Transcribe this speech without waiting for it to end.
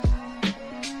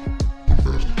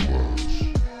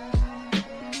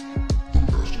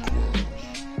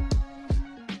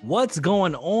What's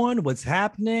going on? What's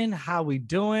happening? How we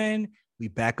doing? We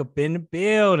back up in the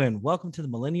building. Welcome to the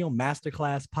Millennial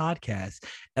Masterclass podcast,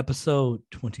 episode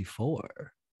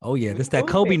 24. Oh yeah, this that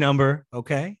Kobe number.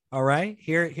 Okay. All right.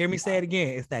 Hear me say it again.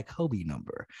 It's that Kobe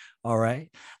number. All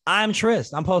right. I'm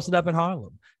Tris. I'm posted up in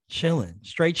Harlem, chilling,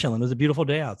 straight chilling. It was a beautiful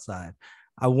day outside.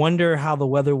 I wonder how the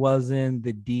weather was in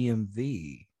the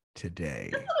DMV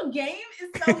today. This little game is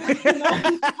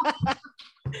so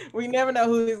We never know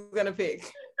who he's gonna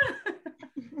pick.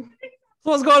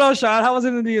 What's going on, Sean? How was it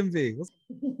in the DMV?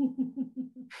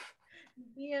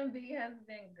 DMV has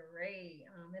been great.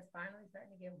 It's finally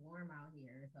starting to get warm out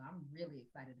here, so I'm really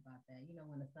excited about that. You know,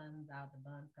 when the sun's out, the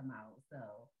buns come out. So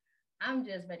I'm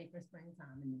just ready for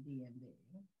springtime in the DMV.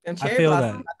 And I feel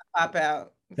that about to pop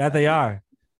out. That they are,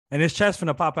 and it's chest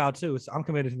finna pop out too. So I'm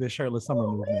committed to this shirtless summer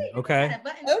movement. Okay.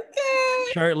 Okay.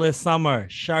 Shirtless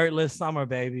summer,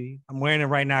 baby. I'm wearing it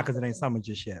right now because it ain't summer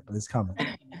just yet, but it's coming.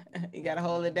 You gotta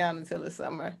hold it down until the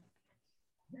summer.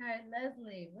 All right,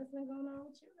 Leslie, what's been going on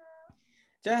with you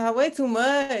now? John, way too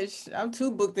much. I'm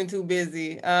too booked and too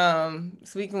busy.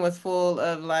 This weekend was full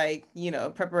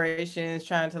of preparations,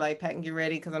 trying to pack and get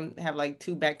ready because I'm have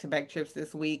 2 back-to-back trips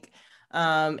this week.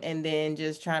 And then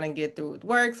just trying to get through with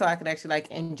work so I could actually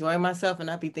enjoy myself and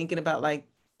not be thinking about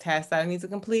tasks that I need to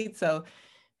complete. So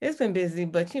it's been busy,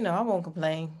 but I won't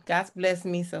complain. God's blessed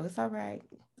me, so it's all right.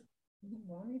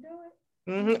 Won't you do it?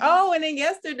 Mm-hmm. Oh, and then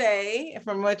yesterday,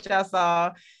 from what y'all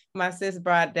saw, my sis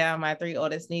brought down my 3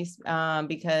 oldest nieces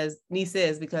because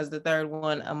the third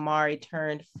one, Amari,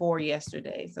 turned 4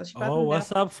 yesterday. So she brought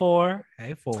what's up, 4?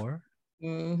 Hey, 4.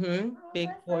 Mm-hmm. Big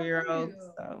 4-year-old.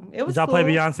 So it was. Did y'all cool. play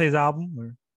Beyonce's album?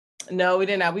 Or? No, we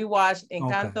did not. We watched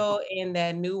Encanto and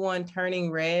that new one,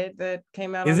 Turning Red, that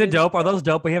came out. Is it dope? Are those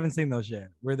dope? We haven't seen those yet.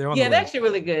 They're on. Yeah, they're actually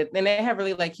really good, and they have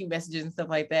really cute messages and stuff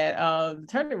like that. The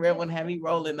Turning Red one had me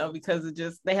rolling though because it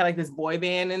just they had this boy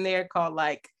band in there called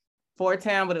Four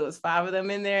Town, but it was 5 of them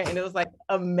in there, and it was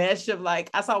a mesh of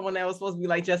I saw one that was supposed to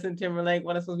be Justin Timberlake,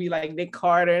 one that's supposed to be Nick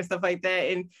Carter and stuff like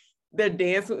that, and their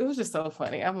dance, it was just so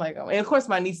funny. I'm oh, and of course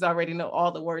my nieces already know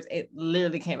all the words. It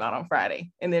literally came out on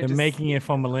Friday, and they're just making it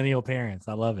for millennial parents.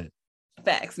 I love it.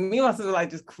 Facts. Me and my sister were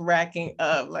just cracking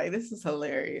up, this is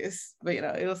hilarious. But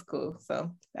it was cool.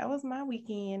 So that was my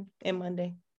weekend and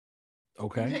Monday.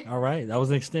 Okay, all right. That was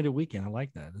an extended weekend. I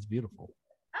like that. It's beautiful.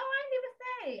 Oh, I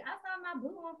didn't even say. I saw my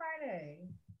boo on Friday.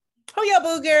 Oh yeah,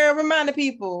 boo girl. Remind the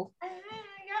people.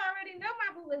 Y'all already know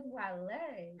my boo is Wale.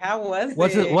 How was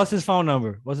it? What's his phone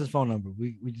number? We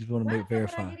just want to make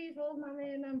verify. I these rules, my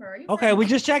man number. Okay, we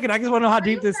just checking. I just want to know how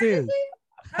deep this is.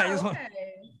 I just want.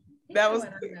 That was. I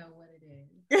know what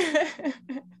it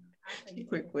is.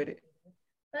 Quick with it.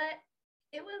 But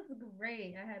it was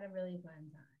great. I had a really fun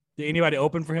time. Did anybody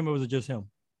open for him, or was it just him?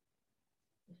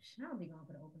 I don't be going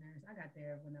for the openers. I got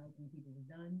there when the opening people was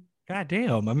done. God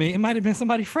damn. I mean, it might have been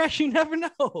somebody fresh. You never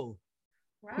know.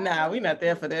 Right? Nah, we not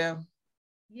there for them.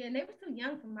 Yeah, and they were too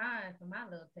young for my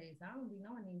little taste. I don't be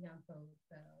knowing these young folks.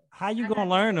 So how you gonna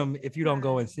learn them if you don't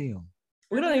go and see them?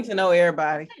 We don't need to know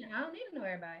everybody. I don't need to know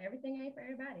everybody. Everything ain't for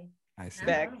everybody. I see.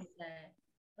 Back.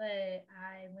 But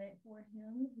I went for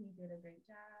him. He did a great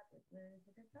job. It was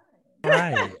a good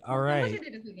time. All right. What you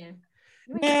did this weekend?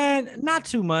 Man, not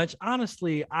too much.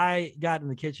 Honestly, I got in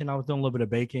the kitchen. I was doing a little bit of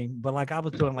baking, but I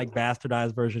was doing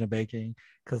bastardized version of baking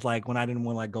because when I didn't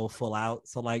want to go full out.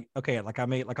 So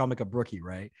I'll make a brookie,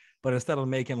 right? But instead of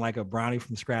making a brownie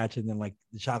from scratch and then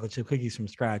the chocolate chip cookies from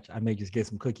scratch, I may just get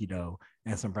some cookie dough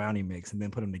and some brownie mix and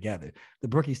then put them together. The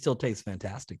brookie still tastes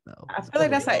fantastic though. I feel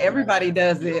that's how everybody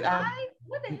does it.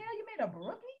 What the hell? You made a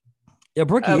brookie? Yeah,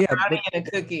 brookie, yeah. Brownie and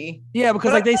a cookie. Yeah,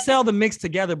 because they sell the mix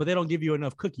together, but they don't give you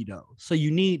enough cookie dough. So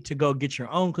you need to go get your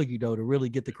own cookie dough to really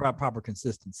get the proper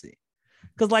consistency.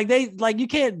 Because you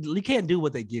can't do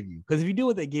what they give you. Because if you do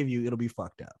what they give you, it'll be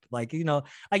fucked up. Even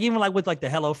with the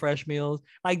HelloFresh meals,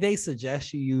 they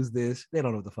suggest you use this. They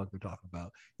don't know what the fuck they're talking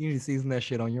about. You need to season that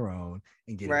shit on your own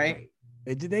and get it right.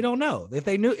 They don't know. If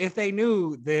they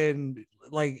knew, then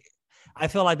I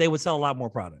feel like they would sell a lot more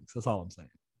products. That's all I'm saying.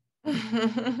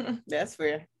 That's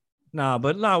fair.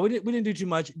 We didn't do too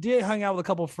much. Did hang out with a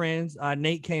couple of friends.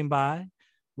 Nate came by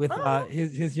with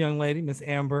his young lady, Miss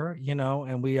Amber,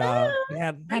 and we had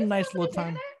a nice little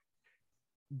time.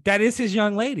 That is his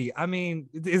young lady. I mean,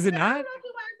 is it not? I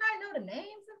know the names.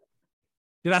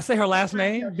 Did I say her last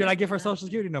name? Did I give her social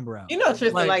security number out?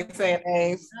 Tristan likes saying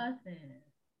names.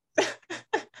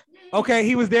 Okay,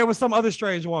 he was there with some other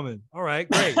strange woman. All right,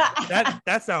 great.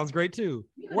 That sounds great too.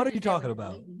 What are you talking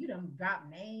about? You don't drop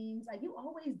names. You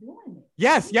always doing it.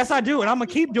 Yes, I do, and I'm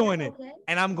gonna keep doing it,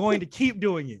 and I'm going to keep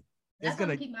doing it. That's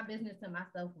gonna keep my business to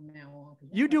myself from now on.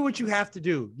 You do what you have to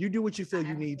do. You do what you feel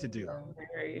you need to do.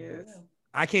 There he is.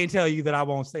 I can't tell you that I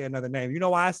won't say another name. You know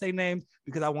why I say names?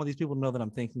 Because I want these people to know that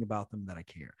I'm thinking about them, that I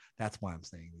care. That's why I'm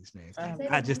saying these names.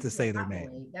 Not just to say their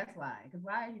name. That's why. Because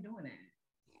why are you doing that?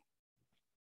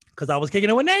 Because I was kicking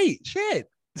it with Nate. Shit.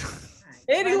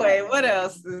 Anyway, what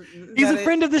else? He's a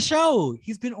friend of the show.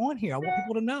 He's been on here. I want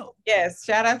people to know. Yes.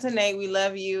 Shout out to Nate. We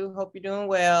love you. Hope you're doing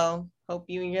well. Hope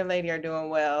you and your lady are doing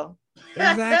well.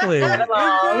 Exactly.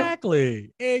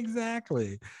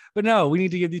 But no, we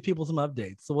need to give these people some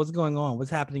updates. So what's going on?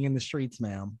 What's happening in the streets,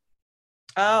 ma'am?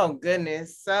 Oh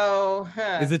goodness. So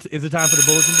is it time for the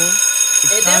bulletin board?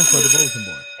 It's time for the bulletin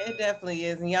board. It definitely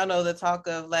is. And y'all know the talk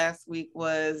of last week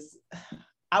was,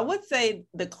 I would say,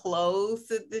 the close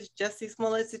to this Jussie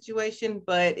Smollett situation,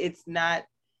 but it's not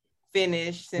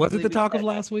finished. Was it the talk of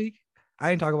last week? I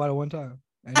didn't talk about it one time.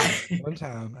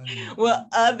 Well,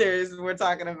 others were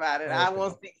talking about it. Okay. I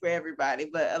won't speak for everybody,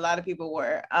 but a lot of people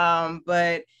were.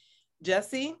 But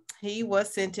Jussie, he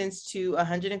was sentenced to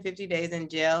 150 days in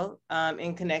jail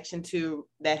in connection to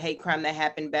that hate crime that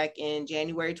happened back in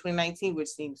January 2019, which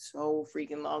seems so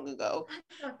freaking long ago.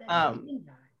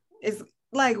 It's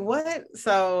like, what?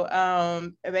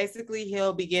 So basically,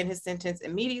 he'll begin his sentence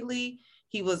immediately.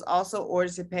 He was also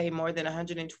ordered to pay more than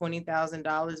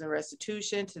 $120,000 in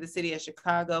restitution to the city of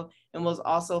Chicago and was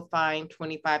also fined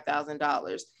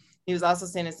 $25,000. He was also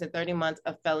sentenced to 30 months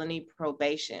of felony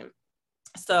probation.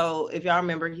 So if y'all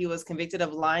remember, he was convicted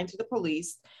of lying to the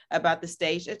police about the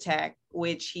staged attack,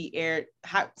 which he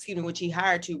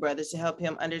hired two brothers to help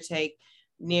him undertake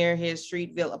near his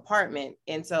Streetville apartment.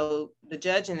 And so the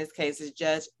judge in this case is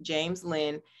Judge James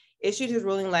Lynn, issued his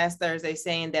ruling last Thursday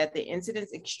saying that the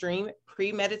incident's extreme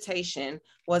premeditation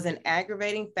was an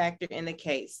aggravating factor in the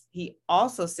case. He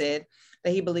also said that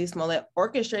he believes Smollett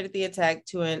orchestrated the attack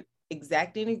to an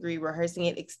exacting degree, rehearsing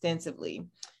it extensively.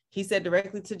 He said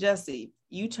directly to Jussie,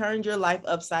 "You turned your life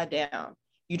upside down.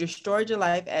 You destroyed your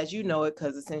life as you know it,"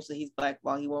 because essentially he's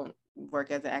blackballed. He won't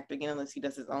work as an actor again unless he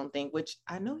does his own thing, which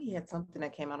I know he had something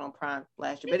that came out on Prime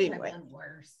last year, but anyway.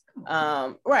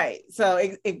 Right. So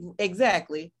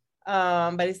exactly.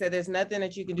 But he said there's nothing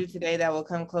that you can do today that will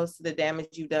come close to the damage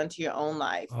you've done to your own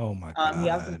life. Oh my God. He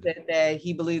also said that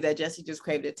he believed that Jussie just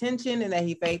craved attention and that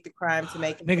he faked the crime to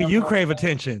make nigga, you crave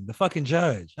attention. The fucking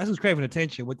judge. That's who's craving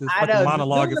attention with this fucking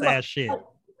monologue ass shit.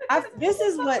 This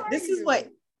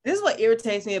is what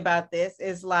irritates me about this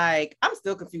is like, I'm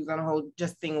still confused on the whole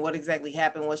just thing, what exactly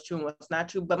happened, what's true and what's not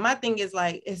true. But my thing is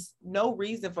like, it's no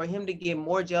reason for him to get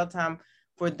more jail time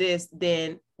for this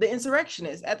than the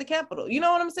insurrectionists at the Capitol. You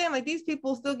know what I'm saying? Like, these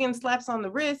people still getting slaps on the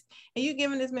wrist, and you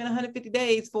giving this man 150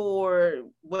 days for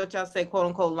what y'all say, quote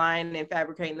unquote, lying and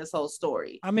fabricating this whole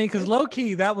story. I mean, because low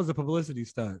key, that was a publicity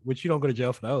stunt, which you don't go to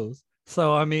jail for those.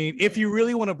 So, I mean, if you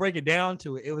really want to break it down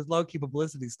to it, it was low key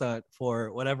publicity stunt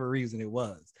for whatever reason it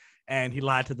was. And he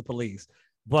lied to the police.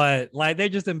 But like, they're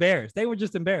just embarrassed. They were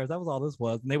just embarrassed. That was all this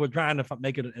was. And they were trying to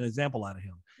make it an example out of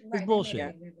him. It's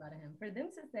bullshit. For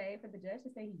the judge to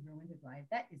say he ruined his life,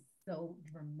 that is so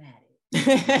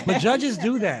dramatic. But judges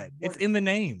do that. It's in the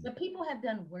name. The people have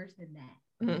done worse than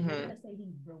that. Mm-hmm. To say he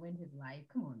ruined his life.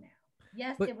 Come on now.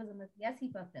 Yes, yes,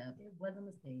 he fucked up. It was a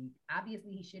mistake.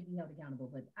 Obviously, he should be held accountable.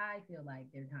 But I feel like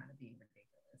they're kind of being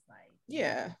ridiculous. Like,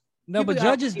 yeah. No, but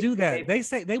judges do that.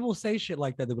 They will say shit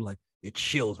like that. They were like, "It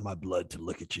chills my blood to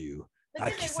look at you." But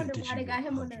then they wonder why they got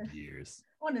him on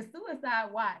the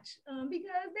suicide watch.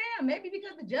 Because maybe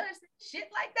because the judge said shit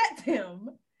like that to him.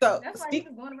 So that's why he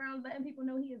was going around letting people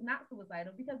know he is not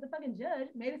suicidal, because the fucking judge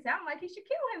made it sound like he should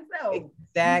kill himself.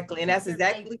 Exactly. And that's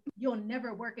exactly, like, you'll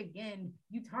never work again.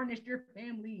 You tarnished your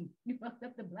family. You fucked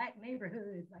up the black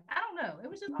neighborhood. Like, I don't know. It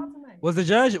was just all too much. Was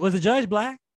the judge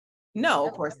black? No,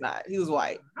 of course not. He was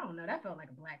white. I don't know. That felt like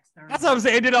a black stern. That's what I'm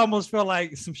saying. It did almost feel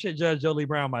like some shit Judge Jolie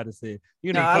Brown might have said.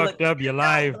 You done fucked up your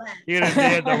life. You done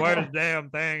did the worst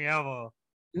damn thing ever.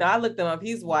 No, I looked him up.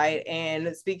 He's white.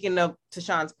 And speaking of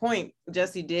Tashawn's point,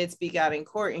 Jussie did speak out in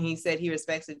court, and he said he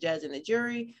respects the judge and the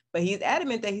jury, but he's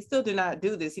adamant that he still did not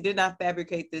do this. He did not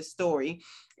fabricate this story,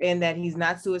 and that he's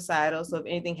not suicidal. So if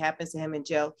anything happens to him in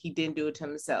jail, he didn't do it to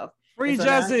himself. Free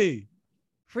Jussie.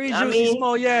 Free Juicy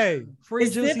Smollett. Free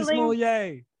Juicy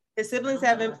Smollett. His siblings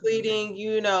have been pleading,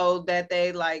 that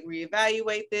they like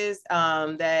reevaluate this.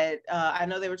 I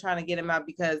know they were trying to get him out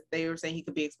because they were saying he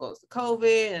could be exposed to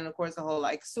COVID, and of course the whole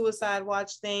like suicide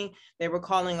watch thing. They were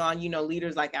calling on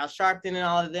leaders like Al Sharpton and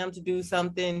all of them to do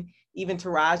something. Even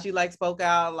Taraji spoke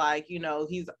out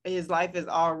his life is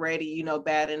already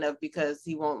bad enough because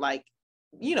he won't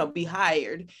be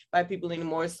hired by people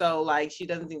anymore. So she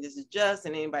doesn't think this is just,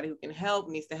 and anybody who can help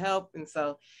needs to help. And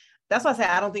so that's why I say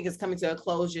I don't think it's coming to a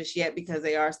close just yet, because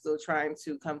they are still trying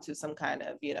to come to some kind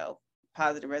of,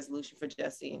 positive resolution for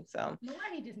Justine. So why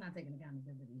he just not taking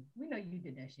accountability? We know you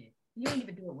did that shit. You didn't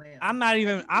even do it well. I'm not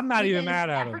even mad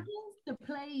at him. Africans to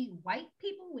play white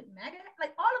people with MAGA,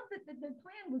 like all of the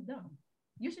plan was dumb.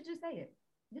 You should just say it.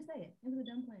 Just say it. It was a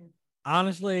dumb plan.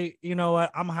 Honestly, you know what?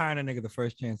 I'm hiring a nigga the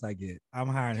first chance I get. I'm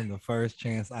hiring him the first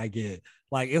chance I get.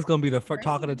 Like, it's gonna be the first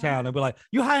talk of the town. They'll be like,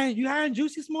 you hiring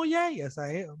Juicy Smollett? Yes,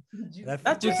 I am.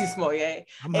 That's Juicy Smollett.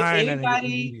 If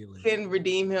anybody can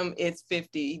redeem him, it's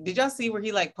 50. Did y'all see where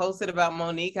he like posted about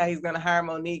Monique, how he's gonna hire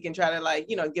Monique and try to like,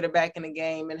 get her back in the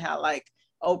game, and how like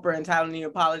Oprah and Tyler need to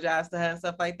apologize to her and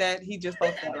stuff like that? He just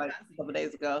posted that like a couple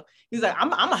days ago. He's like, I'm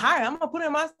gonna put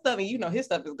in my stuff, and his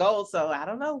stuff is gold. So I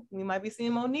don't know. We might be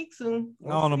seeing Monique soon.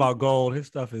 I don't know about gold. His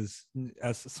stuff is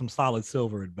some solid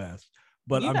silver at best.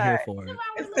 But I'm here for it.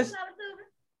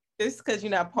 It's because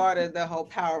you're not part of the whole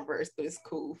Powerverse, but it's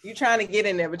cool. You're trying to get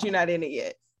in there, but you're not in it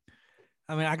yet.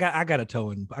 I mean, I got a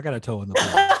toe in the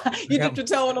You dipped your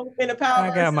toe in the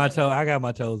Powerverse. I got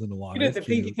my toes in the water. You did the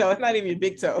pinky toe. It's not even your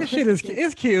big toe. This shit is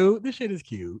it's cute. This shit is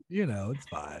cute. It's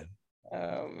fine.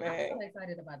 Oh man. I'm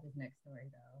excited about this next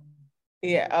story though.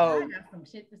 Yeah. I got some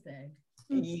shit to say.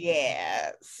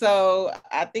 Yeah. So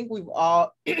I think we've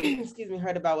all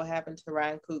heard about what happened to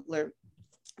Ryan Coogler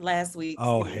last week.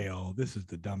 Oh hell, this is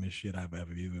the dumbest shit I've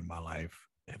ever viewed in my life.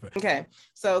 Okay,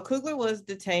 so Coogler was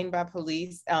detained by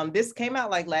police. This came out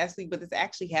like last week, but this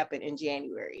actually happened in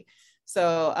January.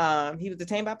 So he was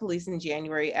detained by police in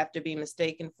January after being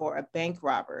mistaken for a bank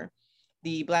robber.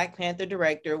 The Black Panther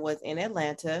director was in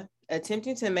Atlanta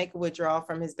attempting to make a withdrawal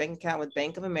from his bank account with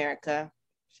Bank of America.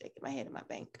 Shaking my head in my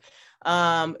bank.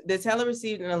 The teller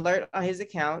received an alert on his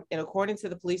account, and according to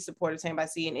the police report obtained by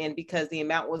CNN, because the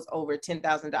amount was over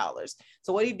 $10,000.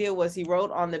 So what he did was he wrote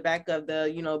on the back of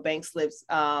the bank slips.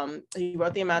 He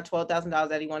wrote the amount $12,000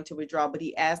 that he wanted to withdraw, but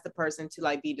he asked the person to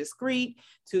like be discreet,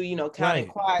 to count it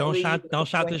quietly. Don't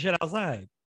shout the shit outside.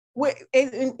 Like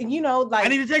I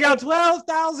need to take out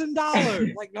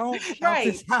 $12,000. Like, don't shout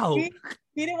this out.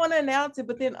 He didn't want to announce it,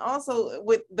 but then also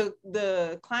with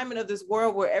the climate of this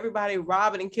world where everybody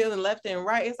robbing and killing left and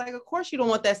right, it's like, of course you don't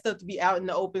want that stuff to be out in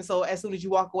the open. So as soon as you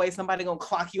walk away, somebody gonna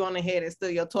clock you on the head and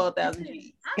steal your 12,000.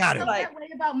 I feel that way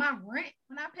about my rent.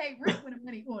 When I pay rent with a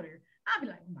money order, I'll be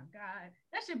like, oh my God,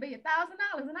 that should be $1,000,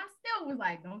 and I still was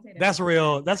like, don't say that. That's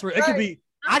real. That's real. It could be.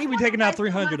 I could be taking out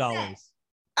 $300.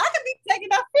 I could be taking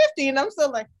out 50, and I'm still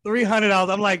like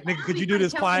 $300. I'm like, nigga, could you do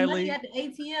this quietly? At the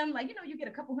ATM, like you get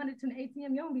a couple hundred to the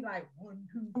ATM, you don't be like 1,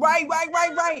 2, 3.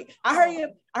 Right. I heard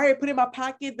you put it in my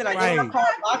pocket, then I get my car,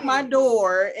 lock my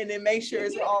door, and then make sure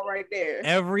it's all right there.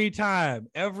 Every time.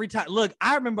 Look,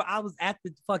 I remember I was at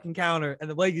the fucking counter, and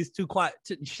the lady's too quiet,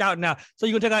 shouting out. So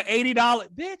you gonna take out $80,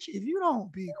 bitch? If you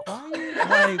don't be quiet,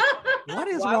 like, what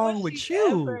is wrong with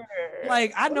you? Ever?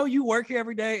 Like, I know you work here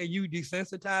every day and you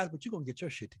desensitized, but you're gonna get your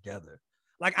shit together.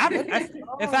 Like,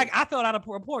 in fact, I filled out a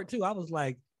report too. I was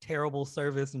like, terrible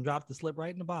service, and dropped the slip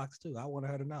right in the box too. I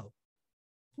wanted her to know.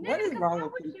 What is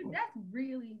wrong with you? That's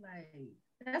really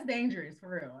that's dangerous for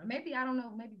real. And maybe, I don't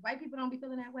know, maybe white people don't be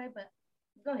feeling that way, but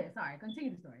go ahead. Sorry,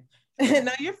 continue the story.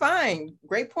 No, you're fine.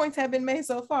 Great points have been made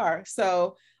so far.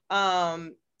 So,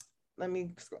 let me,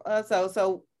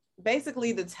 so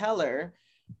basically the teller,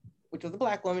 which was a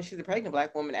Black woman, she's a pregnant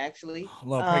Black woman, actually.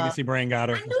 Little pregnancy brain got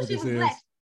her. I knew she was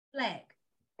black.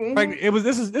 Mm-hmm.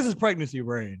 This is pregnancy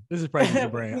brain. This is pregnancy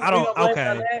brain.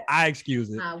 I excuse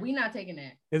it. We not taking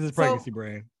that. This is pregnancy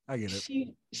brain. I get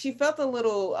it. She felt a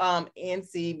little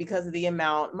antsy because of the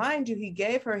amount. Mind you, he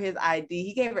gave her his ID.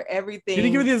 He gave her everything. Did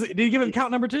he give her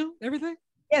account number 2? Everything?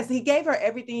 Yes, he gave her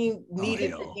everything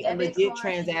needed to be a legit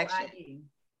transaction.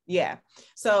 Yeah.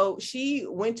 So she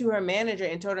went to her manager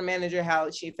and told her manager how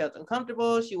she felt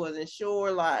uncomfortable. She wasn't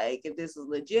sure like if this was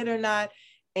legit or not.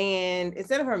 And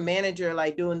instead of her manager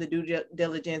like doing the due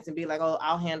diligence and be like, oh,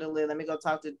 I'll handle it, let me go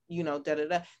talk to,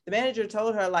 the manager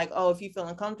told her like, oh, if you feel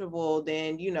uncomfortable,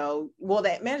 then,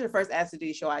 that manager first asked her, did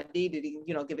he show ID? Did he,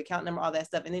 give account number, all that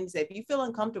stuff? And then he said, if you feel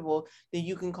uncomfortable, then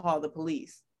you can call the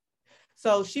police.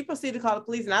 So she proceeded to call the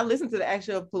police, and I listened to the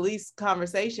actual police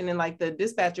conversation, and like the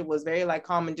dispatcher was very like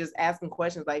calm and just asking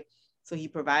questions like, so he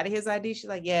provided his ID? She's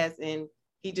like, yes. And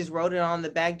he just wrote it on the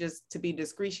back just to be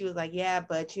discreet. She was like, yeah,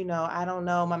 but I don't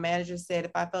know. My manager said if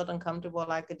I felt uncomfortable,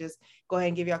 I could just go ahead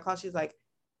and give you a call. She's like,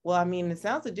 well, I mean, it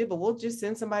sounds legit, but we'll just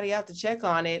send somebody out to check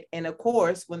on it. And of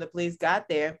course, when the police got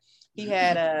there, he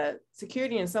had a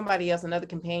security and somebody else, another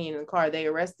companion in the car. They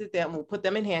arrested them, put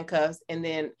them in handcuffs, and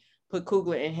then put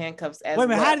Coogler in handcuffs as well.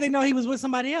 Wait a minute, how did they know he was with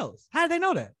somebody else? How did they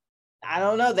know that? I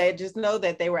don't know. They just know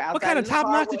that they were outside. What kind of in the car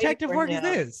top-notch waiting detective for work is him,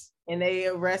 this? and they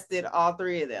arrested all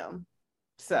three of them.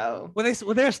 So Were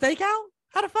there a stakeout?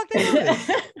 How the fuck they do this?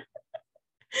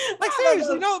 Like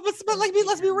seriously, no, but like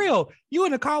let's be real. You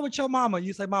in the car with your mama,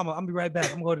 you say, "Mama, I'm gonna be right back.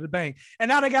 I'm gonna go to the bank." And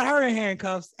now they got her in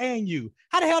handcuffs and you.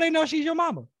 How the hell they know she's your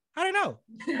mama? How they know?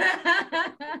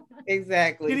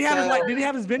 Exactly. Did he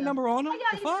have his VIN number on him?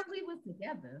 Yeah, The fuck? we was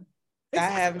together. I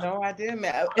have no idea,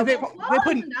 man. They put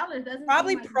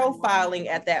probably profiling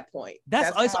at that point.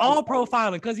 It's all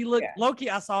profiling because he looked Loki.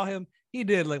 I saw him. He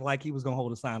did look like he was gonna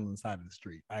hold a sign on the side of the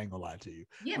street. I ain't gonna lie to you.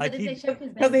 Yeah, like but he,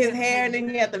 because of his hair, and then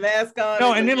he had the mask on.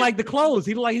 No, and then like the clothes,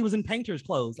 he looked like he was in painter's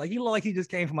clothes. Like he looked like he just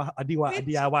came from a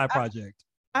DIY project.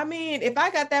 I mean, if I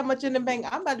got that much in the bank,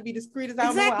 I'm about to be discreet as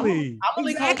I'm exactly.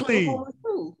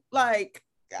 Too. Like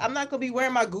I'm not gonna be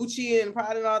wearing my Gucci and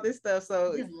Prada and all this stuff.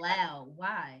 So it's loud.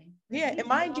 Why? Yeah, and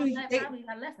mind you, probably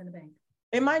got less in the bank.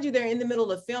 And mind you, they're in the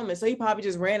middle of filming, so he probably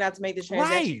just ran out to make the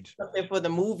transaction something for the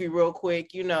movie real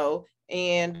quick,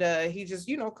 and he just,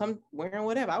 come wearing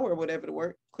whatever. I wear whatever to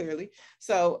work, clearly.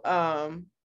 So,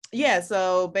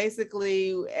 so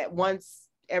basically, once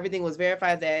everything was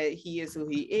verified that he is who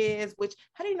he is, which,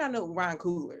 how do you not know Ryan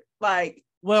Coogler? Like,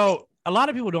 well, a lot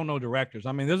of people don't know directors.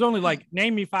 I mean, there's only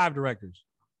name me 5 directors.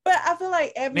 But I feel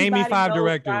like everybody name me 5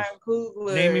 directors. Ryan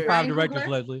Coogler. Name me 5 directors,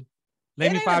 Leslie.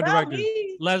 Name me 5 directors.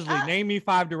 Leslie, name me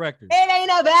 5 directors. It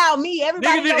ain't about me.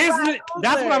 Everybody knows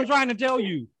that's what I'm trying to tell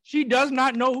you. She does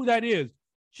not know who that is.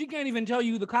 She can't even tell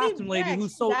you the costume lady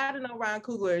who's so. I don't know Ryan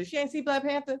Coogler. She ain't see Black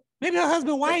Panther. Maybe her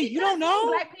husband white. You don't know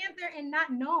Black Panther and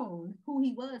not known who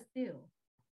he was still.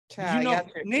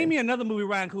 Child, name me another movie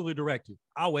Ryan Coogler directed.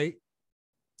 I'll wait.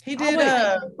 He did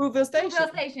Fruitville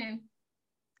Station.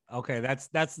 Okay,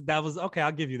 that was okay.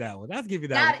 I'll give you that one. I'll give you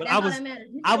that one. But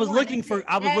I was looking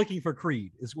for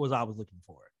Creed. Is what I was looking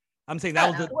for. I'm saying that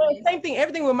was the same thing.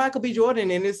 Everything with Michael B.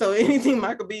 Jordan in it. So anything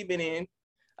Michael B. been in.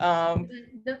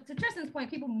 To Tristan's point,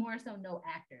 people more so know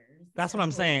actors. That's what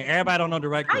I'm saying. Everybody don't know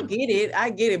directors. I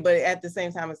get it. But at the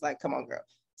same time, it's like, come on, girl.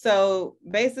 So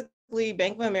basically,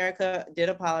 Bank of America did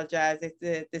apologize. They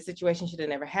said the situation should have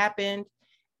never happened.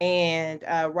 And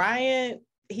Ryan,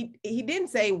 he didn't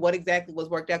say what exactly was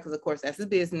worked out because, of course, that's his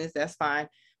business. That's fine.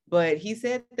 But he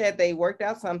said that they worked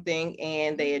out something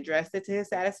and they addressed it to his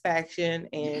satisfaction,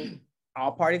 and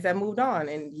all parties have moved on.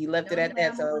 And he left it at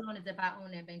that. So, if I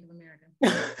own that Bank of America.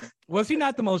 Was he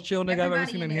not the most chill nigga I've ever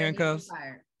seen in handcuffs?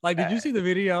 Like, did you see the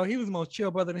video? He was the most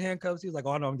chill brother in handcuffs. He was like,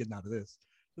 "Oh no, I'm getting out of this."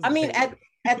 I mean, at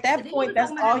that point,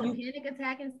 that's all you. Panic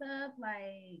attack and stuff.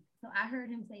 Like, so I heard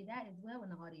him say that as well in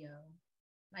the audio.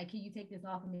 Like, can you take this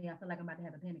off of me? I feel like I'm about to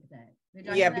have a panic attack.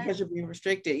 Yeah, because you're being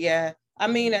restricted. Yeah. I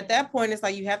mean, at that point, it's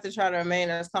like you have to try to remain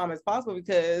as calm as possible,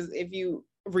 because if you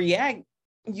react,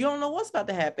 you don't know what's about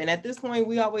to happen. At this point,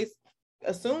 we always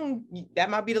assume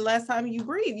that might be the last time you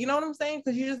breathe. You know what I'm saying?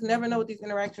 Because you just never know what these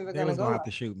interactions are going to go. Have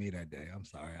to shoot me that day. I'm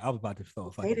sorry. I was about to throw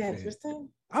a fucking fit.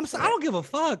 I don't give a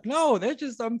fuck. No, there's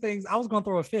just some things I was going to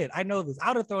throw a fit. I know this. I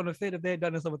would have thrown a fit if they had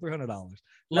done this over $300,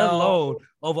 let alone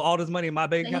over all this money in my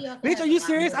bank account. Bitch, are you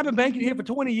serious? I've been banking here for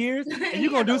 20 years and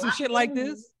you're going to do some shit like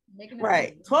this?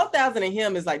 Right. $12,000 in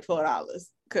him is like $12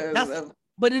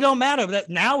 but it don't matter. That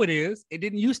now it is. It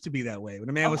didn't used to be that way when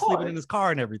the man was sleeping in his car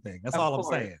and everything. That's all I'm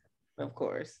saying. Of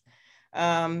course.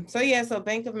 So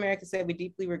Bank of America said, we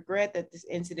deeply regret that this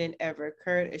incident ever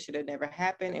occurred. It should have never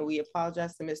happened, and we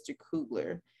apologize to Mr.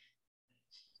 Coogler.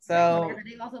 So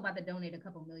they also about to donate a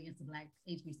couple million to Black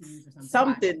HBCUs or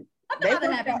something.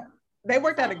 They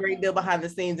worked out a great deal behind the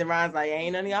scenes, and Ryan's like,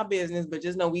 ain't none of y'all business, but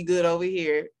just know we good over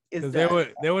here.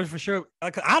 There was for sure.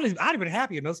 Like, I'd have been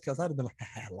happy in those cases. I'd have been like,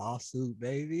 lawsuit,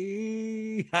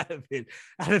 baby. I'd have been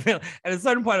at a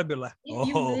certain point. I'd be like, oh,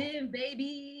 you live,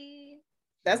 baby.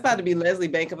 That's about to be Leslie,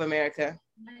 Bank of America.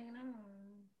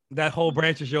 That whole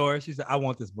branch is yours. She said, I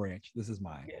want this branch. This is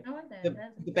mine. I want that.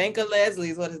 The Bank of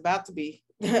Leslie is what it's about to be.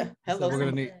 Hello. So we're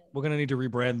gonna need to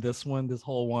rebrand this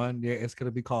whole one. Yeah, it's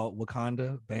gonna be called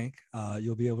Wakanda Bank.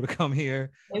 You'll be able to come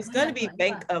here. It's gonna be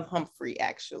Bank of Humphrey,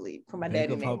 actually, for my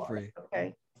daddy name. Humphrey.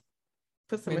 Okay.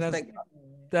 Put some respect.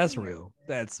 That's real.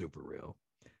 That's super real.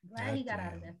 Glad he got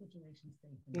out of that situation.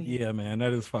 Yeah, man,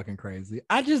 that is fucking crazy.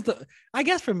 I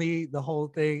guess for me, the whole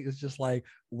thing is just like,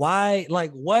 why,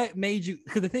 like, what made you?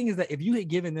 Because the thing is that if you had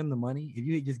given them the money, if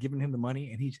you had just given him the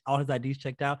money and all his IDs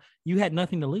checked out, you had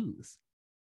nothing to lose.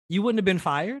 You wouldn't have been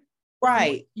fired,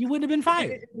 right? You wouldn't have been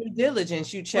fired. Due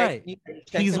diligence, you check. Right.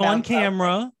 He's on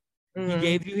camera. Mm-hmm. He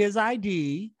gave you his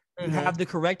ID. You have the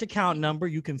correct account number.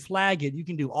 You can flag it. You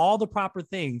can do all the proper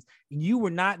things. You were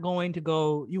not going to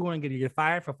go. You weren't going to get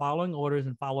fired for following orders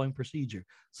and following procedure.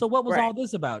 So what was all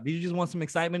this about? Did you just want some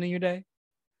excitement in your day?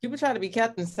 People try to be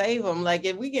Captain Save them. Like,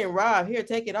 if we get robbed, here,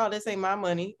 take it all. This ain't my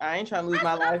money. I ain't trying to lose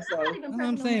my life. So that's what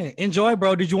I'm saying. Enjoy,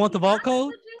 bro. Did you want the vault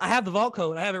code? I have the vault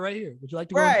code. I have it right here. Would you like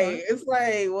to go? Right. It's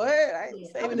like, what? I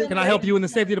ain't saving this. Can I help you in the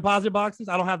safety deposit boxes?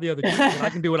 I don't have the other key, but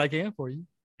I can do what I can for you.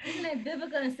 Isn't it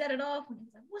difficult to set it off?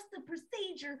 What's the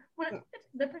procedure?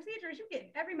 The procedure is you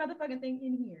get every motherfucking thing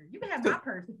in here. You can have my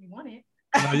purse if you want it.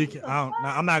 No, you can.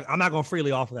 I'm not going to freely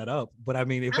offer that up. But I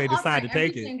mean, if they decide to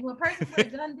take it, when a person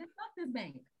says, "Done this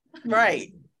bank."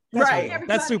 Right. That's right. Real.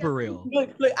 That's super real. Look,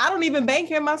 I don't even bank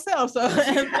here myself, so you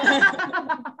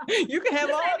can have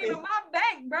this all ain't this. even my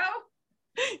bank, bro.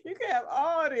 You can have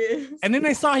all this. And then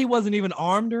they saw he wasn't even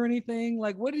armed or anything.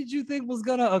 Like, what did you think was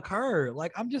gonna occur?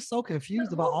 Like, I'm just so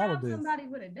confused about all of this. Somebody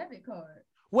with a debit card.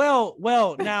 Well,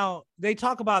 now they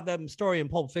talk about that story in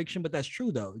Pulp Fiction, but that's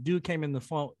true though. Dude came in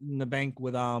the bank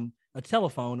with a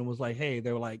telephone and was like, "Hey,"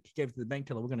 they were like, he gave it to the bank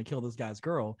teller, "We're gonna kill this guy's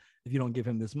girl if you don't give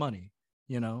him this money,"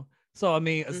 you know. So I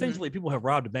mean, essentially, people have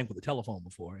robbed a bank with a telephone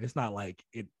before. It's not like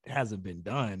it hasn't been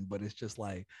done, but it's just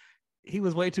like he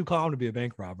was way too calm to be a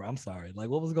bank robber. I'm sorry. Like,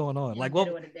 what was going on? Like, what?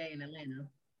 A day in Atlanta.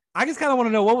 I just kind of want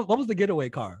to know what was the getaway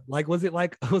car? Like, was it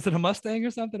a Mustang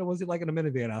or something, or was it like in a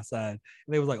minivan outside? And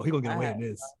they was like, "Oh, he gonna get away in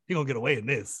this. He gonna get away in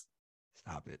this."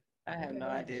 Stop it. I have no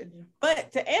idea.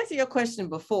 But to answer your question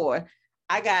before,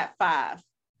 I got 5.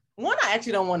 One I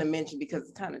actually don't want to mention because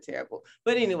it's kind of terrible.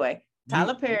 But anyway,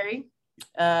 Tyler Perry,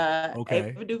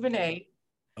 Ava DuVernay,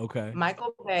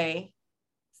 Michael Bay,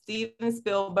 Steven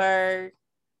Spielberg.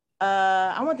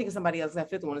 I want to think of somebody else. That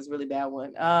 5th one is a really bad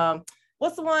one.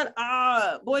 What's the one?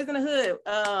 Boys in the Hood.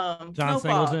 John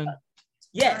Singleton.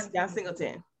 Yes, John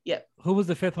Singleton. Yep. Who was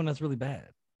the 5th one that's really bad?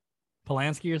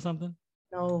 Polanski or something?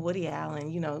 No, Woody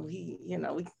Allen. We.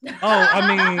 Oh, I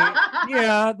mean,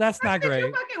 yeah, that's not great.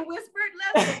 You fucking whispered,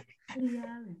 left. Woody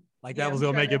Allen. Like that was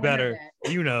gonna make it better.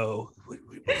 You know.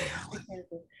 We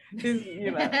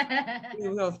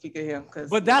don't speak of him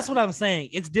but that's what I'm saying.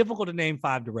 It's difficult to name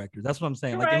 5 directors. That's what I'm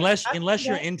saying. Like unless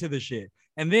you're into the shit,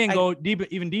 and then go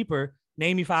even deeper.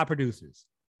 Name me 5 producers.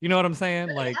 You know what I'm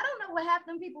saying? Like I don't know what half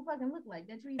them people fucking look like.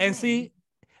 That's and see,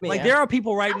 like there are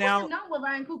people right now. I don't know what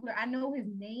Ryan Coogler. I know his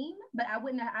name, but I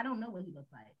don't know what he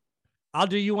looks like. I'll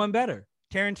do you one better.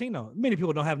 Tarantino. Many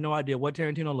people don't have no idea what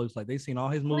Tarantino looks like. They've seen all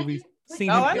his movies. I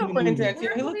know Quentin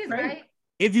Tarantino. He looks great. Right?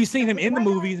 If you've seen him in the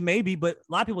movies, maybe, but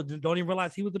a lot of people don't even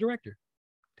realize he was the director.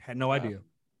 Had no idea.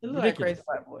 He looks like crazy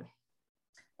white boy.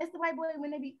 It's the white boy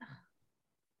when they be.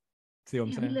 See what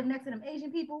I'm saying? We live next to them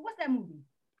Asian people. What's that movie?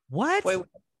 What? It's the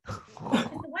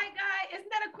white guy. Isn't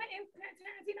that a Quentin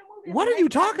Tarantino movie? What are you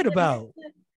talking about?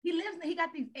 He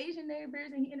got these Asian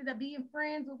neighbors, and he ended up being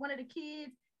friends with one of the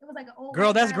kids. It was like an old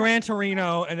girl. That's Gran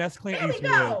Torino, and that's Clint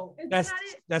Eastwood. Go.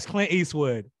 That's Clint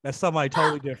Eastwood. That's somebody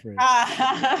totally different.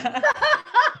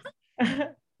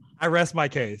 I rest my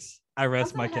case. You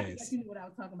knew what I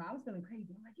was talking about. I was feeling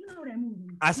crazy. I'm like, you know that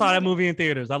movie. I saw that movie in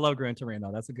theaters. I love Gran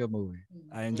Torino. That's a good movie.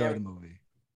 I enjoy the movie.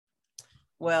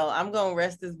 Well, I'm gonna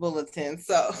rest this bulletin.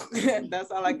 So that's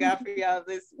all I got for y'all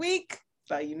this week.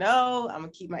 So I'm gonna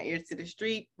keep my ears to the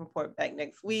street. Report back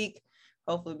next week.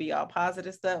 Hopefully, be all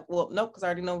positive stuff. Well, nope, because I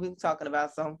already know what we were talking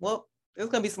about. So, there's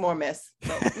gonna be some more mess.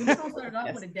 So we're gonna start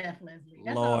off with a death, Leslie.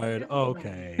 That's Lord,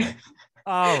 okay.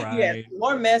 All right. Yeah,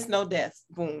 more mess, no deaths.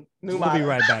 Boom. We'll be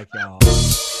right back, y'all.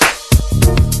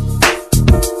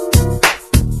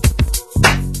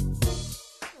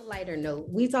 Lighter note,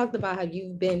 we talked about how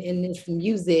you've been in this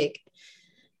music,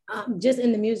 just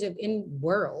in the music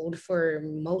world for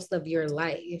most of your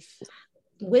life.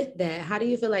 With that, how do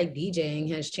you feel like DJing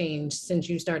has changed since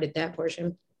you started that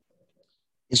portion?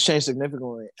 It's changed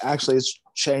significantly. Actually, it's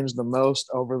changed the most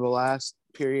over the last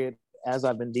period as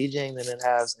I've been DJing than it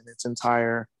has in its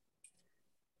entire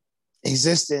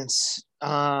existence.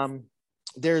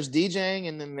 There's DJing,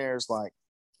 and then there's like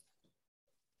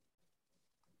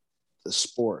the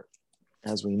sport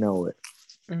as we know it.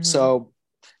 Mm-hmm. So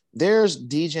there's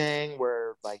DJing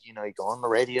where, like, you go on the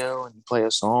radio and you play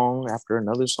a song after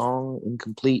another song,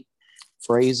 incomplete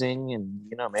phrasing,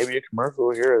 and maybe a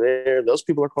commercial here or there. Those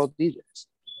people are called DJs.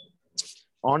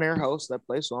 On-air hosts that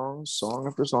play songs, song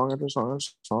after song after song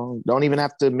after song, don't even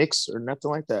have to mix or nothing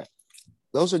like that.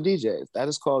 Those are DJs. That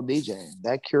is called DJing.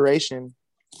 That curation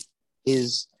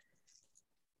is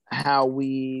how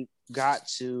we got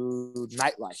to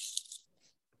nightlife.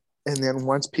 And then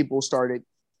once people started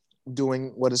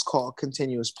doing what is called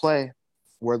continuous play,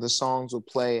 where the songs would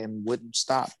play and wouldn't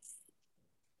stop.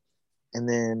 And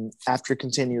then after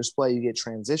continuous play, you get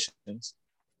transitions.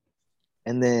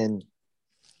 And then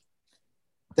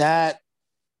that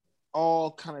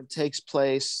all kind of takes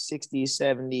place 60s,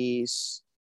 70s.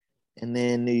 And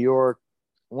then New York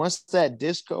once that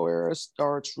disco era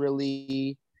starts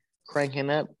really cranking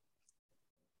up,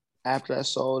 after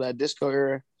that disco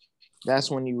era, that's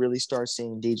when you really start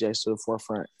seeing DJs to the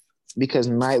forefront, because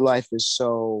nightlife is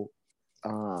so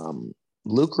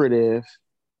lucrative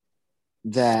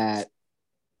that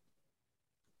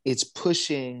it's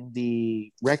pushing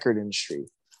the record industry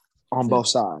on both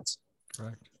sides.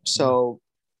 Correct. So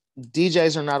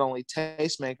DJs are not only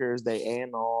tastemakers, they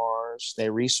A&Rs, they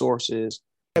resources.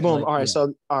 Hey, boom. All right.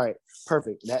 So, all right.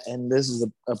 Perfect. And this is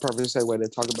a perfect segue to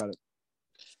talk about it.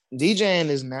 DJing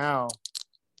is now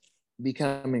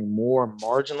becoming more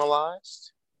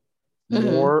marginalized,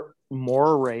 more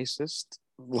racist.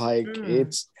 Like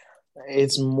it's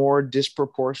more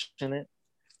disproportionate.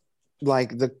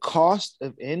 Like the cost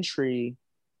of entry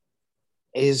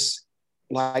is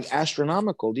like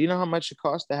astronomical. Do you know how much it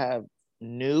costs to have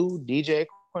new DJ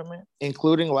equipment,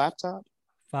 including laptop?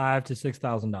 $5,000 to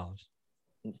 $6,000.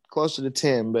 Closer to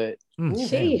 10, but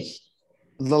the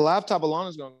laptop alone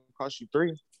is going to cost you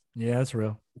 $3,000. Yeah, that's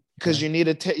real. Because you need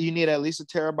at least a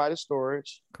terabyte of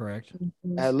storage. Correct.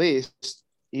 At least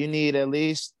you need at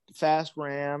least fast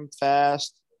RAM,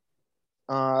 fast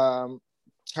turnover,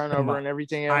 and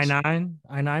everything else. i9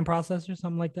 processor,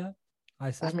 something like that.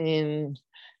 I mean,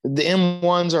 the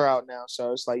M1s are out now,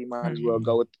 so it's like you might as well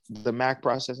go with the Mac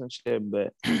processing chip.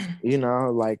 But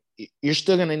like you're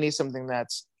still gonna need something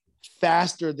that's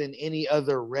faster than any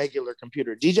other regular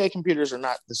computer. DJ computers are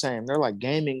not the same. They're like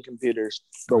gaming computers,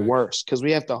 but worse, because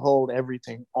we have to hold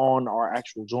everything on our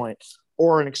actual joint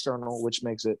or an external, which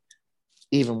makes it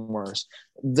even worse.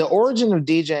 The origin of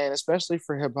DJing, especially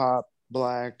for hip hop,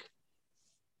 black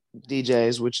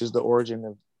DJs, which is the origin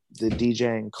of the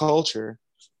DJing culture,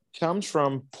 comes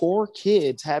from poor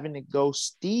kids having to go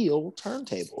steal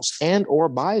turntables and or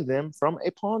buy them from a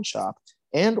pawn shop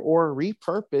and or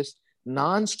repurpose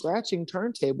non-scratching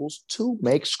turntables to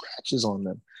make scratches on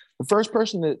them. The first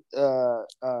person to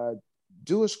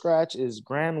do a scratch is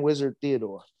Grand Wizard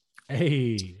Theodore.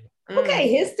 Hey.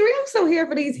 Okay, history. I'm so here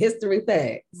for these history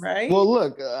facts. Right. Well,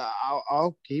 look,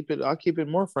 I'll keep it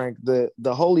more frank.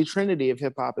 The holy trinity of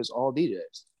hip hop is all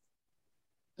DJs.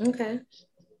 Okay.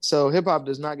 So hip hop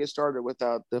does not get started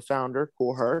without the founder,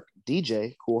 Kool Herc,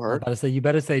 DJ Kool Herc. You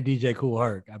better say DJ Kool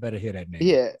Herc. I better hear that name.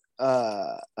 Yeah.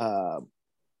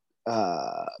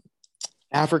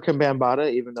 African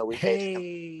Bambaataa, even though we hate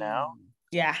him now.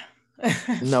 Yeah.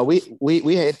 No, we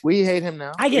hate him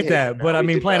now. I get that, but I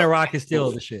mean, Planet Rock is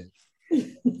still the shit.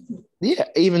 Yeah,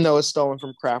 even though it's stolen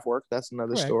from Kraftwerk, that's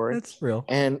another story. That's real.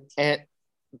 And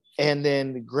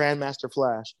then Grandmaster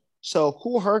Flash. So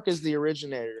Kool Herc is the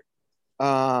originator.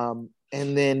 And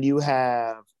then you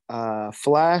have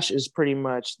Flash is pretty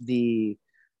much the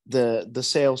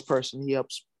salesperson. He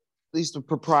helps, at least the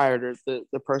proprietor, the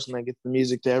person that gets the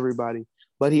music to everybody.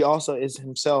 But he also is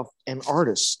himself an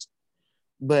artist.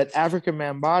 But African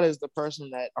Bambaataa is the person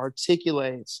that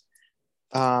articulates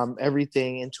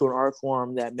everything into an art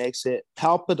form that makes it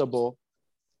palpable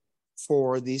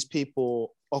for these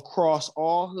people across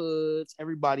all hoods.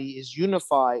 Everybody is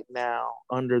unified now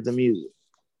under the music.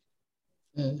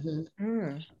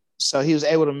 So he was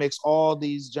able to mix all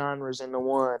these genres into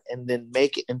one and then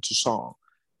make it into song.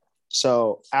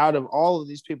 So out of all of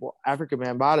these people, African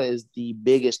Bambaataa is the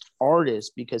biggest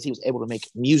artist because he was able to make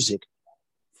music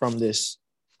from this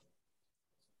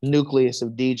nucleus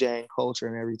of DJing culture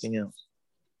and everything else.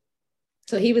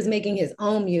 So he was making his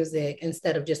own music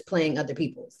instead of just playing other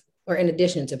people's, or in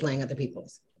addition to playing other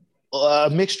people's? A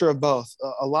mixture of both.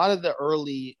 A lot of the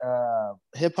early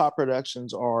hip hop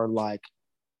productions are like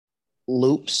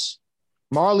loops.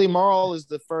 Marley Marl is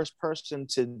the first person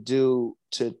to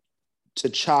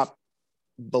chop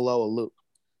below a loop.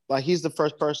 Like he's the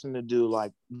first person to do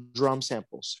like drum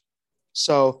samples.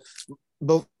 So,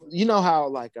 but you know how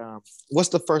like what's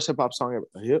the first hip hop song ever?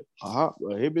 Hip hop,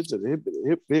 hip it to the hip,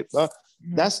 hip, hip.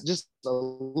 That's just a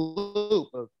loop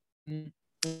of it's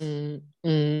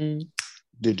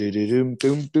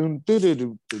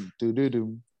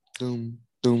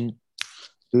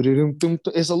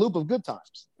a loop of good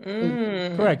times.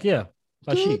 Correct, yeah.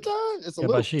 By Chic. It's a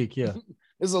loop. By Chic, yeah.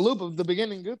 It's a loop of the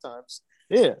beginning good times.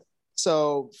 Yeah.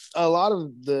 So a lot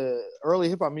of the early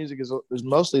hip hop music is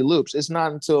mostly loops. It's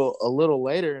not until a little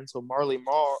later, until Marley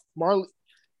Marl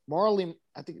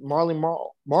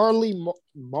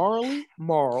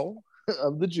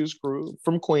of the Juice Crew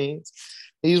from Queens.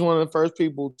 He's one of the first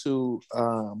people to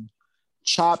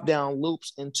chop down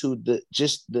loops into the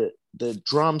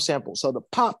drum sample. So the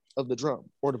pop of the drum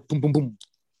or the boom boom boom.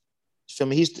 Feel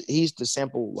me? He's the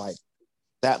sample like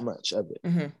that much of it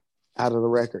out of the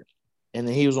record. And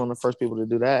then he was one of the first people to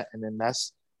do that. And then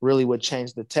that's really what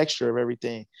changed the texture of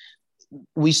everything.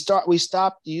 we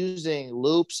stopped using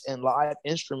loops and live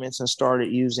instruments and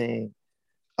started using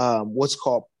what's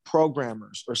called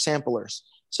programmers or samplers.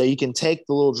 So you can take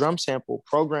the little drum sample,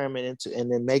 program it into,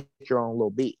 and then make your own little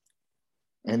beat.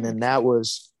 And then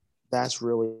that's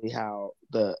really how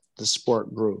the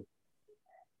sport grew.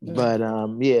 But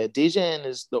yeah, DJing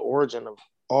is the origin of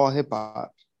all hip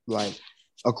hop, like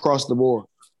across the board.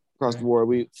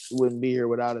 We wouldn't be here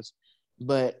without us.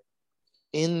 But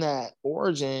in that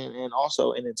origin, and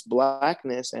also in its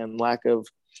blackness and lack of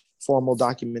formal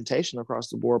documentation across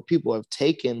the board, people have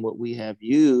taken what we have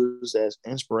used as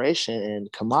inspiration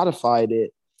and commodified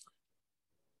it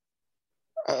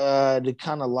to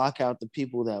kind of lock out the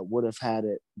people that would have had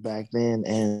it back then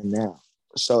and now.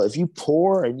 So if you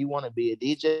pour and you want to be a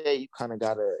DJ, you kind of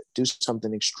got to do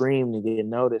something extreme to get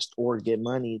noticed or get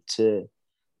money to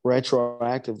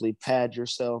retroactively pad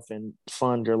yourself and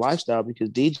fund your lifestyle, because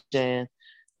DJing,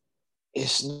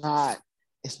 it's not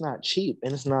cheap,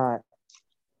 and it's not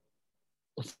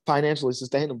financially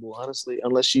sustainable, honestly,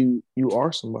 unless you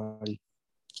are somebody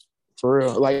for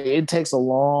real. Like, it takes a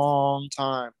long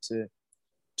time to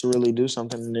really do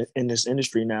something in this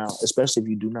industry now, especially if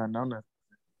you do not know nothing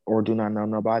or do not know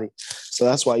nobody. So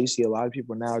that's why you see a lot of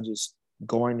people now just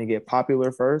going to get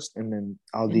popular first, and then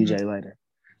I'll DJ later.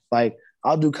 Like,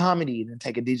 I'll do comedy and then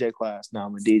take a DJ class. Now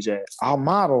I'm a DJ. I'll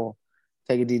model,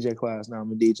 take a DJ class. Now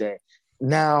I'm a DJ.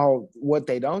 Now, what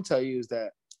they don't tell you is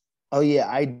that, oh yeah,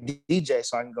 I DJ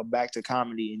so I can go back to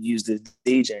comedy and use this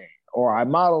DJing, or I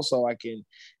model so I can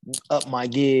up my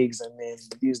gigs and then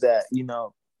use that. You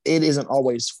know, it isn't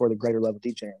always for the greater level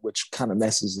DJing, which kind of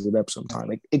messes it up sometimes.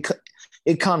 Like,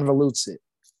 it convolutes it.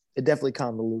 It definitely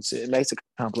convolutes it. It makes it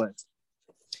complex.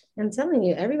 I'm telling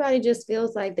you, everybody just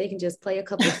feels like they can just play a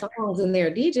couple of songs and they're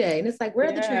a DJ. And it's like, where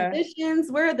are the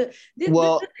transitions? Where are the this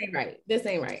ain't right. This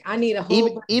ain't right. I need a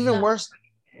whole even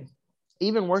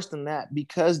worse than that,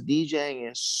 because DJing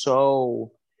is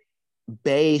so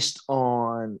based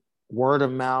on word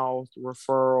of mouth,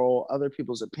 referral, other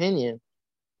people's opinion.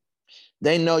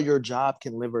 They know your job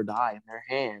can live or die in their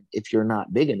hand if you're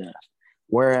not big enough.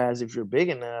 Whereas if you're big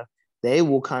enough, they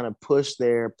will kind of push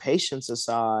their patience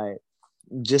aside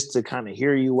just to kind of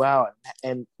hear you out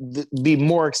and be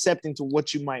more accepting to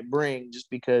what you might bring, just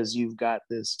because you've got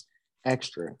this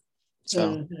extra.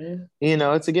 So, you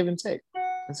know, it's a give and take.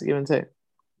 It's a give and take.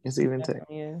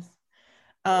 Yes.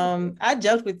 I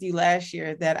joked with you last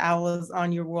year that I was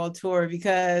on your world tour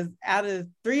because out of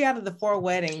 3 out of the 4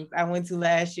 weddings I went to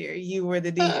last year, you were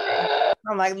the DJ.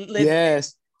 I'm like, listen.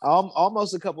 Yes.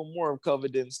 Almost a couple more if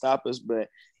COVID didn't stop us, but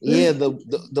yeah,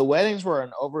 the weddings were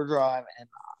an overdrive, and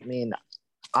I mean,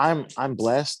 I'm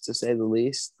blessed, to say the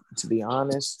least, to be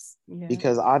honest,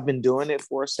 because I've been doing it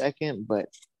for a second, but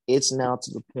it's now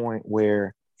to the point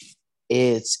where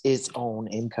it's its own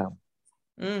income.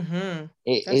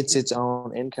 It's its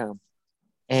own income,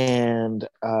 and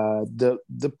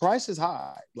the price is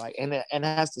high, like, and it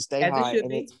has to stay high,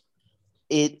 and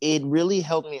it really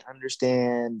helped me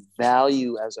understand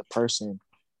value as a person,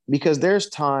 because there's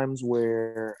times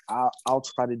where I'll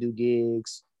try to do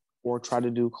gigs or try to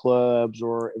do clubs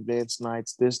or events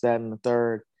nights, this, that, and the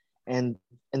third, and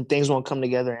things won't come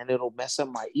together, and it'll mess up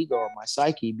my ego or my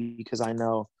psyche, because I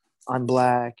know I'm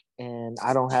Black and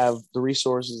I don't have the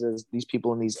resources as these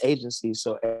people in these agencies.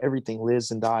 So everything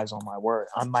lives and dies on my word.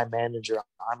 I'm my manager.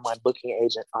 I'm my booking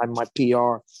agent. I'm my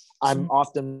PR. I'm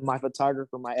often my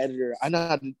photographer, my editor. I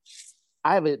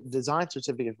have a design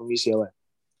certificate from UCLA.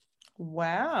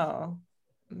 Wow.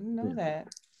 I didn't know that.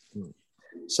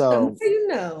 So, you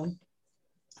know.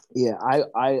 Yeah, I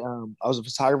was a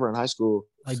photographer in high school.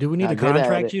 Like, do we need to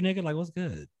contract you, nigga? Like, what's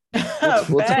good?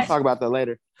 We'll talk about that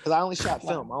later, because I only shot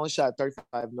film. I only shot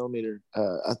 35 millimeter.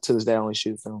 To this day, I only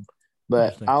shoot film,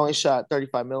 but I only shot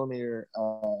 35 millimeter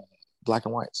black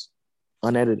and whites,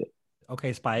 unedited.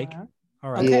 Okay, Spike.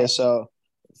 All right. Yeah, so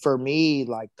for me,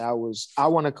 like, I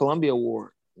won a Columbia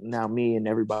Award. Now me and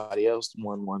everybody else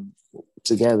won one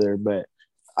together, but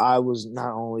I was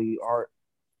not only art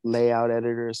layout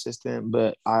editor assistant,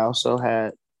 but I also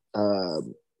had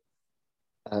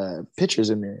pictures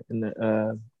in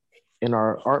there in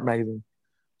our art magazine.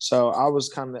 So I was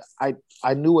kind of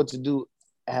I knew what to do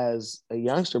as a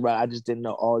youngster, but I just didn't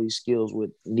know all these skills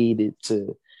would needed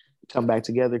to come back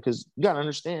together, because you gotta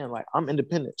understand, like, I'm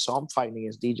independent, so I'm fighting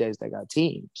against DJs that got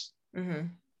teams.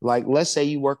 Like, let's say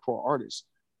you work for an artist,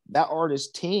 that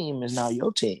artist team is now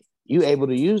your team. You able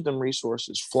to use them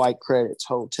resources, flight credits,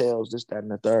 hotels, this, that,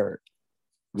 and the third.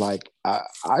 Like, I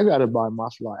gotta buy my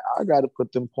flight. I gotta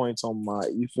put them points on my,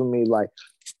 you feel me? Like,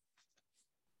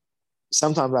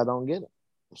 sometimes I don't get them.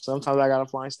 Sometimes I gotta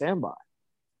fly standby.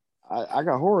 I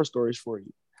got horror stories for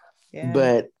you. Yeah.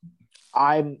 But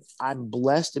I'm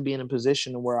blessed to be in a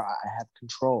position where I have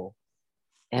control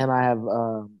and I have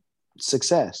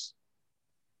success,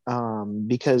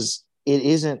 because it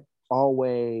isn't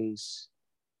always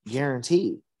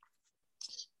guaranteed.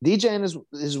 DJing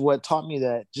is what taught me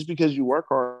that just because you work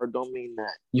hard don't mean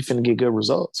that you finna get good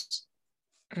results.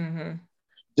 Mm-hmm.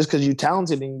 Just because you're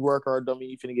talented and you work hard don't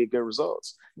mean you finna get good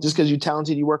results. Just because you're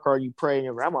talented, you work hard, you pray, and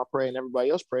your grandma pray, and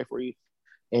everybody else pray for you.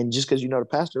 And just because you know the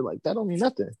pastor, like, that don't mean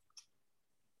nothing.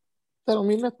 That don't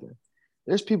mean nothing.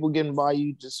 There's people getting by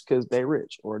you just because they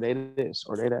rich or they this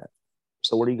or they that.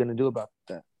 So what are you going to do about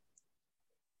that?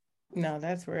 No,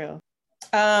 that's real.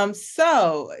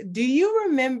 So do you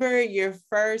remember your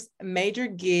first major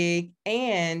gig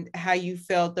and how you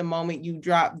felt the moment you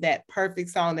dropped that perfect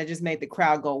song that just made the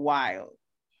crowd go wild?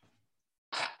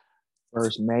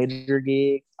 First major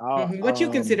gig? What you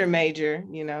consider major,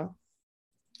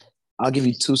 I'll give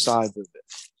you two sides of it.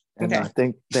 And okay. I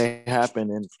think they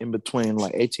happen in between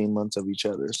like 18 months of each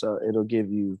other. So it'll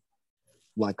give you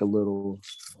like a little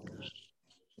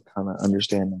kind of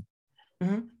understanding.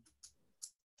 Mm-hmm.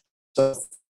 So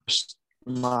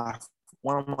one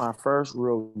of my first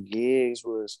real gigs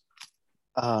was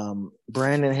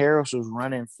Brandon Harris was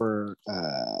running for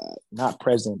not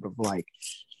president, but like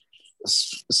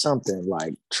something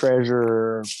like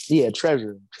treasurer, school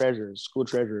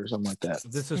treasurer or something like that.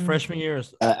 This is freshman year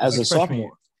as a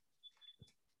sophomore.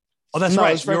 Oh, that's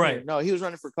right. You're right. No, he was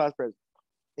running for class president.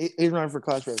 He's running for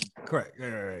class president. Correct.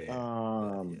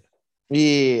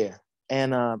 Yeah.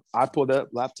 And I pulled up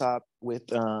laptop with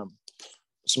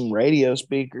some radio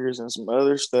speakers and some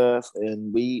other stuff,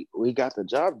 and we got the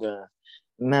job done.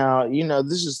 Now,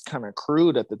 this is kind of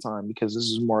crude at the time because this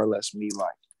is more or less me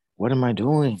like, what am I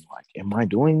doing? Like, am I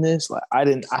doing this? Like, I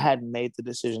hadn't made the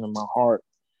decision in my heart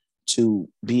to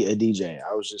be a DJ.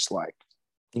 I was just like,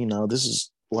 this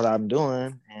is what I'm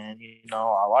doing, and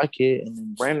I like it. And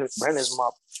then Brandon's my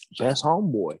best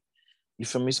homeboy. You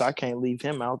feel me? So I can't leave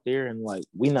him out there, and like,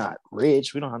 we not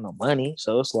rich, we don't have no money,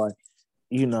 so it's like,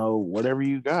 whatever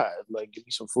you got, like, give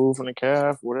me some food from the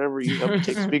calf, whatever, you help me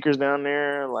take speakers down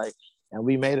there, like, and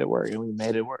we made it work,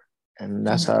 and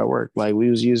that's how it worked. Like, we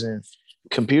was using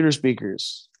computer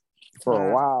speakers for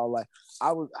a while. Like,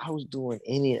 I was doing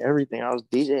any and everything. I was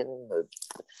DJing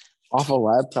off a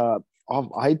laptop, off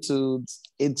iTunes,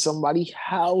 in somebody's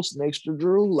house next to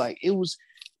Drew. Like, it was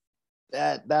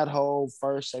that whole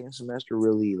second semester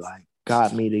really like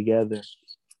got me together.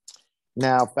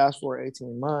 Now, fast forward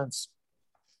 18 months,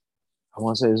 I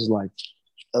want to say it's like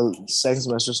a second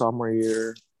semester sophomore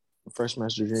year, first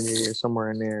semester junior year,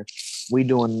 somewhere in there. We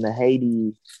doing the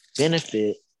Haiti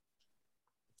benefit.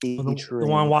 The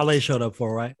one Wale showed up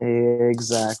for, right?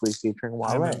 Exactly, featuring Wale.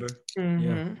 I remember. Mm-hmm.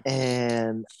 Yeah.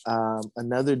 And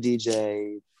another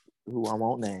DJ who I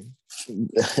won't name.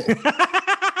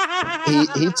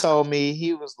 he told me,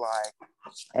 he was like,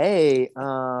 hey,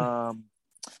 don't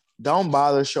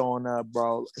bother showing up,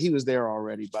 bro. He was there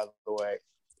already, by the way.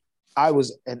 I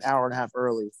was an hour and a half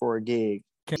early for a gig.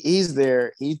 He's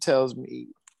there. He tells me,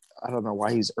 I don't know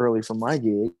why he's early for my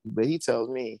gig, but he tells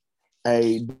me,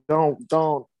 hey, don't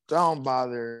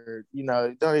bother,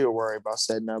 don't even worry about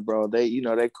setting up, bro.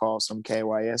 They call some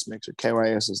KYS mixer.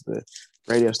 KYS is the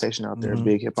radio station out there,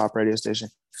 big hip hop radio station.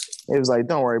 It was like,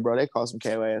 don't worry, bro. They call some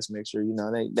KYS mixer.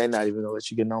 They not even gonna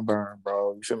let you get no burn,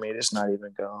 bro. You feel me? It's not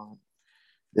even gonna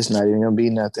be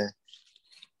nothing.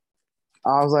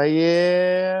 I was like,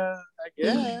 yeah, I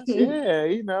guess, yeah,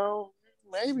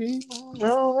 maybe, I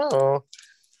don't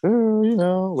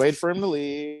know. Wait for him to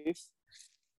leave.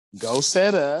 Go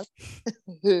set up.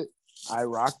 I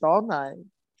rocked all night,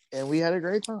 and we had a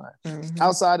great time. Mm-hmm.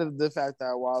 Outside of the fact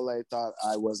that Wale thought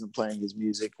I wasn't playing his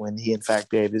music when he in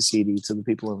fact gave his CD to the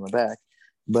people in the back.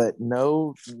 But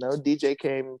no DJ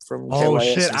came from Oh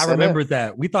KYS shit, I remembered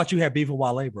that. We thought you had beef with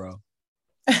Wale, bro.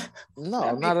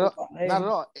 No, not at all. Not at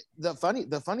all.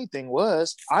 The funny thing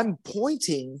was, I'm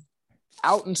pointing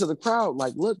out into the crowd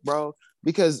like, look, bro,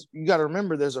 because you got to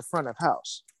remember there's a front of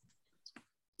house.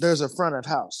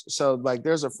 So like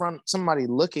there's somebody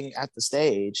looking at the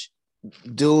stage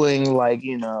doing like,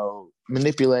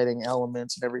 manipulating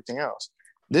elements and everything else.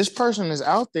 This person is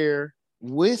out there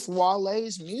with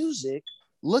Wale's music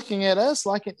looking at us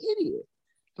like an idiot.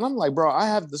 And I'm like, bro, I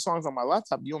have the songs on my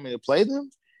laptop. Do you want me to play them?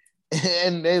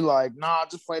 And they like, nah,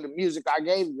 just play the music I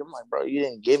gave you. I'm like, bro, you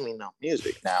didn't give me no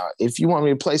music. Now, if you want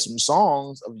me to play some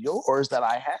songs of yours that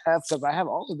I have, because I have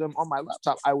all of them on my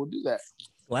laptop, I will do that.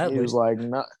 Gladly. He was like,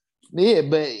 no. Yeah,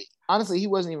 but honestly, he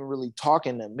wasn't even really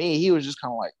talking to me. He was just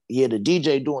kind of like, yeah, the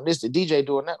DJ doing this, the DJ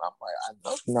doing that. I'm like, I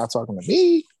know you're not talking to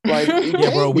me. Like,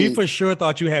 yeah, bro, we for sure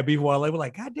thought you had beef with Wale. We're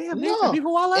like, God damn, no. Beef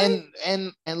with Wale?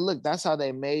 And look, that's how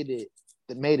they made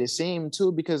it seem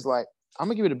too, because like, I'm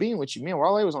gonna give it a being with you. Me and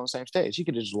Wale was on the same stage. He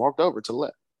could have just walked over to the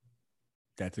left.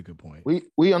 That's a good point.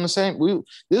 We on the same.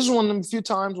 This is one of the few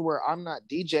times where I'm not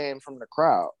DJing from the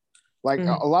crowd. Like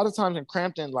a lot of times in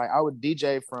Crampton, like I would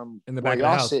DJ from in the where back y'all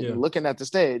of the house, sitting, looking at the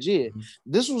stage. Yeah,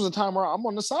 this was a time where I'm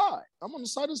on the side. I'm on the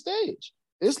side of the stage.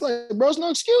 It's like, bro, it's no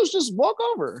excuse. Just walk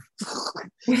over.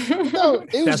 No,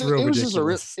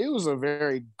 it was a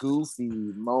very goofy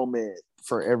moment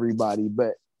for everybody.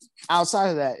 But outside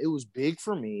of that, it was big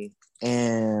for me,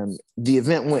 and the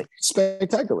event went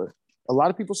spectacular. A lot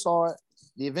of people saw it.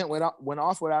 The event went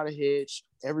off without a hitch.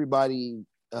 Everybody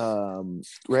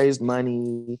raised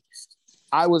money.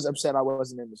 I was upset I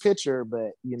wasn't in the picture,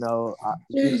 but you know,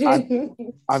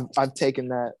 I've taken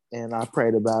that and I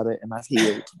prayed about it and I've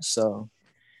healed. So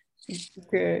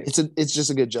good. It's just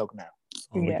a good joke now.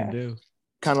 All we can do.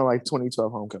 Kind of like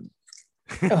 2012 Homecoming.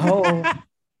 Oh,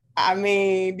 I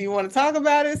mean, do you want to talk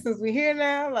about it since we're here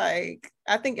now? Like,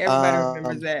 I think everybody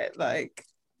remembers that. Like,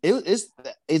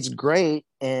 it's great,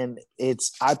 and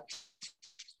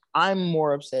I'm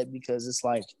more upset because it's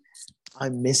like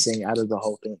I'm missing out of the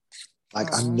whole thing. Like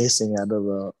I'm missing out of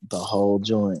the whole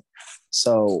joint.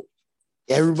 So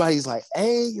everybody's like,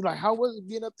 hey, like, how was it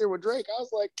being up there with Drake? I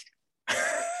was like,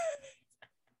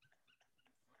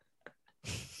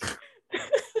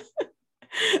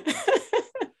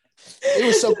 it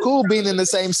was so cool being in the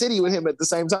same city with him at the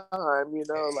same time, you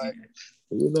know, like,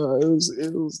 you know,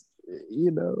 it was,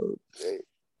 you know.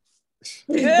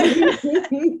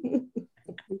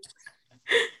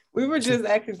 We were just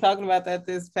actually talking about that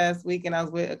this past week, and I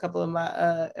was with a couple of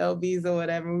my LBs or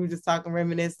whatever. We were just talking,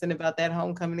 reminiscing about that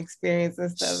homecoming experience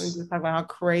and stuff, and just talking about how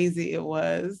crazy it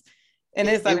was. And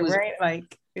it's like,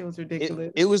 it was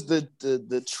ridiculous. It was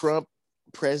the Trump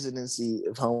presidency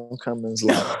of homecomings.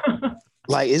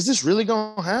 Like, is this really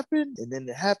gonna happen? And then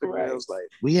it happened. Right. And it was like,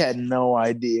 we had no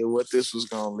idea what this was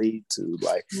gonna lead to.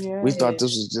 Like, we thought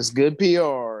this was just good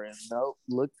PR, and nope,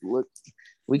 look.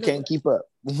 We can't keep up.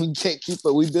 We can't keep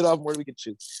up. We bit off more than we could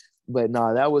chew. But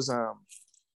no, that was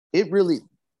it really.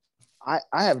 I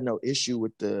have no issue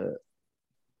with the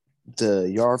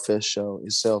Yarfest show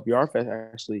itself.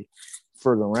 Yarfest actually,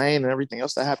 for the rain and everything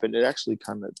else that happened, it actually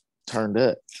kind of turned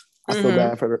up. I feel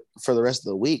bad for the rest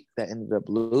of the week that ended up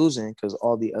losing because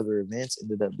all the other events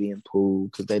ended up being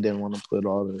pulled because they didn't want to put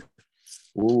all the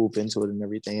whoop into it and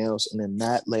everything else. And then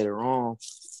that later on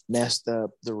messed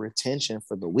up the retention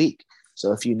for the week.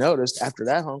 So if you noticed, after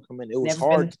that homecoming, it was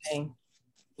hard.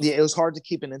 Yeah, it was hard to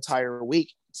keep an entire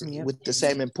week with the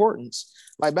same importance.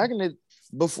 Like back in the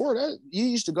before that, you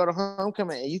used to go to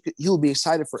homecoming and you would be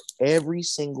excited for every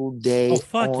single day. Oh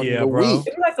fuck on yeah, the bro! week.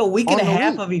 It was like a week and a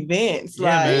half of events.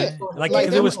 Yeah, man. Like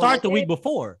because it would start the week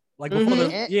before, like before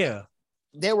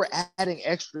they were adding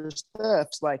extra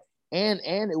stuffs like. And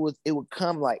it would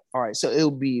come like, all right, so it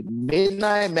would be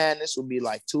Midnight Madness would be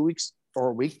like 2 weeks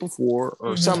or a week before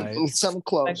or something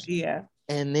close. Like, yeah.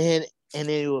 And then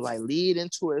it would like lead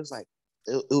into it. It's like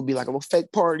it would be like a little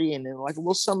fake party and then like a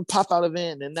little something pop out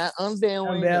event and that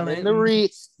unveiling. And then the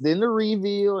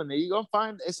reveal, and then you're gonna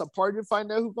find it's a party to find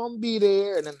out who's gonna be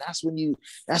there, and then that's when you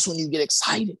get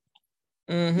excited.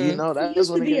 You know, that's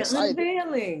when it gets excited.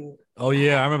 Unveiling. Oh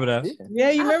yeah, I remember that. Yeah,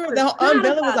 you remember the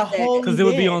unveiling was a whole because it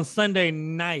would be on Sunday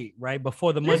night, right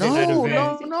before the Monday night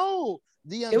event. No.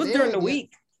 It was during the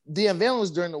week. The unveiling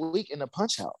was during the week in the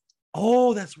Punch Out.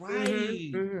 Oh, that's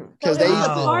right. Because they used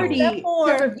to party to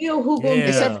reveal who gonna be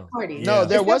at the party. No,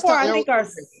 there was. I think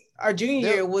our junior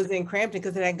year was in Crampton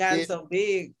because it had gotten so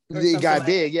big. It got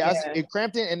big, yeah. In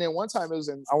Crampton, and then one time it was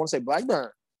in I want to say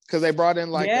Blackburn. Because they brought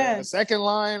in like a second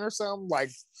line or something. Like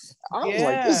I was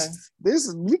like,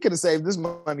 this we could have saved this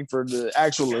money for the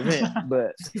actual event,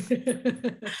 but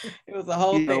it was a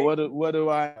whole thing. What do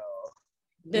I know?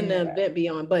 Then the event be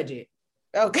on budget.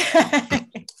 Okay.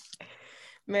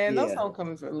 Man, those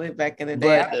homecomings were lit back in the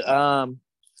day. But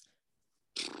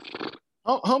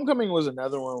homecoming was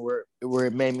another one where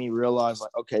it made me realize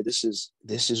like, okay, this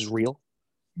is real.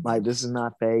 Like this is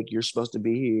not fake. You're supposed to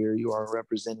be here. You are a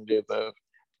representative of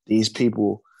these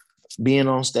people being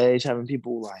on stage, having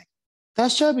people like,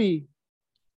 that's Chubby.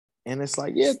 And it's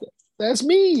like, yeah, that's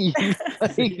me.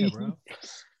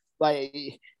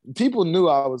 Like, people knew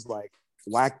I was like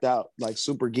whacked out, like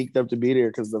super geeked up to be there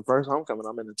because the first homecoming,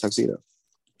 I'm in a tuxedo.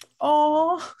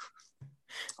 Oh,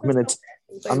 I'm in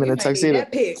a tuxedo.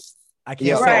 I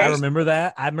can't say I remember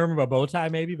that. I remember a bow tie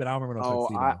maybe, but I don't remember no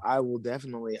tuxedo. I will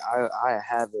definitely. I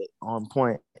have it on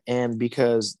point. And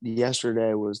because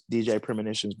yesterday was DJ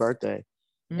Premonition's birthday,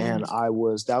 and that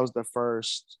was the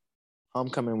first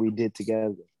homecoming we did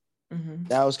together.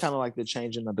 That was kind of like the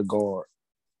changing of the guard.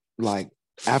 Like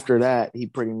after that, he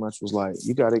pretty much was like,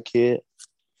 "You got it, kid.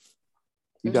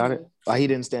 You got it." Like he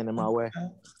didn't stand in my way.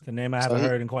 The name I haven't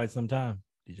heard in quite some time.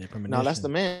 DJ Premonition. No, that's the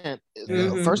man.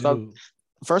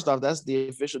 First off, that's the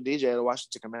official DJ of the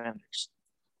Washington Commanders.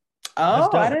 Oh,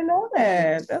 I didn't know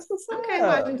that. That's what's up. Okay,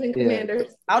 Washington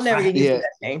Commanders. I'll never get used to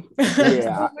that name.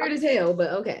 Weird as hell,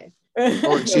 but okay.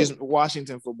 Or excuse me,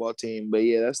 Washington football team. But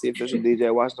yeah, that's the official DJ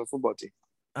of Washington football team.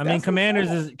 I mean, Commanders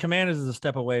is a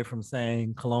step away from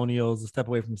saying Colonials, a step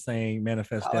away from saying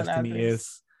Manifest Destiny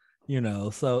is,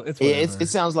 so it's it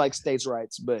sounds like states'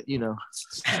 rights, but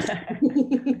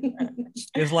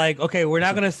it's like, okay, we're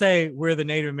not gonna say we're the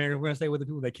Native Americans, we're gonna say we're the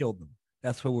people that killed them.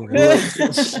 That's what we're gonna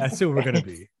that's who we're gonna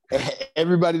be.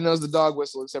 Everybody knows the dog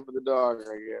whistle except for the dog,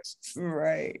 I guess.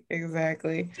 Right,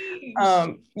 exactly.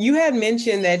 You had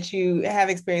mentioned that you have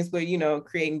experience with,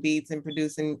 creating beats and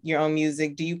producing your own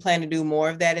music. Do you plan to do more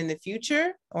of that in the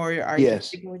future, or are you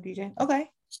sticking with DJ? Okay.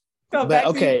 So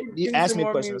you asked me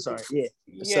a question. Music. Sorry. Yeah.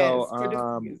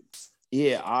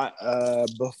 Yes,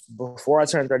 so, before I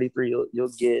turn 33, you'll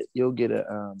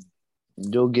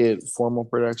get formal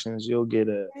productions. You'll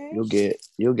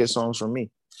get songs from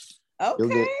me.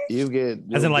 Okay. You'll get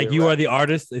as in like you are the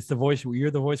artist. It's the voice. You're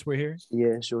the voice we're hearing.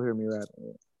 Yeah, she'll hear me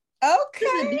rapping. Okay.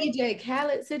 It's a DJ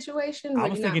Khaled situation. I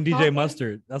was thinking DJ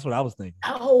Mustard. That's what I was thinking.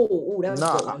 Oh, that was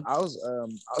I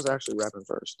was actually rapping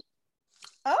first.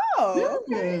 Oh,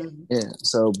 okay. Yeah.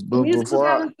 So before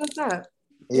I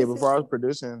was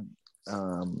producing,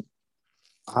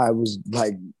 I was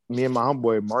like me and my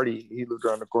homeboy Marty. He lived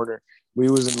around the corner. We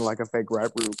was in like a fake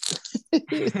rap group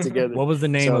together. What was the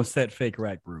name of said fake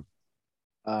rap group?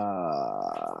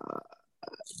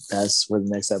 That's for the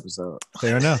next episode.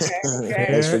 Fair enough.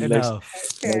 Fair enough.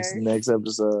 Next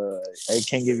episode. I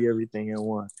can't give you everything in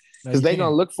one because they're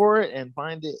gonna look for it and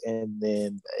find it, and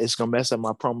then it's gonna mess up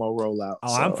my promo rollout.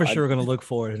 Oh, so I'm for sure gonna look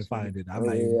for it and find it.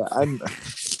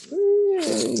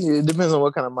 It depends on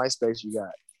what kind of MySpace you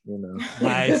got.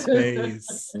 MySpace.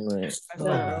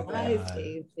 Right.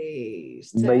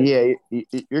 MySpace. But yeah,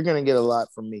 you're gonna get a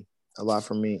lot from me,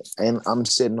 and I'm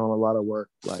sitting on a lot of work.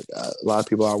 Like a lot of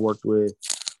people I worked with,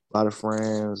 a lot of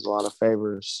friends, a lot of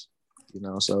favors.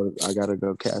 So I gotta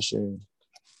go cash in.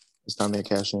 It's time to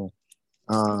cash in.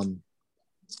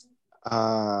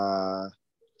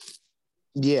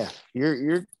 Yeah,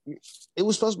 you're. It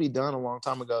was supposed to be done a long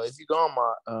time ago. If you go on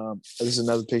my, this is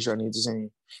another picture I need to send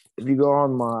you. If you go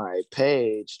on my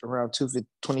page around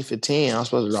 2015, I was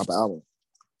supposed to drop an album.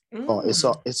 Oh,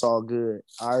 it's all good.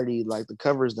 I already like the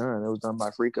cover's done. It was done by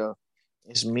Frico.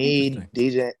 It's me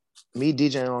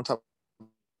DJing on top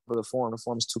of the Forum. The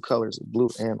Forum is two colors, blue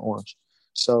and orange.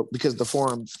 So because the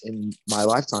Forum in my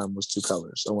lifetime was two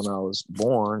colors. So when I was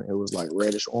born, it was like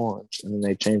reddish orange, and then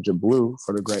they changed to blue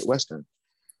for the Great Western.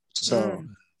 So,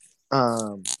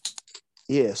 the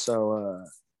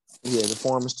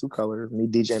Forum is two colors. Me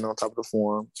DJing on top of the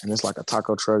Forum, and it's like a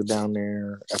taco truck down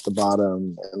there at the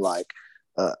bottom, and like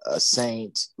a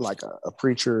saint, like a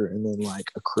preacher, and then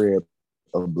like a crib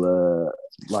of blood,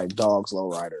 like dogs,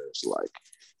 lowriders. Like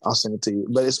I'll send it to you,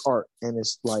 but it's art, and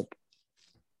it's like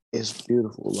it's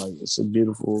beautiful. Like it's a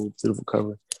beautiful, beautiful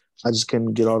cover. I just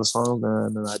couldn't get all the songs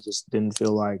done, and I just didn't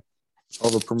feel like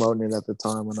over promoting it at the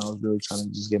time when I was really trying to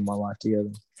just get my life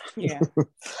together. Yeah,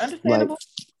 understandable.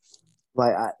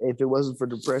 If it wasn't for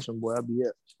depression, boy, I'd be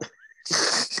it.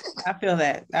 I feel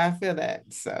that.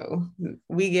 So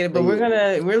we get it, but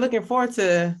we're looking forward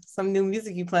to some new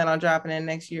music you plan on dropping in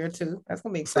next year or two. That's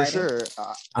gonna be exciting. For sure.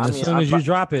 As soon as you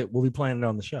drop it, we'll be playing it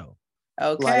on the show.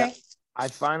 Okay. I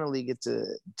finally get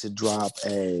to drop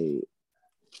a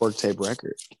twerk tape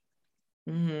record.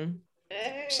 Mm-hmm.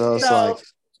 So it's like.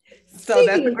 So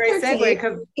that's a great segue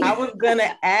because I was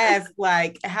gonna ask,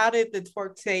 like, how did the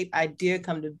twerk tape idea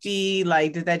come to be?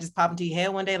 Like, did that just pop into your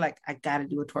head one day? Like, I gotta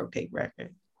do a twerk tape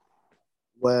record.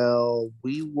 Well,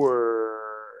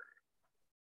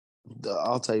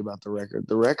 I'll tell you about the record.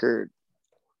 The record,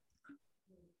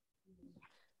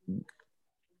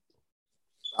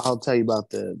 I'll tell you about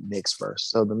the mix first.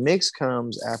 So the mix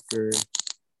comes after.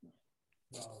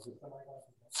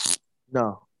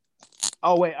 No.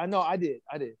 Oh wait, I know I did.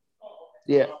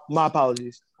 Yeah, my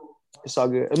apologies. It's all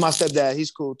good. And my stepdad,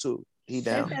 he's cool too. He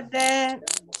down. Stepdad.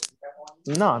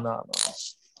 No.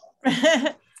 My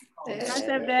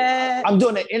stepdad. I'm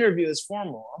doing an interview. It's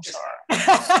formal. I'm sorry.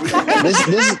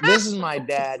 this is my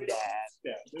dad.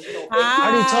 I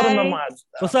already told him I'm my.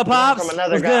 What's up, Pops? From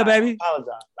another What's guy. good, baby? I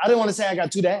apologize. I didn't want to say I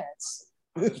got two dads.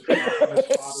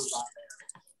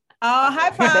 Oh, hi,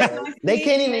 Pop. They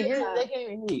can't even hear you. They can't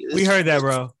even hear you. We heard that,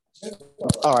 bro.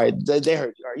 All right, they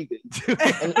heard you. All right, you good.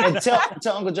 And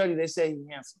tell Uncle Jody they say he's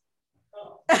handsome.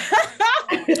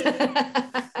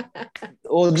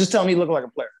 Or just tell me he look like a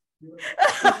player.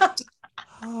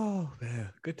 Oh man,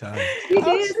 good time. He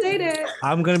did say that.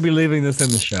 I'm gonna be leaving this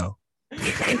in the show.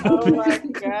 Oh my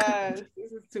gosh,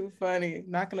 this is too funny.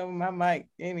 Knocking over my mic.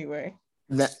 Anyway,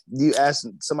 you asked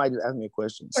somebody to ask me a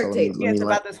question. So yes,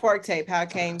 about this work tape. How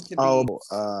it came to be?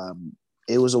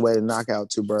 It was a way to knock out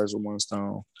two birds with one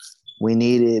stone. We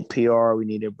needed PR, we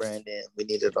needed branding, we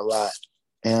needed a lot,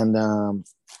 and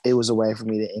it was a way for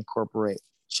me to incorporate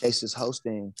Chase's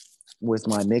hosting with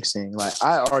my mixing. Like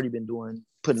I already been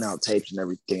putting out tapes and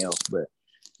everything else, but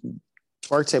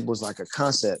Twerk Tape was like a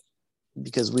concept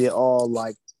because we all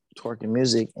liked twerking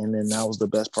music, and then that was the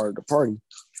best part of the party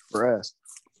for us.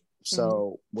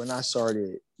 So when I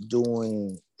started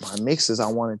doing my mixes,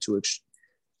 I wanted to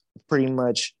pretty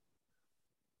much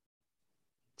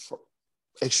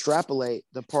extrapolate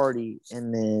the party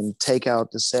and then take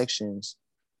out the sections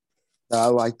that I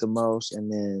like the most,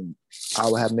 and then I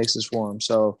would have mixes for them.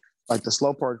 So like the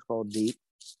slow part is called Deep.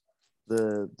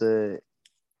 The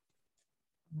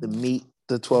meat,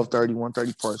 the 12:30,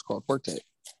 1:30 part is called Twerk Tape,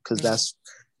 because that's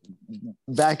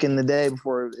back in the day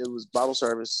before it was bottle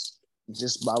service,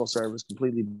 just bottle service,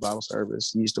 completely bottle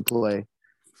service. You used to play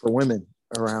for women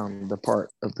around the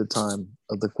part of the time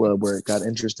of the club where it got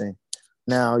interesting.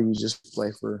 Now you just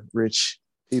play for rich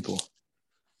people.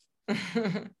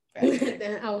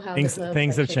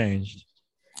 Things have changed.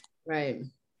 Right.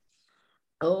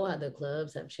 Oh, how the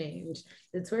clubs have changed.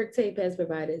 The Twerk Tape has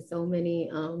provided so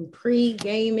many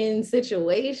pre-gaming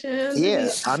situations. Yeah,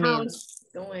 I mean,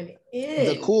 going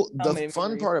in. The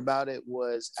fun part about it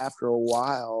was after a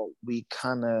while,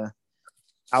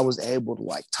 I was able to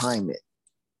like time it,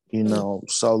 you know.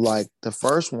 So like the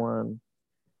first one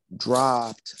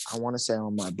dropped, I want to say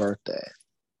on my birthday,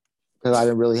 because I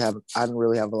didn't really have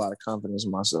a lot of confidence in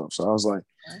myself. So I was like,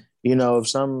 you know,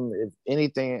 if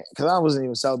anything, because I wasn't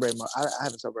even celebrating I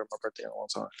haven't celebrated my birthday in a long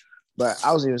time, but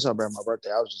I wasn't even celebrating my birthday.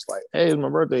 I was just like, hey, it's my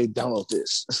birthday, download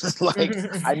this. Like,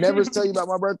 I never tell you about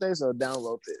my birthday, so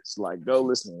download this. Like, go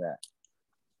listen to that.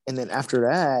 And then after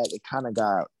that, it kind of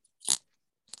got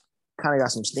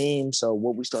some steam. So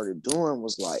what we started doing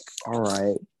was like, all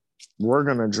right, we're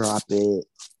gonna drop it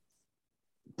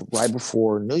right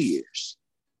before New Year's.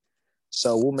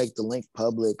 So we'll make the link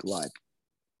public like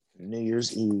New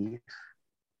Year's Eve.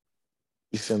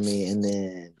 You feel me? And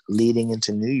then leading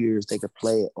into New Year's, they could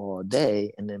play it all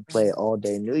day, and then play it all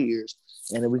day New Year's.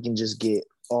 And then we can just get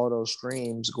all those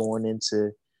streams going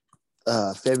into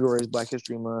February's Black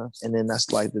History Month. And then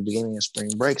that's like the beginning of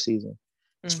spring break season.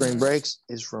 Spring breaks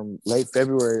is from late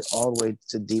February all the way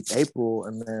to deep April.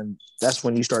 And then that's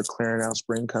when you start clearing out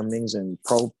spring comings and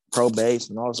pro bass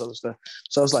and all this other stuff.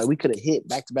 So it's like we could have hit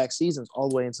back-to-back seasons all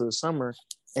the way into the summer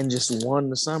and just won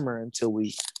the summer until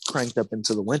we cranked up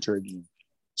into the winter again.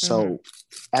 So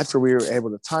after we were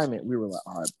able to time it, we were like,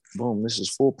 all right, boom, this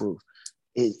is foolproof.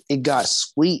 It got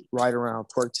sweet right around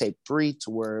Twerk Tape 3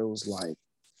 to where it was like,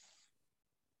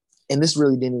 and this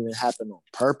really didn't even happen on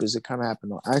purpose. It kind of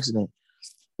happened on accident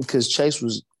because Chase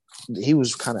was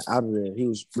kind of out of there. He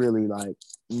was really like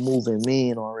moving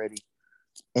me in already.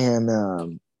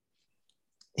 And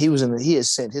he had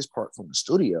sent his part from the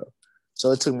studio.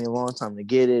 So it took me a long time to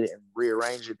get it and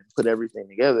rearrange it and put everything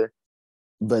together.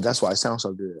 But that's why it sounds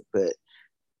so good. But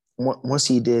once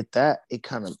he did that, it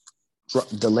kind of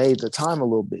delayed the time a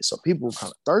little bit. So people were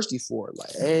kind of thirsty for it.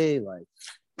 Like, hey, like,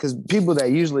 because people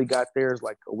that usually got theirs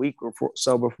like a week or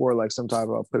so before, like sometimes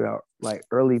I'll put it out like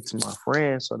early to my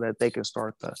friends so that they can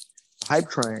start the hype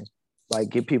train, like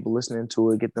get people listening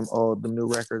to it, get them all the new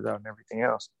records out and everything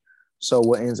else. So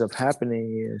what ends up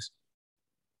happening is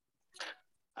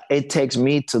it takes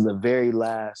me to the very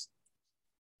last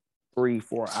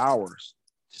 3-4 hours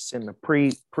to send the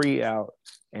pre out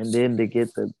and then to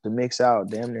get the mix out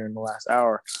damn near in the last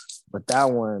hour. But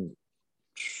that one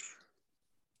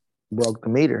broke the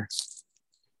meter.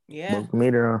 Yeah. Broke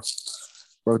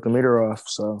the meter off.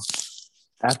 So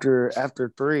after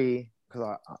 3,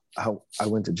 because I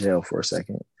went to jail for a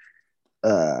second.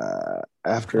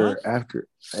 After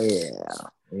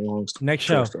Next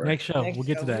show. We'll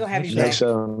get to that. Next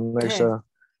show.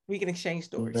 We can exchange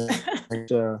stories. Next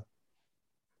show.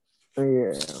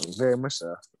 Yeah, very much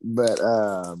so. But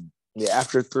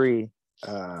after 3,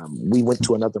 we went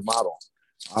to another model.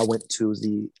 I went to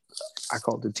I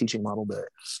call it the teaching model, but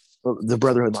the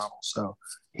brotherhood model. So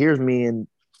here's me and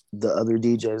the other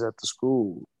DJs at the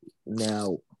school.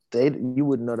 Now you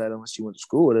wouldn't know that unless you went to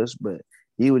school with us, but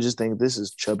you would just think this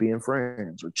is Chubby and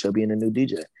Friends or Chubby and a new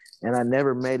DJ. And I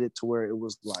never made it to where it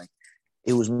was like,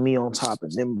 it was me on top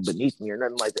and them beneath me or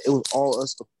nothing like that. It was all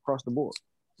us across the board.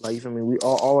 Like, you feel me? We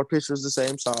all our pictures the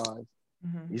same size.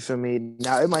 Mm-hmm. You feel me?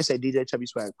 Now it might say DJ Chubby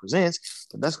Swag presents,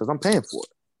 but that's because I'm paying for it.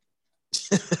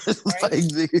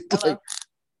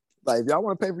 like if y'all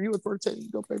want to pay for you a twerk tape,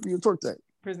 go pay for you a twerk tape.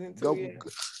 Go, you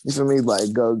feel me?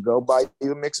 Like go buy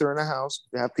you a mixer in the house.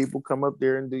 Have people come up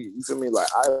there and do. You feel me? Like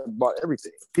I bought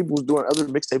everything. People was doing other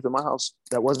mixtapes in my house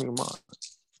that wasn't even mine.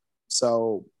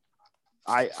 So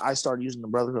I started using the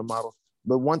Brotherhood model.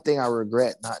 But one thing I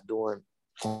regret not doing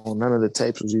on none of the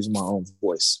tapes was using my own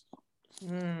voice.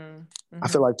 Mm-hmm. I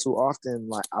feel like too often,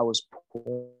 like I was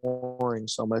pouring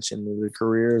so much into the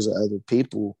careers of other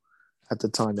people at the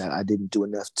time that I didn't do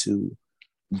enough to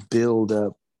build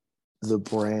up the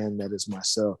brand that is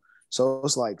myself. So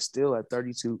it's like still at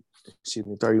 31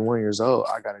 years old,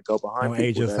 I gotta go behind. Don't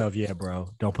age yourself yet, bro.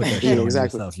 Don't put that shit on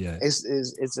yourself yet. It's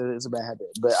a bad habit.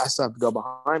 But I still have to go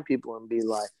behind people and be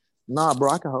like, nah, bro,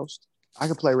 I can host. I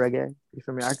can play reggae. You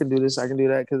feel me? I can do this, I can do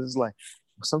that. Cause it's like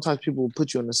sometimes people will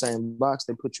put you in the same box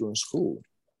they put you in school.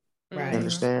 Right. You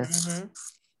understand? Mm-hmm.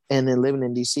 And then living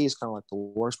in DC is kind of like the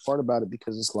worst part about it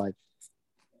because it's like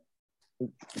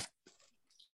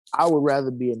I would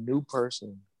rather be a new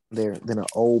person there than an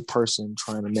old person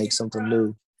trying to make something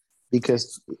new.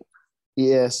 Because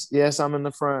yes, I'm in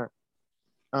the front.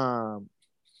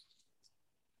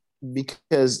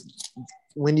 Because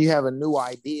when you have a new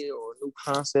idea or a new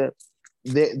concept,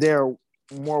 they're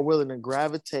more willing to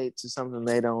gravitate to something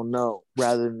they don't know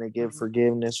rather than they give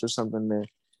forgiveness or something that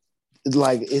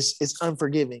like it's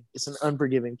unforgiving. It's an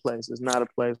unforgiving place. It's not a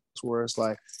place where it's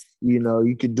like, you know,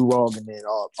 you could do wrong and then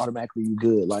automatically you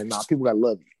good. Like, nah, people gotta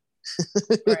love you.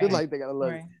 Right. Like they gotta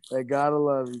love you. They gotta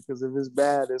love you because if it's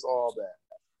bad, it's all bad.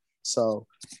 So,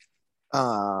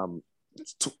 Twerk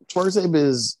Tape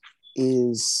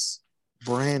is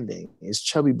branding. It's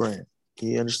chubby brand.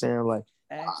 You understand? Like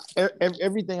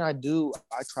everything I do,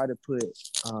 I try to put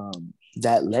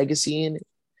that legacy in it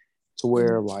to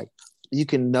where like you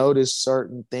can notice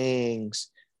certain things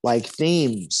like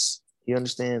themes. You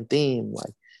understand theme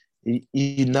like.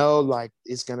 You know, like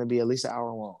it's gonna be at least an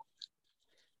hour long.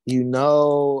 You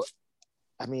know,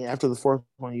 I mean, after the fourth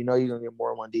one, you know you're gonna get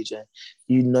more than one DJ.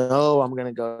 You know, I'm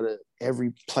gonna go to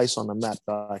every place on the map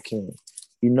that I can.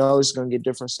 You know, it's gonna get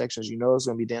different sections. You know, it's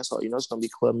gonna be dance hall. You know, it's gonna be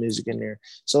club music in there.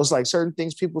 So it's like certain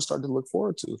things people start to look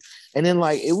forward to. And then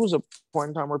like it was a point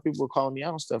in time where people were calling me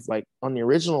out and stuff. Like on the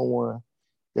original one,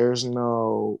 there's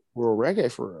no real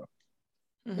reggae for real.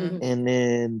 Mm-hmm. And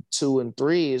then 2 and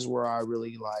 3 is where I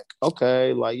really like,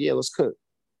 okay, like, yeah, let's cook.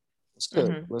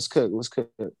 Let's cook.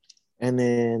 And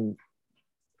then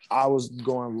I was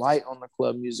going light on the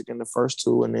club music in the first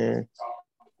 2. And then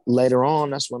later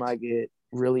on, that's when I get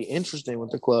really interesting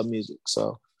with the club music.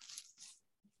 So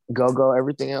go,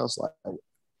 everything else. Like,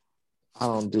 I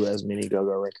don't do as many go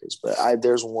records, but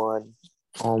there's one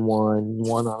on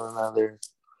another.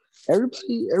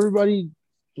 Everybody,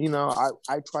 you know,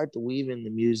 I tried to weave in the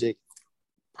music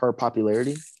per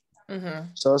popularity. Mm-hmm.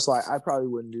 So it's like I probably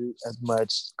wouldn't do as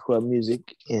much club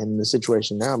music in the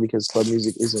situation now because club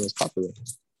music isn't as popular.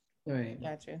 Right.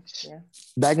 Gotcha. Yeah.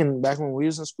 Back when we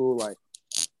was in school, like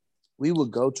we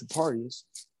would go to parties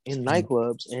in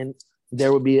nightclubs and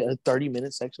there would be a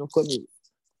 30-minute section of club music.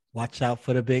 Watch out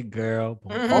for the big girl.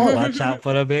 Watch out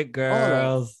for the big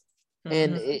girls.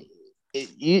 And it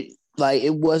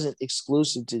wasn't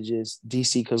exclusive to just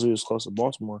DC because we was close to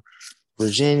Baltimore.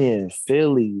 Virginia,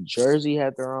 Philly, Jersey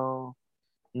had their own.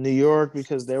 New York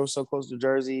because they were so close to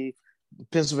Jersey.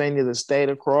 Pennsylvania, the state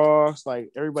across, like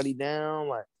everybody down.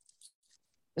 Like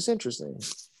it's interesting.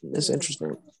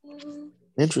 Interesting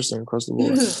across the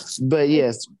board. But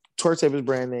yes, Twerk Tape is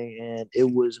branding, and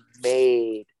it was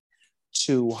made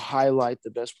to highlight the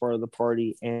best part of the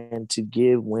party and to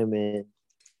give women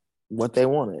what they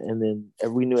wanted, and then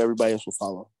we knew everybody else would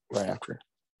follow right after.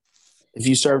 If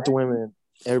you serve the women,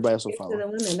 everybody else will follow. To the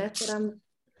women, that's what I'm.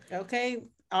 Okay.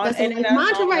 That's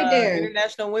mantra right there.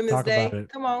 International Women's Day.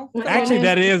 Come on. Actually,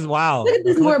 that is wow.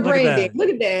 This is more branding. Look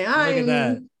at that. Look at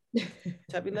that.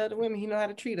 Chubby love the women. He know how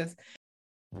to treat us.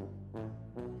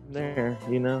 There,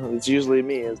 you know, it's usually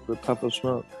me as the puff of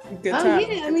smoke. Good time.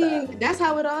 Yeah, I mean, that's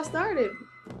how it all started.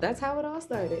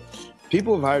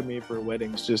 People have hired me for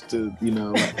weddings just to, you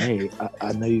know, like, hey,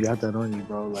 I know you got that on you,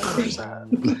 bro. Like,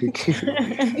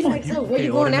 like so, where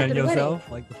you going after the wedding?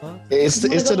 Like the fuck? It's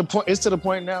to the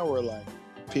point now where like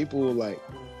people like,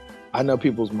 I know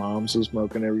people's moms who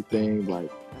smoke and everything.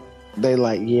 Like, they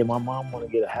like, yeah, my mom want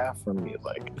to get a half from me.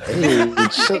 Like,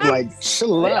 hey,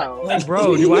 chill out. Like,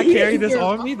 bro, do I carry this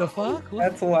on me? The fuck?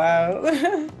 That's wild.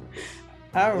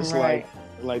 All it's right. like,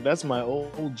 Like that's my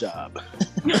old job.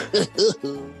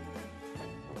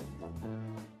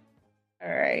 All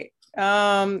right.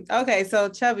 Okay, so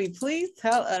Chubby, please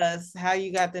tell us how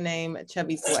you got the name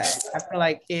Chubby Swag. I feel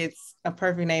like it's a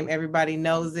perfect name. Everybody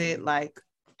knows it. Like,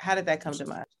 how did that come to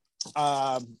mind?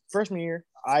 Freshman year,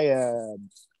 I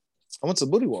went to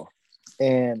the booty wall.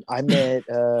 And I met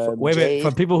wait a minute.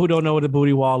 For people who don't know what the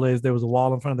booty wall is, there was a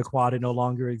wall in front of the quad. It no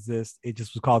longer exists. It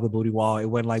just was called the booty wall. It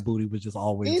wasn't like booty was just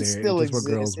always there. Still it just exists.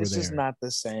 Where girls were it's there. Just not the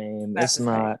same. It's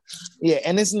not. Yeah,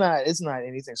 and it's not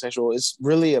anything sexual. It's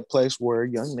really a place where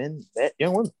young men met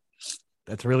young women.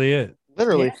 That's really it.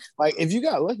 Literally, Yeah. like if you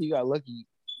got lucky, you got lucky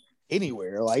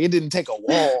anywhere. Like it didn't take a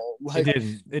wall. Like,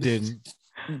 it didn't.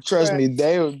 Trust me,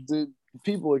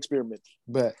 people experiment,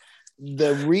 but.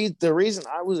 The reason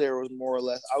I was there was more or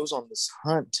less I was on this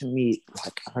hunt to meet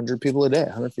like 100 people a day,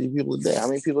 150 people a day. How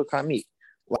many people can I meet?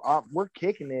 Well, we're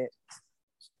kicking it,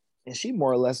 and she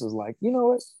more or less is like, you know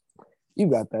what? You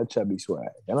got that chubby swag,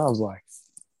 and I was like,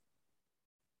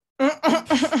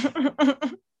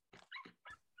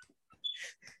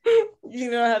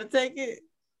 you know how to take it.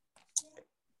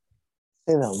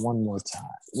 Say that one more time.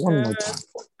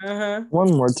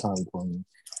 One more time for me.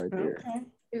 Right there. Okay.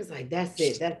 He was like, that's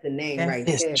it. That's the name right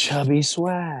it's there. Chubby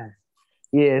Swag.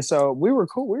 Yeah, so we were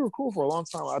cool. We were cool for a long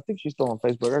time. I think she's still on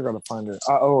Facebook. I gotta find her.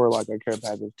 I owe her like a care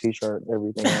package, t-shirt,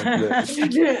 everything.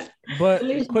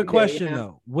 But quick question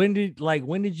though. When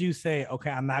did you say, okay,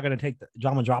 I'm not gonna I'm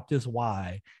gonna drop this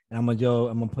Y and I'm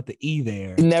gonna put the E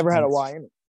there? It never had a Y in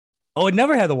it. Oh, it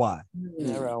never had the Y.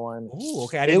 Never had one. Oh,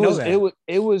 okay. I didn't know that.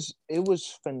 It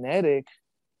was phonetic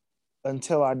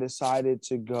until I decided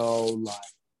to go like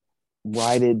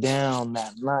write it down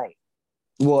that night.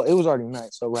 Well, it was already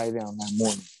night, so write it down that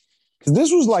morning. Because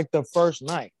this was like the first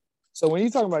night. So when you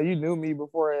talking about you knew me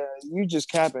before, you just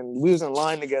capping. We was in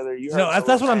line together. You heard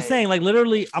that's what I'm saying. Like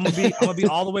literally, I'm gonna be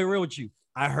all the way real with you.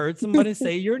 I heard somebody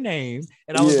say your name,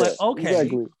 and I was like, okay.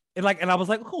 Exactly. And I was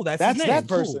like, cool, that's his name. That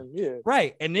person, cool. Yeah.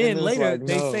 Right. And then later like,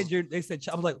 they said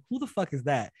I was like, who the fuck is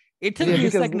that? It took me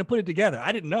a second to put it together.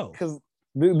 I didn't know. Because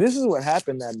this is what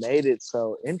happened that made it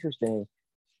so interesting.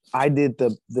 I did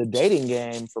the dating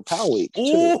game for Power Week.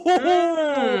 Mm-hmm.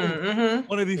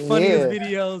 One of the funniest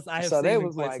videos I have seen. So they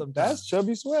was like, that's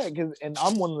Chubby Swag. And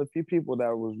I'm one of the few people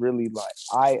that was really like,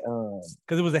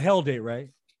 because it was a hell date,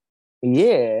 right?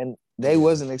 Yeah. And they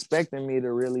wasn't expecting me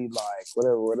to really like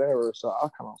whatever. So I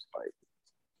kind of was like,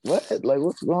 what? Like,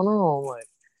 what's going on? Like,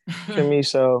 to me.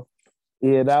 So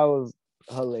yeah, that was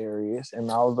hilarious.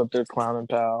 And I was up there clowning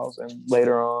pals, and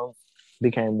later on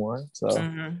became one. So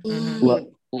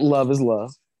love is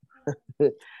love.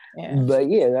 Yeah. But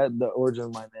yeah, the origin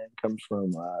of my name comes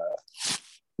from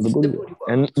the booty wall.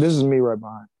 And this is me right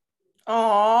behind.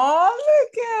 Oh,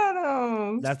 look at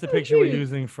him! That's the picture we're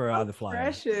using for the flyer.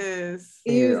 Precious.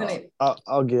 Using it.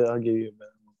 I'll give you a minute.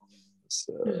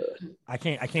 I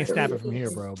can't snap it from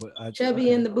here, bro. But Chubby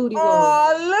in the booty wall.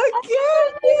 Oh, look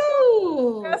at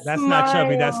you! That's not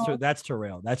Chubby. That's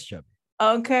Terrell. That's Chubby.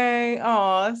 Okay.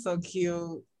 Oh, that's so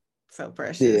cute. So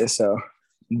precious. Yeah. So,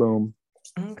 boom.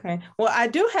 Okay. Well, I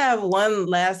do have one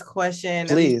last question.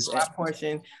 Please. My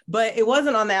portion, but it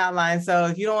wasn't on the outline. So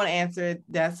if you don't want to answer it,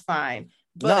 that's fine.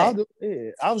 But, no, I'll do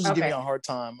it. I was just giving you a hard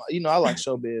time. You know, I like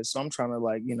showbiz, so I'm trying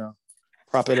to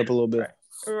prop it up a little bit.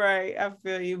 Right. I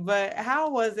feel you. But how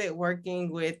was it working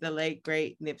with the late,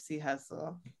 great Nipsey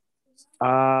Hussle?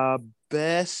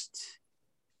 Best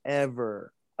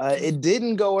ever. It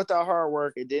didn't go without hard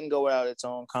work. It didn't go without its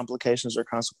own complications or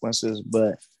consequences.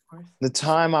 But the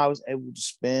time I was able to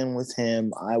spend with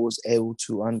him, I was able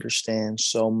to understand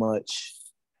so much,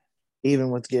 even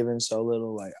with giving so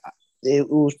little. Like it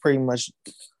was pretty much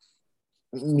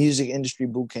music industry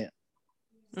boot camp.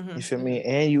 Mm-hmm. You feel me?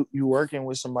 And you working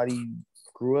with somebody you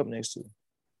grew up next to.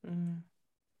 Mm-hmm.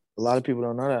 A lot of people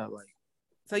don't know that. Like,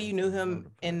 so you knew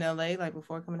him in LA, like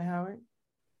before coming to Howard?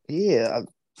 Yeah.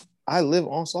 I live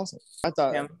on Slauson. I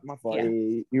thought my fault.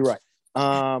 Yeah. You're right.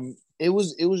 It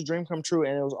was dream come true,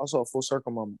 and it was also a full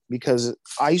circle moment because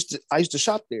I used to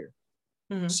shop there.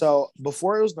 Mm-hmm. So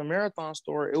before it was the Marathon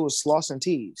store, it was Slauson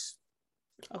Tees.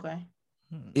 Okay.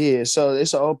 Yeah, so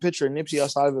it's an old picture of Nipsey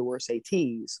outside of it where it say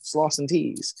Tees, Slauson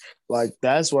Tees. Like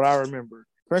that's what I remember.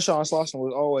 Crenshaw and Slauson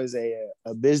was always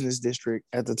a business district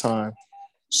at the time.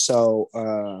 So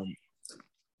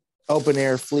open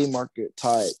air flea market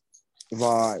type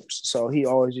vibes. So he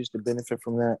always used to benefit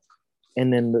from that.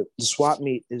 And then the swap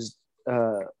meet is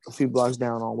a few blocks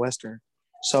down on Western.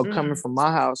 So coming from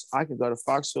my house, I could go to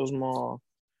Fox Hills Mall,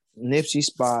 Nipsey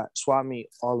spot, swap meet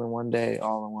all in one day,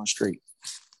 all in one street.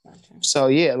 Gotcha. So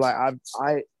yeah, like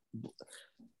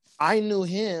I knew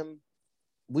him.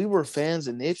 We were fans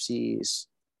of Nipsey's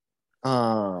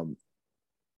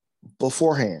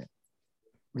beforehand.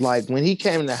 Like when he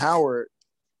came to Howard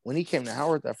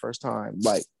that first time,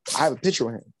 like I have a picture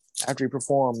of him after he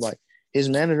performed. Like his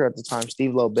manager at the time,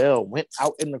 Steve Lobel, went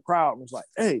out in the crowd and was like,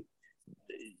 "Hey,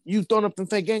 you throwing up them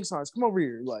fake gang signs? Come over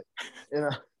here!" Like, and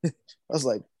I was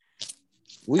like,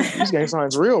 "These gang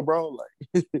signs real, bro."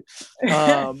 Like,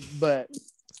 but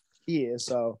yeah,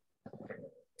 so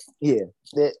yeah,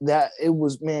 that it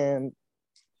was, man.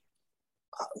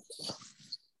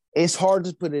 It's hard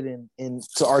to put it in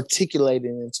to articulate it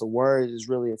into words. Is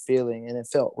really a feeling, and it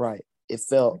felt right.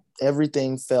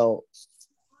 Everything felt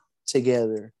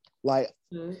together. Like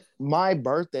my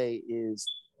birthday is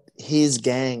his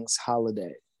gang's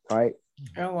holiday, right?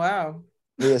 Oh wow.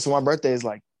 Yeah, so my birthday is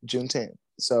like June 10th.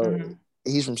 So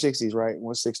he's from 60s, right?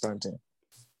 What's 6 times 10?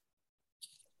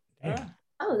 Yeah.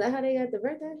 Oh, is that how they got the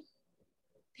birthday?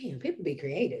 Damn, people be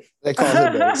creative. They call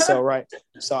it Hood Day. So right.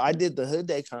 So I did the Hood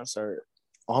Day concert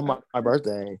on my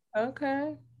birthday.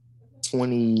 Okay.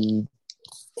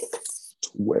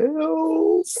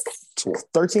 2012,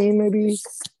 13 maybe.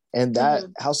 And that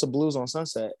House of Blues on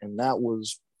Sunset. And that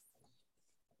was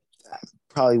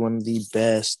probably one of the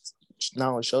best, not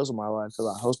only shows of my life,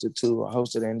 because I hosted too. I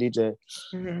hosted and DJ.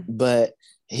 But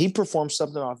he performed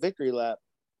something off Victory Lap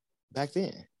back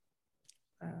then.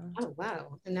 Oh,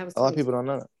 wow. And that was a lot of people don't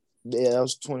know that. Yeah, that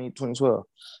was 2012.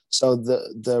 So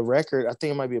the record, I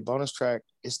think it might be a bonus track.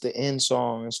 It's the end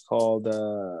song. It's called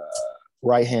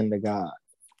Right Hand to God.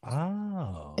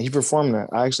 Oh. And he performed that.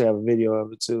 I actually have a video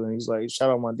of it too. And he's like, shout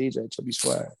out my DJ, Chubby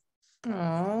Swag.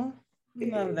 Oh,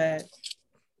 love that.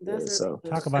 That's so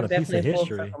talk about a piece of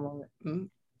history.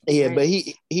 Yeah, but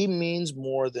he means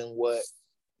more than what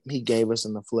he gave us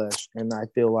in the flesh. And I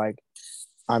feel like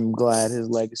I'm glad his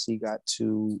legacy got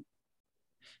to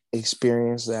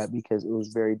experience that, because it was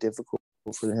very difficult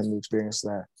for him to experience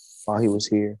that while he was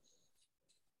here.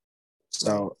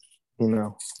 So,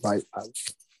 like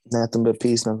nothing but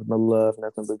peace, nothing but love,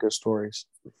 nothing but good stories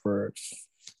for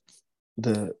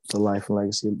the life and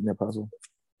legacy of Nip Hustle.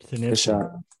 Good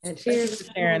shot. And cheers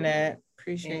for sharing that.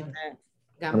 Appreciate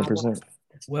that. 100%.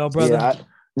 Well, brother, yeah,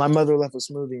 my mother left a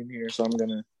smoothie in here, so I'm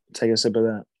gonna take a sip of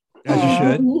that.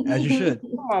 As you should.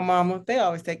 Come on, mama. They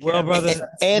always take care of brother.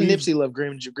 And Nipsey loved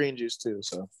green juice too,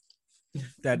 so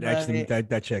that actually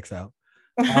that checks out.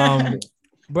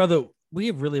 Brother, we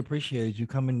have really appreciated you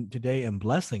coming today and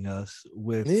blessing us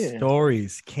with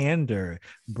stories, candor,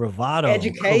 bravado,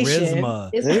 education,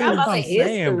 charisma. That's what I'm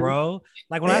saying, bro.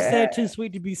 Like when I said too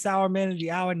sweet to be sour man of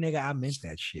the hour, nigga, I meant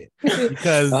that shit.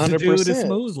 Because 100%. The dude is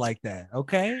smooth like that,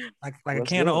 okay? Like a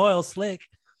can of oil slick.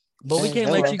 But we can't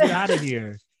let you get out of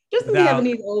here. Just be having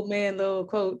these old man little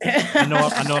quotes. I know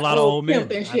a lot of old men.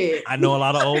 I know a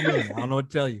lot of old men. I don't know what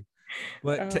to tell you.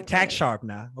 But tack sharp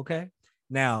now, okay?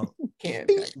 Now,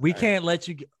 we can't let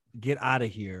you get out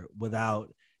of here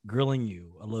without grilling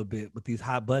you a little bit with these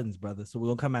hot buttons, brother. So we're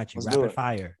going to come at you.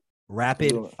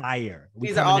 Rapid fire.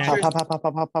 These are all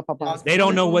They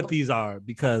don't know what these are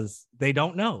because they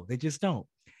don't know. They just don't.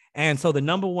 And so the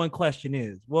number one question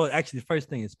is, well, actually, the first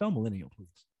thing is spell millennial, please.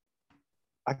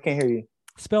 I can't hear you.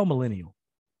 Spell millennial.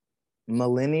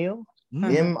 Millennial?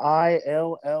 Millenial?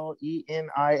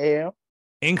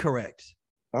 Incorrect.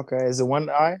 Okay. Is it one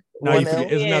I? No,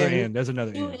 there's another N. There's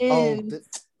another N.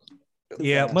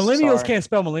 Yeah, millennials can't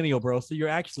spell millennial, bro. So you're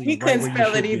actually we couldn't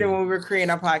spell it either when we were creating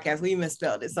our podcast. We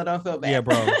misspelled it, so don't feel bad. Yeah,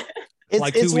 bro.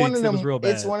 It's one of them.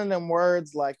 It's one of them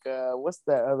words like what's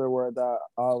that other word that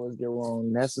I always get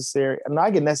wrong? Necessary. No, I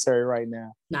get necessary right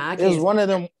now. Nah, it was one of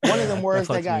them words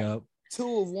that got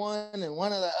two of one and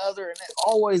one of the other, and it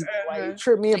always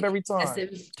trip me up every time.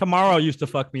 Tomorrow used to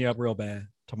fuck me up real bad.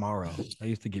 Tomorrow, that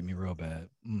used to get me real bad.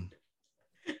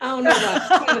 I don't know.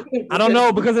 I don't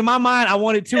know, because in my mind, I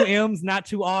wanted 2 M's, not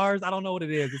 2 R's. I don't know what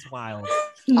it is. It's wild.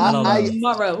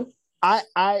 Tomorrow.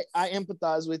 I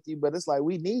empathize with you, but it's like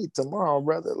we need tomorrow,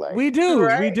 brother. Like we do,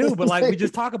 but like we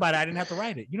just talk about it. I didn't have to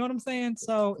write it. You know what I'm saying?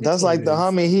 So that's like the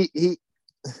homie.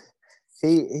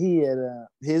 He had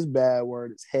his bad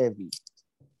word is heavy.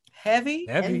 Heavy.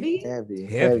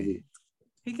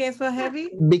 He can't spell heavy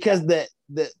because the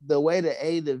way the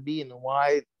A, the V, and the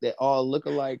Y they all look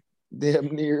alike damn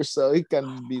near. So he kind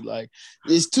of be like,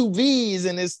 it's 2 V's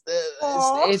and it's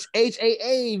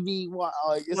HAAVY. Well,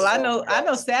 I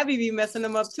know Savvy be messing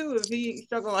them up too if he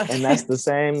struggling like. And that's the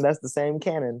same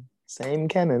canon. Same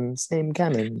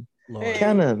canon. Lord.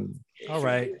 Canon. All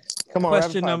right. Come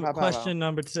on. Question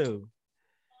number 2.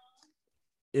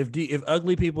 If an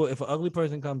ugly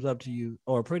person comes up to you,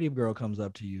 or a pretty girl comes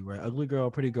up to you, right? Ugly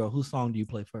girl, pretty girl, whose song do you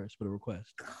play first for the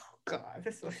request? Oh God,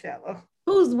 this is so shallow.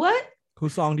 Who's what?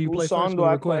 Whose song do you play Whose song first? do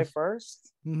I play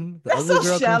first? The That's ugly so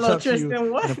girl shallow, comes up to you,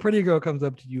 Tristan. What? and the pretty girl comes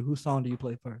up to you. Whose song do you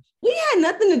play first? We had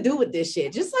nothing to do with this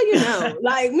shit, just so you know.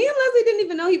 Like, me and Leslie didn't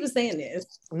even know he was saying this.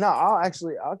 No,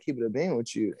 I'll keep it a bean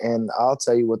with you, and I'll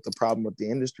tell you what the problem with the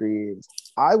industry is.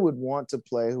 I would want to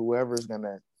play whoever's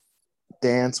gonna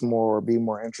dance more or be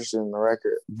more interested in the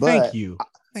record. But Thank you.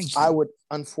 I would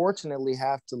unfortunately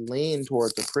have to lean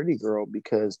toward the pretty girl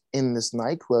because in this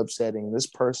nightclub setting, this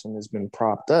person has been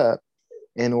propped up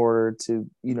in order to,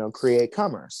 create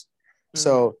commerce.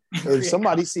 So if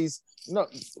somebody sees, no,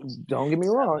 don't get me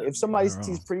wrong. If somebody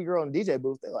sees pretty girl in DJ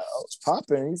booth, they're like, oh, it's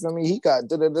popping. You feel me? He got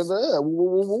da da da da.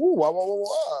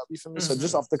 You feel me? So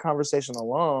just off the conversation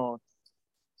alone,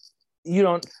 you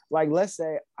don't like. Let's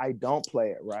say I don't play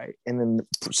it right, and then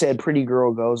said pretty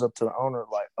girl goes up to the owner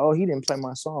like, oh, he didn't play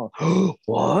my song.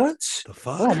 What the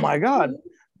fuck? Oh my god.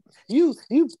 You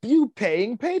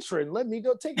paying patron. Let me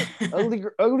go take it.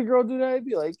 Ugly girl do that. I'd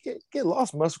be like, get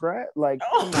lost, muskrat. Like,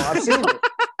 come on, I've seen it.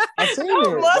 I've seen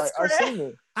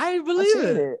it. I believe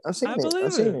it. I've seen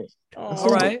it. All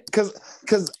right.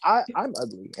 Because I'm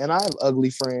ugly and I have ugly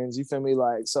friends. You feel me?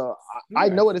 Like, so I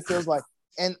know what it feels like.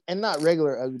 And not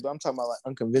regular ugly, but I'm talking about like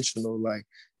unconventional, like,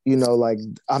 like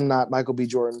I'm not Michael B.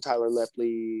 Jordan, Tyler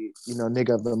Lepley,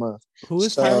 nigga of the month. Who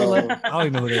is Tyler Lepley? I don't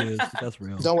even know who that is, but that's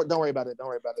real. Don't worry about it.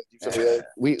 You feel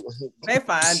me? They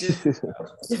fine.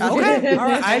 Okay, all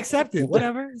right, I accept it.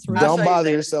 Whatever. Don't bother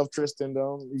yourself, Tristan.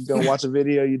 You don't watch a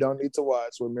video you don't need to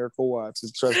watch with Miracle Watts.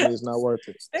 Trust me, it's not worth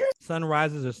it.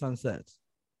 Sunrises or sunsets?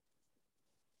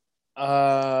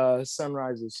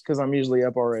 Sunrises, because I'm usually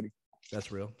up already. That's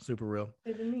real, super real.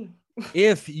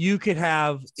 If you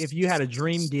had a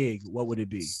dream gig, what would it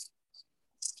be?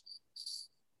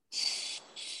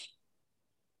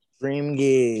 Dream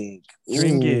gig.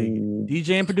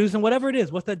 DJing, producing, whatever it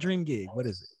is. What's that dream gig? What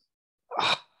is it?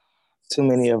 Too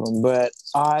many of them, but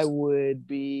I would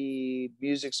be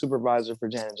music supervisor for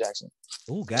Janet Jackson.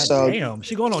 Oh, goddamn.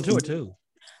 She going on tour too.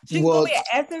 She's going to be at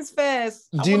Essence Fest.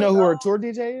 Do you know who her tour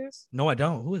DJ is? No, I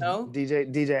don't. Who is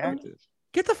it? DJ Active.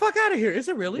 Get the fuck out of here. Is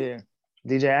it really? Yeah.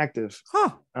 DJ Active.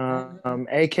 Huh.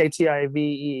 AKTIVE.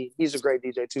 He's a great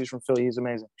DJ too. He's from Philly. He's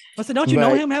amazing. I said, don't you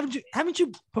know him? Haven't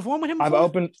you performed with him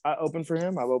before? I opened for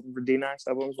him. I've opened for D-Nice.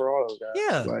 I've opened for all those guys.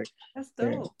 Yeah. Like, that's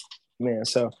dope. Man,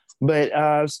 so, but,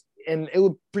 and it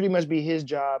would pretty much be his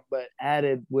job, but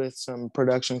added with some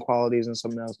production qualities and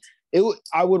something else.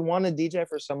 I would want to DJ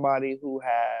for somebody who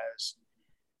has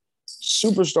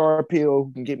superstar appeal,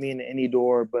 who can get me into any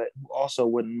door, but who also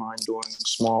wouldn't mind doing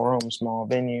small rooms, small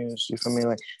venues. You feel me?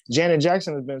 Like Janet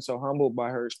Jackson has been so humbled by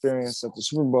her experience at the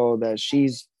Super Bowl that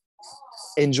she's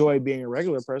enjoyed being a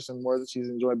regular person more than she's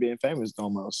enjoyed being famous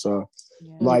almost. So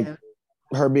like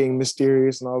her being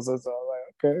mysterious and all that stuff,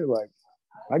 like, okay, like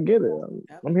I get it.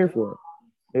 I'm here for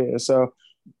it. Yeah. So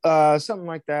something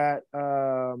like that.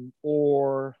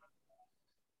 Or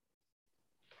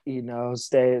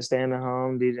stay in the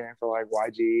home DJing for like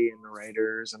YG and the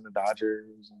Raiders and the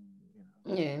Dodgers.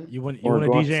 And, you want to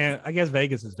DJ? I guess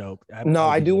Vegas is dope.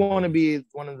 I do want to be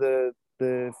one of the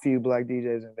few black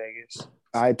DJs in Vegas.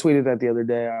 I tweeted that the other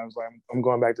day. I was like, I'm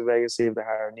going back to Vegas, see if they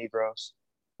hire Negroes.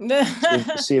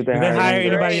 see if they hire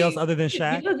anybody else other than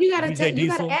Shaq. You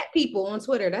gotta add people on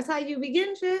Twitter. That's how you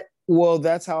begin shit. Well,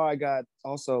 that's how I got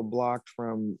also blocked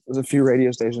from a few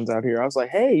radio stations out here. I was like,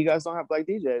 hey, you guys don't have black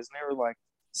DJs. And they were like,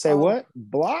 say what?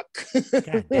 Block?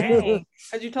 God dang.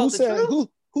 Because you told the truth.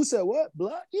 Who said what?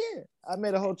 Block? Yeah. I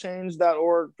made a whole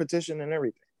change.org petition and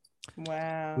everything.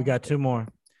 Wow. We got two more.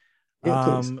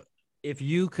 Yeah, if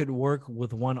you could work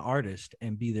with one artist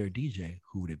and be their DJ,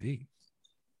 who would it be?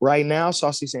 Right now,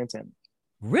 Saucy Santana.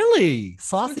 Really?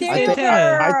 Saucy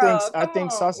Santana? I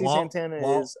think Saucy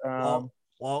Santana is on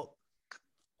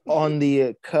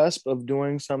the cusp of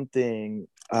doing something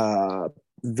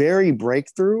very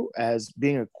breakthrough as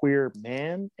being a queer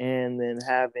man, and then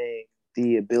having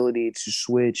the ability to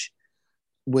switch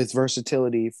with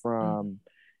versatility from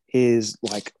his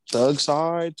like thug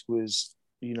side to his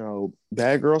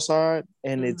bad girl side,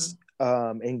 and it's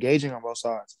engaging on both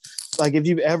sides. Like if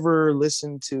you've ever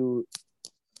listened to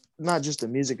not just the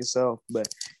music itself, but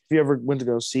if you ever went to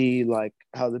go see like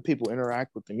how the people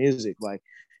interact with the music, like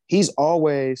he's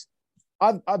always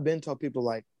I've been told people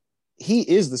like he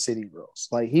is the city girls.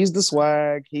 Like he's the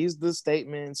swag, he's the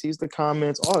statements, he's the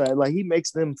comments, all that. Like he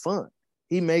makes them fun.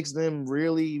 He makes them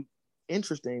really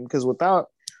interesting because without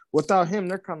him,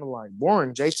 they're kind of like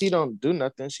boring. JT don't do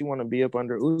nothing. She want to be up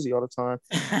under Uzi all the time.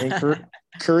 And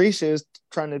Carisha is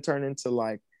trying to turn into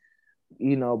like,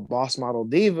 boss model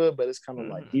diva, but it's kind of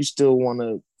like you still want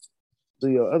to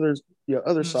do your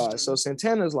other side. So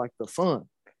Santana's like the fun.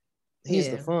 He's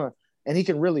the fun. and he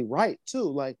can really write too.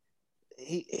 Like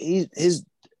his.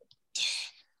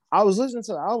 I was listening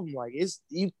to the album, like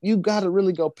you got to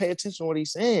really go pay attention to what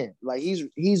he's saying. Like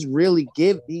he's really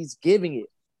he's giving it.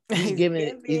 He's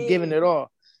giving it all.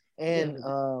 And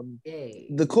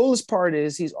the coolest part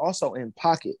is he's also in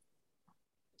pocket.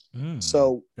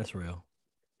 So that's real.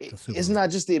 It's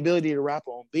not just the ability to rap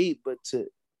on beat, but to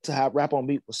have rap on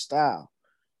beat with style.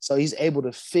 So he's able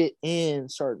to fit in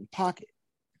certain pocket.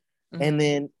 And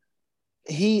then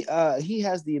he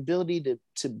has the ability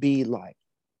to be like,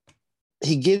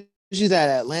 he gives you that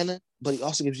Atlanta, but he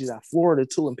also gives you that Florida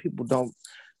too. And people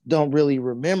don't really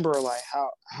remember like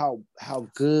how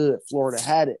good Florida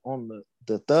had it on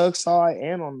the thug side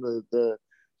and on the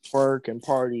twerk and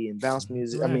party and bounce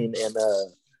music. Right. I mean, and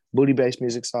booty based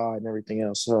music side and everything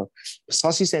else. So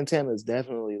Saucy Santana is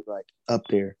definitely like up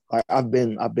there. Like I've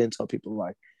been telling people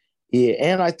like, yeah,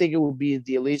 and I think it would be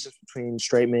the allegiance between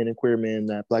straight men and queer men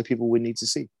that Black people would need to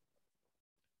see.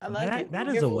 I like it. That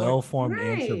is a well-formed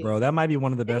answer, bro. That might be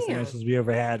one of the best answers we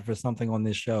ever had for something on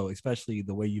this show, especially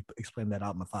the way you explained that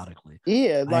out methodically.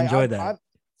 Yeah, I enjoy that.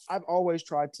 I've always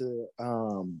tried to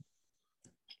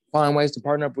find ways to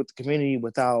partner up with the community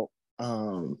without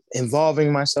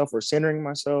involving myself or centering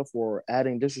myself or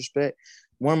adding disrespect.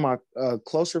 One of my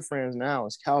closer friends now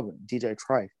is Calvin, DJ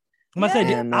Trife. I'm gonna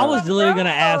say, I was literally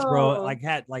gonna ask, bro,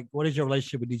 what is your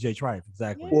relationship with DJ Trife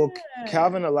exactly? Well,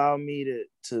 Calvin allowed me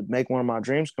to make one of my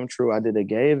dreams come true. I did a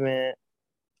gay event,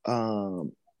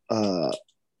 a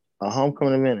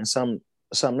homecoming event, and something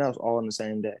else all in the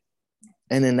same day.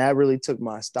 And then that really took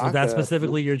my stock. Was that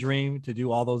specifically your dream to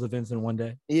do all those events in one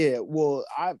day? Yeah. Well,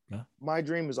 my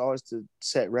dream is always to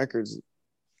set records.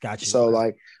 Gotcha. So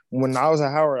like when I was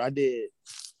at Howard, I did.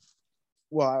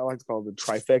 Well, I like to call it the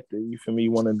trifecta. You feel me?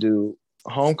 You want to do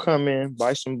homecoming,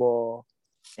 Bison Ball,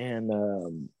 and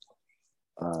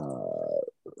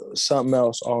something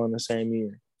else all in the same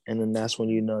year. And then that's when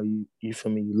you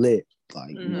feel me, you lit.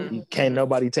 Like you can't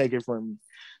nobody take it from you.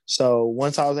 So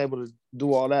once I was able to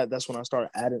do all that, that's when I started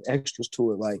adding extras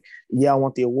to it. Like, yeah, I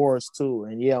want the awards too,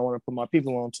 and yeah, I want to put my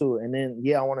people on too, and then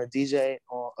yeah, I want to DJ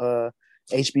on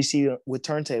HBC with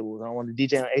turntables. I want to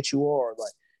DJ on HUR.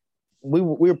 Like. We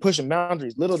were pushing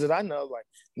boundaries. Little did I know, like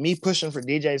me pushing for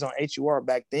DJs on HUR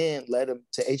back then led them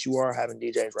to HUR having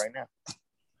DJs right now.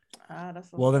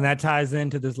 Well, then that ties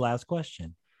into this last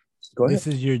question. Go ahead. This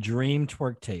is your dream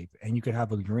twerk tape, and you could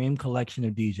have a dream collection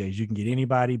of DJs. You can get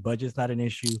anybody. Budget's not an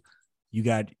issue. You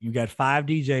got 5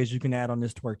 DJs you can add on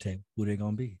this twerk tape. Who they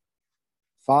gonna be?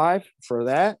 5 for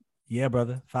that? Yeah,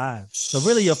 brother. 5. So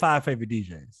really, your 5 favorite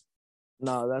DJs.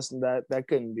 No, that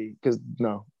couldn't be because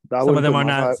no. Some of them are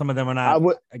not. Some of them are not. I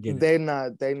would. They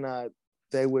not.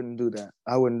 They wouldn't do that.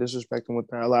 I wouldn't disrespect them with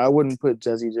that. Like I wouldn't put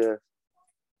Jazzy Jeff.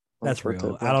 That's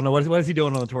real. I don't know what is he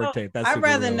doing on the twerk tape. That's I'd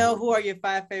rather know who are your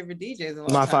 5 favorite DJs of all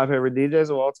time. My 5 favorite DJs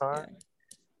of all time.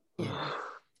 Yeah.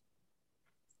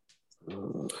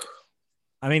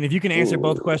 I mean, if you can answer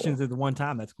both questions at the one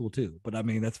time, that's cool too. But I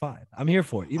mean, that's fine. I'm here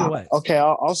for it either way. Okay,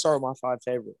 I'll start with my 5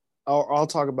 favorite. I'll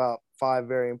talk about 5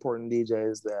 very important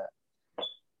DJs that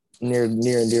near and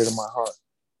dear to my heart.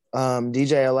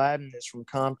 DJ Aladdin is from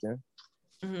Compton.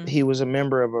 Mm-hmm. He was a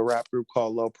member of a rap group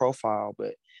called Low Profile,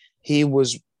 but he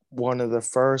was one of the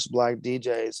first Black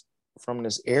DJs from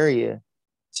this area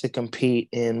to compete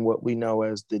in what we know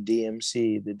as the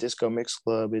DMC, the Disco Mix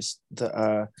Club. Is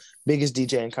the biggest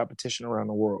DJing competition around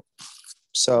the world.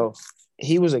 So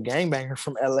he was a gangbanger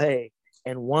from LA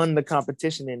and won the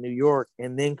competition in New York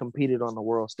and then competed on the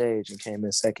world stage and came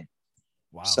in second.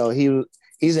 Wow. So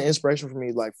he's an inspiration for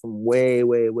me, like from way,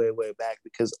 way, way, way back,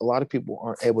 because a lot of people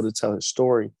aren't able to tell his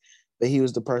story, but he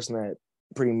was the person that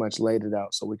pretty much laid it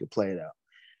out so we could play it out.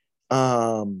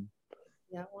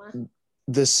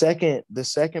 The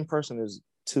second person is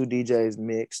 2 DJs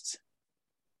mixed.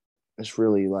 It's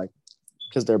really like,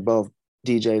 because they're both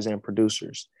DJs and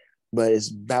producers, but it's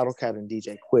Battle Cat and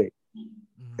DJ Quick.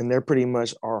 And they're pretty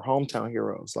much our hometown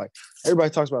heroes. Like everybody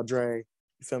talks about Dre,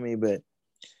 you feel me? But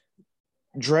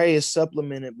Dre is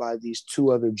supplemented by these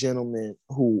 2 other gentlemen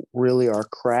who really are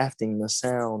crafting the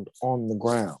sound on the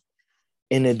ground.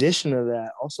 In addition to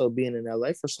that, also being in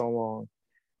LA for so long,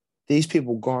 these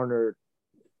people garnered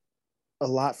a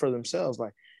lot for themselves.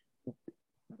 Like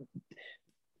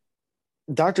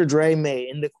Dr. Dre made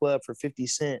In the Club for 50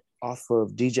 Cent off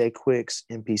of DJ Quick's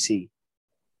MPC.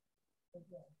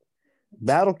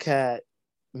 Battle Cat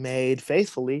made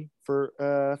Faithfully for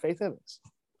Faith Evans.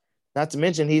 Not to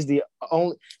mention he's the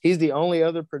only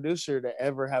other producer to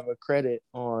ever have a credit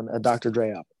on a Dr. Dre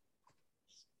album.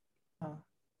 Oh,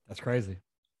 that's crazy.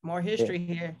 More history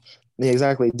here. Yeah,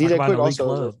 exactly. DJ Quick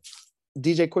also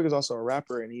DJ Quick is also a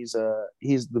rapper, and he's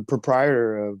the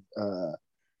proprietor of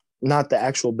not the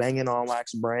actual Bangin' on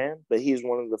Wax brand, but he's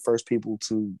one of the first people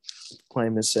to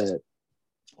claim his set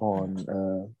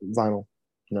on vinyl,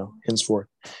 henceforth.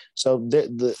 So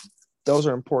those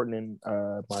are important in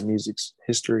my music's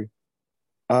history.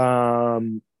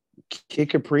 Kid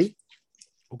Capri.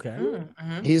 Okay.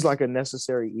 He's like a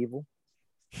necessary evil.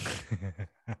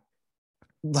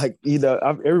 Like,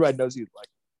 everybody knows he's like,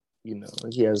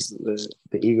 he has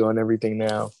the ego and everything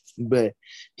now, but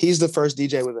he's the first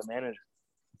DJ with a manager,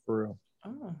 for real.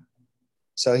 Oh.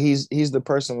 So he's the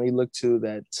person we look to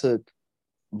that took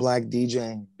Black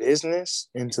DJing business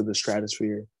into the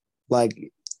stratosphere.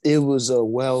 Like, it was a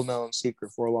well-known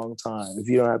secret for a long time. If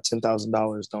you don't have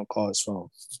 $10,000, don't call his phone.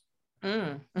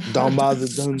 Don't bother.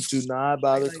 Do not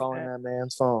bother calling that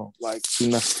man's phone. Like,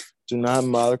 do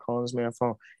not bother calling this man's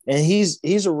phone. And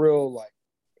he's a real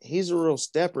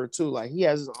stepper too. Like, he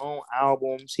has his own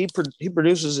albums. He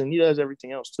produces and he does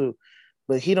everything else too.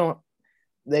 But he don't.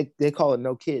 They call it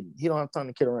no kidding. He don't have time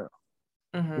to kid around.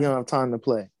 He don't have time to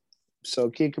play.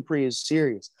 So Kid Capri is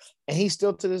serious, and he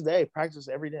still to this day practices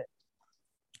every day.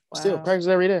 Wow. Still practice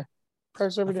every day.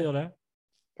 Practice every day. I feel that.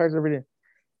 Practice every day.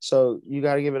 So you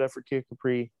got to give it up for Kid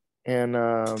Capri and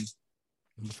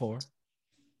before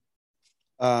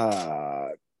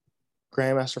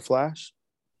Grandmaster Flash.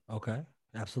 Okay,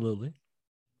 absolutely.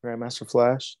 Grandmaster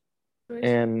Flash,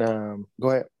 and go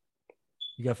ahead.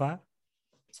 You got 5?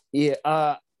 Yeah.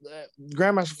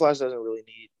 Grandmaster Flash doesn't really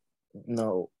need.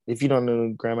 No, if you don't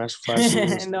know Grandmaster Flash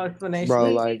is, no explanation, bro.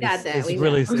 We got that. It's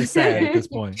really sad at this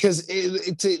point because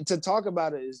to talk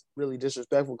about it is really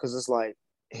disrespectful because it's like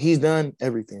he's done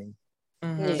everything.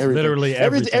 Everything. Literally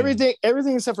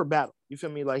everything except for battle. You feel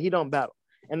me? Like, he don't battle,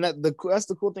 and that's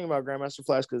the cool thing about Grandmaster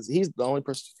Flash, because he's the only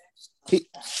person.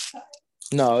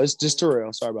 No, it's just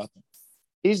Terrell. Sorry about that.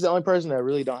 He's the only person that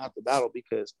really don't have to battle,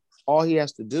 because all he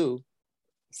has to do,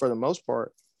 for the most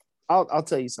part, I'll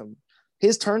tell you something.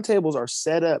 His turntables are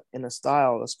set up in a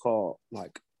style that's called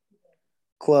like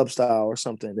club style or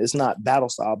something. It's not battle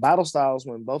style. Battle style is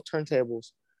when both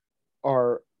turntables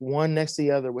are one next to the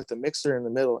other with the mixer in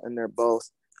the middle, and they're both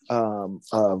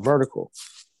vertical.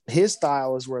 His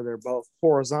style is where they're both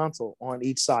horizontal on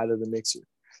each side of the mixer.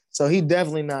 So he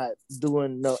definitely not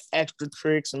doing no extra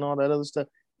tricks and all that other stuff.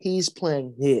 He's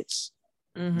playing hits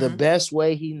the best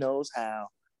way he knows how,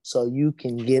 so you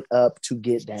can get up to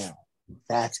get down.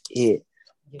 That's it.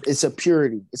 It's a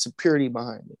purity. It's a purity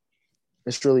behind it.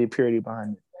 It's really a purity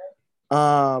behind it.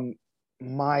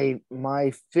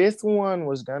 My fifth one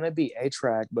was gonna be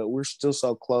A-Track, but we're still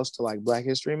so close to like Black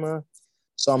History Month,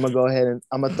 so I'm gonna go ahead and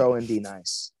I'm gonna throw in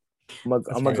D-Nice. I'm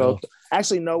gonna go.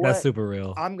 Actually, know what? That's super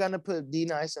real. I'm gonna put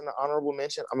D-Nice in the honorable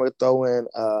mention. I'm gonna throw in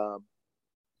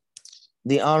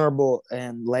the honorable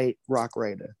and late Rock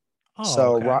Raider. Oh,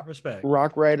 so okay. Respect.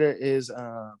 Rock Raider is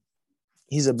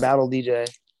he's a battle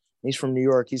DJ. He's from New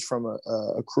York. He's from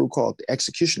a crew called the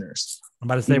Executioners. I'm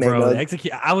about to say, bro,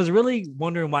 I was really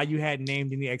wondering why you hadn't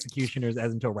named any Executioners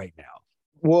as until right now.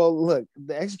 Well, look,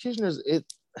 the Executioners,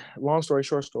 long story,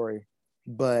 short story,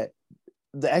 but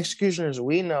the Executioners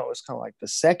we know is kind of like the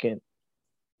second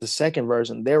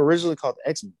version. They're originally called the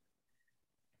X-Men.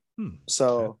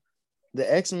 So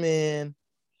the X-Men,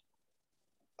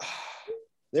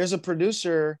 there's a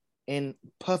producer in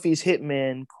Puffy's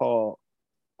Hitman called,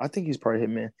 I think he's part of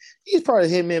Hitman. He's part of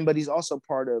Hitman, but he's also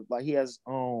part of, like, he has his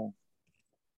own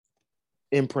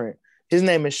imprint. His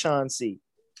name is Sean C.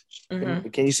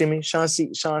 Can you see me? Sean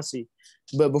C.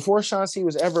 But before Sean C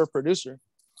was ever a producer,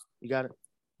 you got it.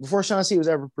 Before Sean C was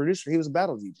ever a producer, he was a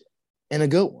battle DJ and a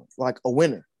good one, like a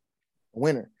winner.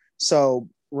 So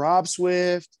Rob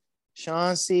Swift,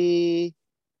 Sean C,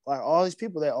 like all these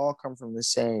people, they all come from the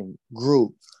same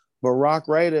group. But Rock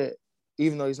Raider,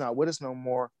 even though he's not with us no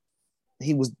more,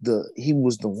 he was the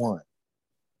one.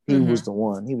 He was the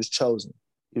one. He was chosen.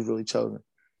 He was really chosen.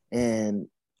 And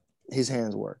his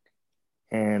hands work.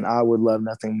 And I would love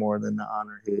nothing more than to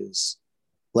honor his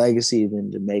legacy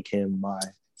than to make him my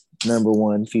number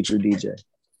one featured DJ.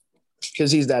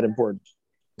 Because he's that important.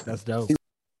 That's dope.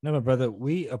 No, my brother,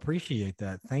 we appreciate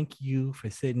that. Thank you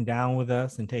for sitting down with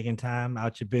us and taking time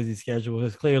out your busy schedule.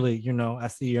 Because clearly, I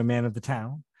see you're a man of the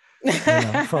town.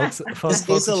 Folks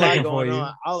it's a lot going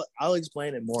on. I'll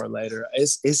explain it more later.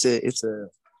 It's a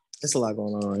lot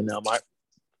going on right now.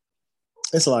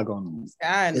 It's a lot going on.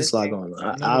 It's a lot going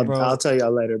on. I'll tell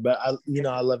y'all later. But I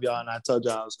love y'all, and I told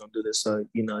y'all I was gonna do this. So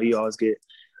you always get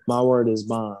my word is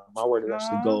bond. My word is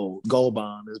actually gold. Gold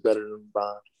bond is better than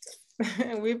bond.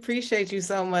 We appreciate you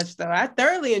so much, though. I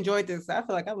thoroughly enjoyed this. I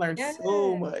feel like I learned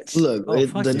so much. Look,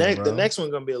 the next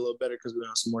one's gonna be a little better because we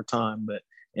have some more time. But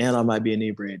and I might be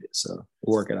inebriated. So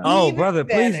work it out. Oh, Even brother,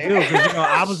 please better. do, because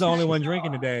I was the only one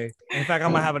drinking today. In fact,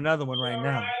 I'm gonna have another one right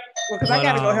now. Well, because I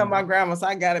gotta go help my grandma, so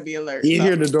I gotta be alert. You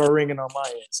hear the door ringing on my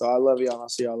end. So I love y'all. I'll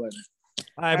see y'all later.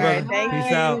 All right, brother. Thank Peace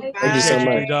you. out. Bye. Thank you so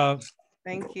Appreciate much. dog.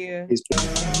 Thank you. Peace.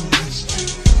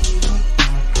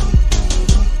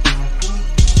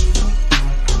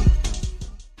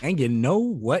 And you know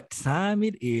what time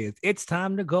it is. It's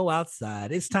time to go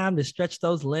outside. It's time to stretch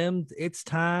those limbs. It's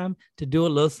time to do a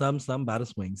little something by the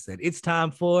swing set. It's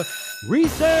time for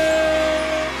recess.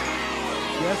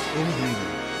 Yes,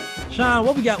 indeed. Sean,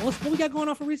 what we got? What we got going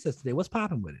on for recess today? What's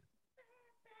popping with it?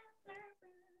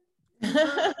 You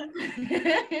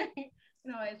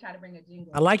know, I always try to bring a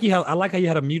jingle. I like how you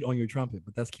had a mute on your trumpet,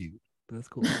 but that's cute. That's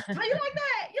cool. Oh, you like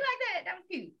that? You like that? That was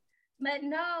cute. But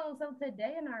no, so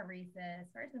today in our recess,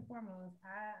 first and foremost,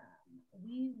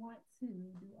 we want to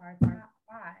do our top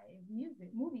 5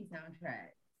 movie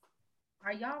soundtracks.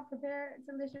 Are y'all prepared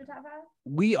to list your top 5?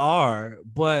 We are,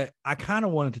 but I kind of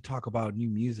wanted to talk about new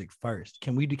music first.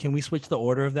 Can we switch the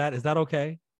order of that? Is that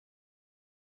okay?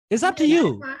 It's up to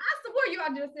you. I swore you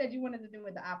all just said you wanted to do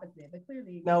it the opposite, but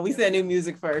clearly No, we said new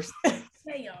music first.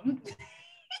 Damn.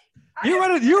 You're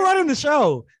running the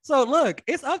show. So look,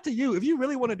 it's up to you. If you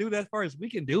really want to do that first,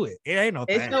 we can do it. It ain't no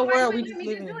thing. It's your world. We just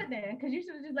do it then, because you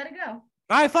should have just let it go. All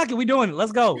right, fuck it. We doing it.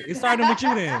 Let's go. It's starting with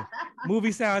you then. Movie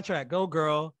soundtrack. Go,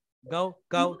 girl. Go.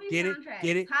 Movie Get it. soundtrack.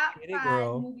 Get it. Top Get it, 5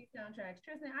 girl. movie soundtracks.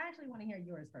 Tristan, I actually want to hear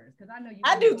yours first, because I know you.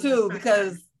 I do too,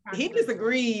 because he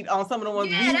disagreed on some of the ones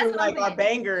we were like are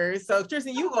bangers. So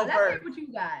Tristan, you go let's first. hear what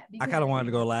you got. I kind of wanted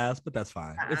to go last, but that's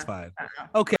fine. It's fine.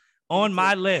 Okay. On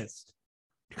my list,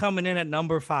 coming in at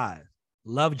number 5,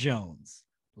 Love Jones.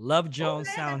 Love Jones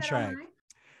soundtrack.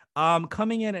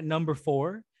 Coming in at number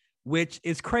 4, which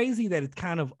is crazy that it's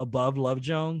kind of above Love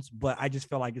Jones, but I just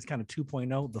feel like it's kind of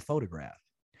 2.0, The Photograph.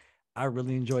 I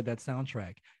really enjoyed that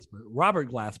soundtrack.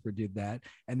 Robert Glasper did that.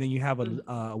 And then you have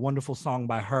a wonderful song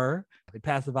by her. It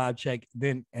passed the vibe check,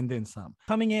 then some.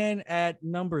 Coming in at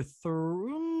number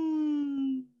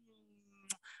 3,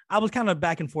 I was kind of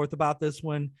back and forth about this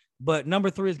one, but number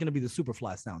 3 is going to be the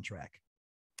Superfly soundtrack.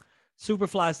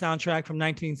 Superfly soundtrack from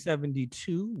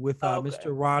 1972 with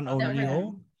Mr. Ron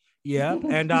O'Neal. Yeah,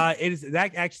 and that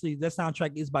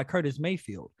soundtrack is by Curtis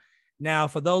Mayfield. Now,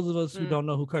 for those of us who don't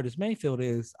know who Curtis Mayfield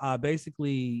is,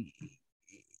 basically,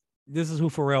 this is who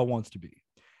Pharrell wants to be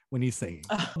when he's singing.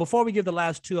 Before we give the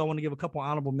last 2, I want to give a couple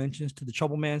honorable mentions to the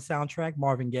Trouble Man soundtrack,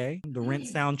 Marvin Gaye, the Rent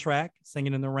soundtrack,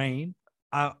 Singing in the Rain.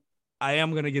 I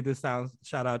am going to give this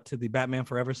shout out to the Batman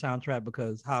Forever soundtrack,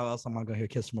 because how else am I going to hear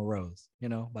Kiss from a Rose,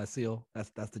 by Seal? That's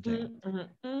the jam.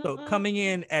 So coming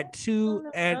in at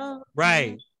 2 and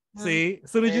right. See,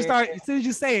 as soon as you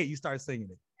say it, you start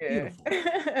singing it. Yeah.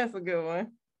 That's a good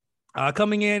one.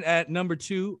 Coming in at number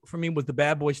 2 for me was the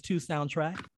Bad Boys 2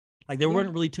 soundtrack. Like there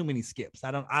weren't really too many skips.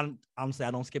 Honestly,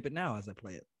 I don't skip it now as I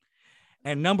play it.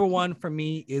 And number 1 for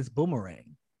me is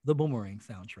Boomerang, the Boomerang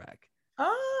soundtrack.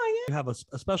 Oh, yeah. You have a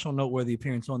special noteworthy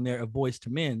appearance on there of Boys to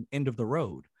Men, End of the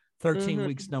Road, 13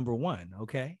 weeks, number 1.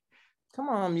 Okay. Come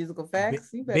on, musical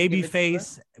facts.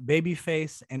 Babyface,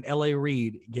 and L.A.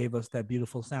 Reid gave us that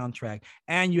beautiful soundtrack.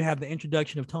 And you have the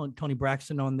introduction of Tony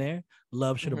Braxton on there.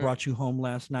 Love Should Have Brought You Home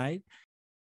Last Night.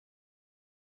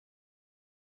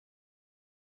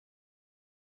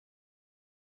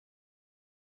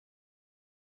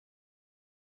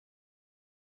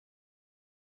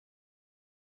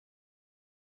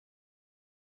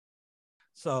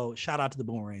 So shout out to the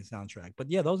Boomerang soundtrack.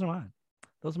 But yeah, those are mine.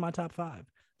 Those are my top 5.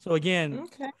 So again,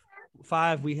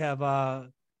 5, we have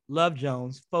Love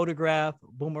Jones, Photograph,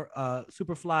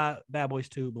 Superfly, Bad Boys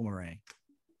 2, Boomerang.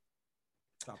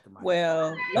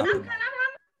 Well,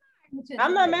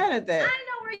 I'm not mad at that. I didn't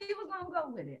know where you was gonna go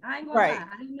with it. I ain't gonna lie.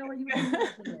 I didn't know where you were gonna go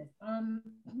with this.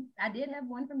 I did have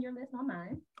one from your list on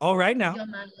mine. All right now. You don't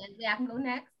mind, Lindsay? I can go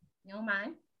next. You don't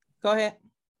mind? Go ahead.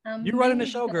 You're running the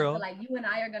show, girl. Like you and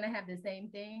I are gonna have the same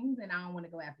things, and I don't want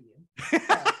to go after you.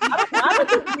 I don't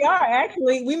think we are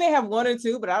actually. We may have 1 or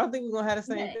 2, but I don't think we're gonna have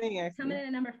the same thing. Actually, coming in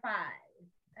at number 5.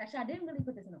 Actually, I didn't really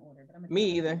put this in order, but me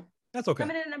either. That's okay.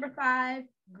 Coming in at number 5,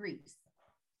 Grease.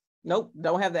 Nope,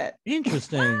 don't have that.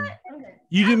 Interesting. Okay.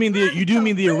 You do mean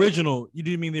the original? You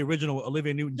do mean the original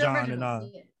Olivia Newton-John and yeah.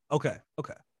 Okay.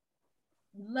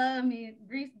 Love me,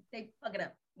 Grease. They fuck it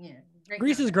up. Yeah.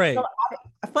 Grease is great. So,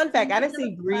 fun fact: I didn't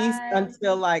see Grease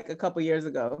until like a couple years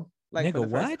ago. Like nigga,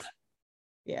 what?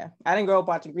 Yeah, I didn't grow up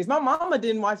watching Grease. My mama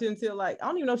didn't watch it until like I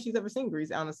don't even know if she's ever seen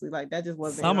Grease. Honestly, like that just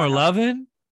wasn't. Summer Lovin',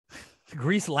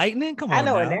 Grease Lightning. Come on, I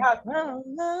know it now.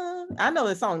 I know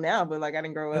the song now, but like I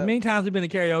didn't grow up. Many times we've been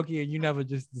to karaoke and you never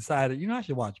just decided, I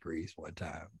should watch Grease one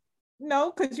time.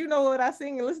 No, because you know what I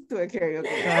sing and listen to at karaoke.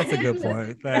 That's a good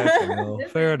point.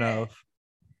 That's fair enough.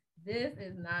 This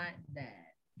is not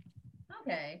that.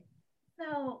 Okay.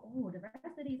 So, the rest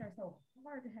of these are so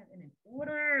hard to have in an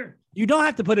order. You don't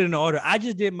have to put it in order. I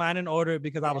just did mine in order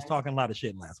because I was talking a lot of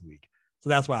shit last week. So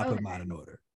that's why I put mine in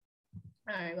order.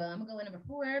 All right. Well, I'm going to go with number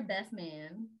 4, Best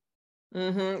Man.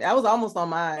 That was almost on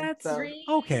mine. That's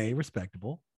okay.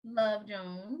 Respectable. Love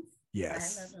Jones.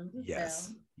 Yes. Love Jones as Yes.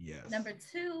 well. Yes. Number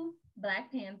 2,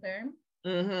 Black Panther.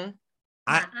 I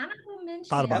honorable mention,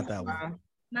 thought about that one.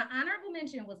 My honorable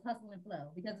mention was Hustle and Flow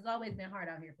because it's always been hard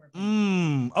out here for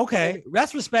okay.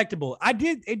 That's respectable.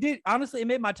 It did honestly, it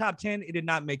made my top 10. It did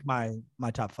not make my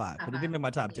top 5, but it did make my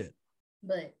top 10.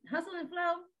 But Hustle and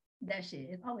Flow, that shit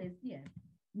is always,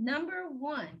 Number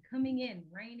 1 coming in,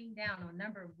 raining down on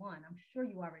number 1. I'm sure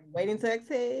you already know. Waiting to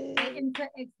Exhale. Waiting to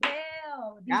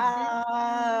Exhale. Yes.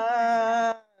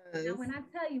 Now, when I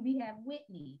tell you, we have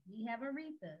Whitney, we have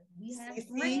Aretha, we have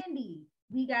Brandy,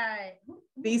 we got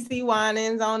CC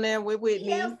Winans on there with Whitney.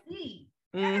 TLC.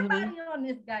 Everybody on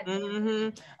this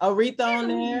goddamn. Aretha on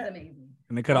there. Amazing.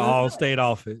 And they could have all stayed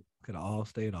off it.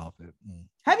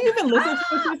 Have you even listened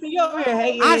to it? You over here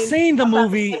hating? I've seen the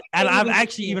movie and I've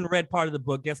actually even read part of the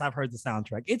book. Yes, I've heard the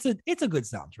soundtrack. It's a good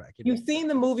soundtrack. You've seen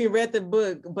the movie, read the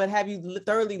book, but have you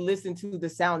thoroughly listened to the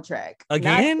soundtrack?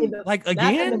 Again?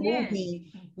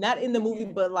 Not in the movie,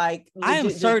 but like I am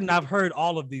certain I've heard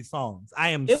all of these songs. I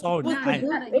am certain.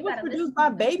 It was produced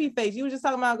by Babyface. You were just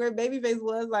talking about how great Babyface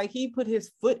was. Like he put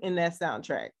his foot in that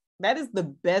soundtrack. That is the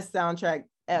best soundtrack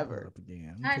ever. All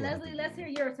right, Leslie, let's hear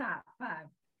your top 5.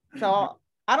 So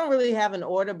I don't really have an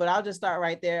order, but I'll just start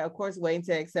right there. Of course, Waiting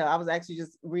to Exhale. I was actually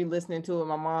just re-listening to it with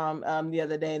my mom the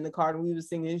other day in the car, and we were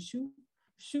singing shoot,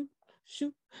 shoot,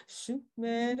 shoot, shoot,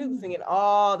 man. We were singing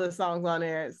all the songs on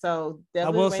there. So I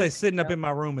will say sitting up in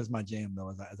my room is my jam though,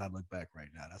 as I look back right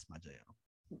now. That's my jam.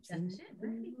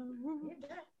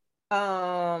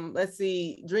 Let's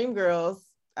see, Dreamgirls.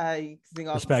 I sing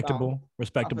all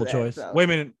respectable choice. So. Wait a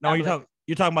minute. No, you're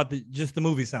talking about just the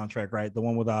movie soundtrack, right? The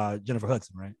one with Jennifer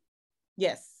Hudson, right?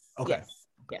 Yes. Okay.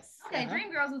 Yes. Okay.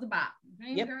 Dreamgirls was a bop.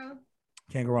 Dreamgirls.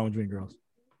 Can't go wrong with Dreamgirls.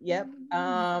 Yep.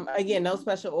 Again, no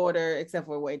special order except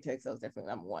for Wait Text. So it's definitely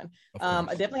number 1. I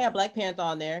definitely have Black Panther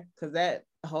on there because that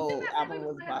whole album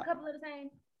was a bop. A couple of the same.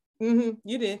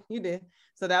 You did.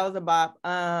 So that was a bop.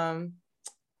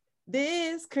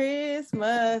 This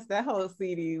Christmas, that whole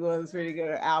CD was pretty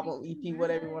good. Album, EP,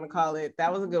 whatever you want to call it.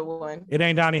 That was a good one. It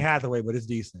ain't Donny Hathaway, but it's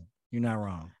decent. You're not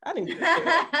wrong. I didn't say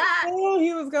that. Oh,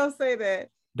 he was gonna say that.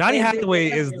 Donny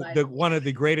Hathaway is one of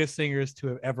the greatest singers to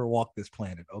have ever walked this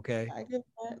planet. Okay. I give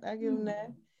him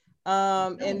that.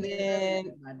 And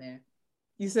then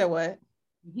you said what?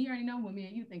 He already know what me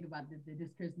and you think about this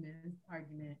Christmas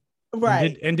argument.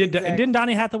 Right. Didn't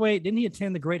Donny Hathaway, didn't he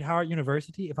attend the Great Howard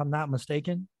University, if I'm not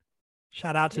mistaken?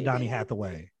 Shout out to Donny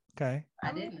Hathaway. Okay.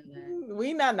 I didn't know that.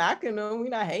 We not knocking him. We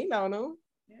not hating on him.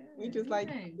 Yeah, we just like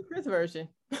the Chris version.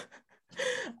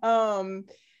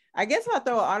 I guess I'll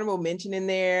throw an honorable mention in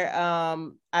there.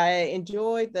 I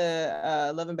enjoyed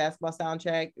the Love and Basketball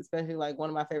soundtrack, especially like one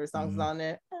of my favorite songs is on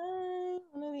there.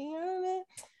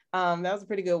 That was a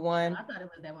pretty good one. I thought it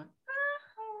was that one.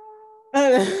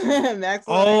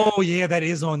 Oh yeah, that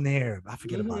is on there. I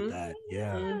forget about that.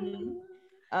 Yeah.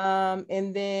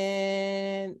 And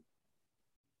then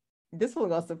this one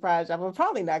gonna surprise y'all, but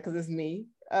probably not because it's me.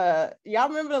 Y'all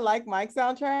remember the Like Mike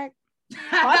soundtrack?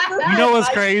 You know what's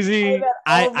crazy?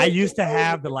 I used to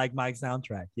have the Like Mike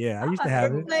soundtrack. Yeah, I used to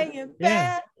have it.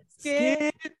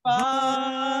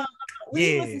 Basketball.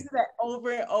 We listened to that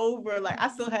over and over. Like I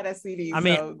still had that CD. I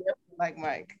mean, Like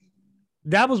Mike.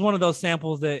 That was one of those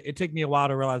samples that it took me a while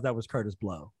to realize that was Curtis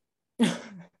Blow.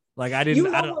 Like I didn't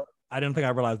think I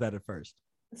realized that at first.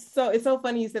 So it's so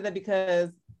funny you said that because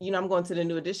I'm going to the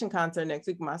New Edition concert next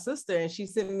week with my sister, and she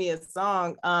sent me a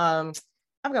song. I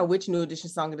forgot which New Edition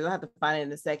song it is. I have to find it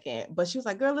in a second. But she was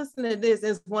like, "Girl, listen to this."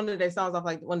 It's one of their songs off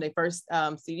like one of their first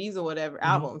CDs or whatever,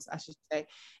 albums, I should say.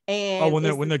 And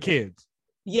when they're kids.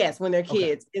 Yes, when they're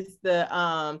kids. Okay. It's the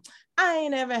I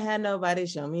ain't never had nobody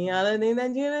show me all the things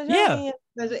that you know. Yeah.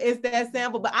 It's that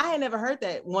sample, but I had never heard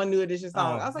that one New Edition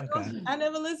song. I was like, I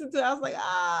never listened to it. I was like,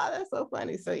 that's so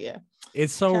funny. So yeah.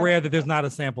 It's so rare that there's not a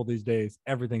sample these days.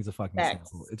 Everything's a fucking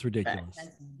sample. It's ridiculous.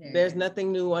 There's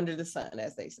nothing new under the sun,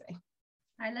 as they say.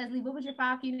 All right, Leslie, what was your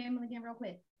 5 key name again, real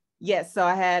quick? Yes, so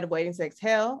I had Waiting to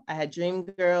Exhale, I had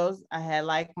Dreamgirls, I had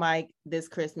Like Mike, This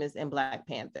Christmas, and Black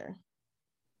Panther.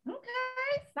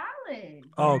 Okay, solid.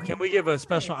 Oh, can we give a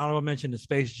special honorable mention to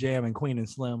Space Jam and Queen and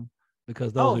Slim?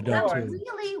 Because those are dope too. I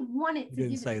really wanted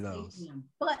to say those, Jam,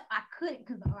 but I couldn't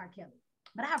because of R. Kelly.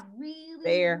 But I really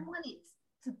wanted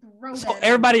to throw So that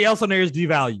everybody else on there is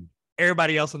devalued.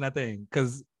 Everybody else on that thing.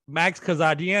 Because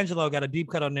D'Angelo got a deep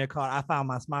cut on there called I Found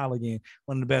My Smile Again.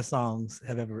 One of the best songs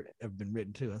have ever been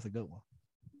written too. That's a good one.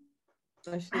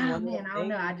 Oh, man, I don't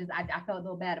know. I felt a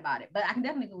little bad about it. But I can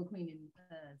definitely go with Queen and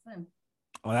Slim.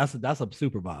 Oh, that's a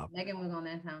super Bob. Megan was on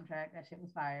that soundtrack. That shit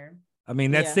was fire. I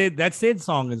mean, that Sid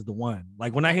song is the one.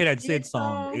 Like when I hear that Sid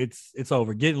song, it's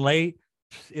over. Getting late,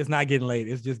 it's not getting late.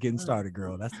 It's just getting started,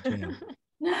 girl. That's the jam.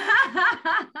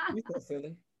 You're so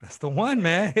silly. That's the one,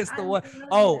 man. It's the one.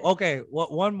 Oh, okay. Well,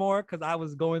 one more because I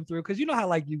was going through because you know how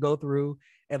like you go through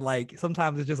and like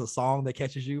sometimes it's just a song that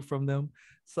catches you from them.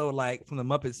 So like from the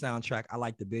Muppet soundtrack, I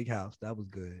like the Big House. That was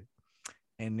good.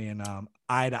 And then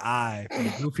Eye to Eye from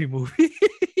the Goofy movie.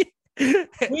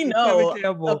 We know,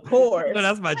 of course. No,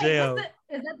 that's my jam.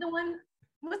 Is that the one?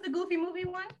 What's the Goofy movie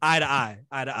one? Eye to Eye.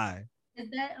 Eye to Eye. Is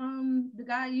that the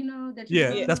guy you know that?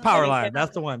 That's Powerline.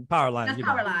 That's the one. Powerline. That's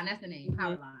Powerline. That's the name.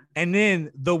 Powerline. And then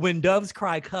the When Doves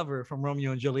Cry cover from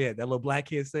Romeo and Juliet. That little black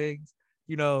kid sings.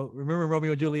 You know, remember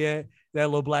Romeo and Juliet? That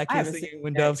little black kid singing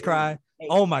When Doves Cry.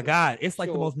 Oh my God, it's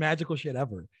like the most magical shit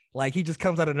ever. Like he just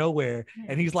comes out of nowhere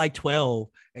and he's like 12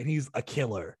 and he's a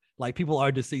killer. Like people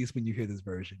are deceased when you hear this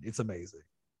version. It's amazing.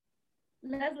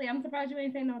 Leslie, I'm surprised you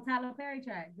ain't saying no Tyler Perry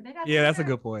track. That's a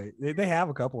good point. They have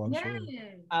a couple, I'm sure.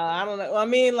 I don't know. I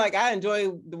mean, like I enjoy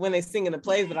when they sing in the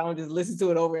plays, but I don't just listen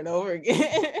to it over and over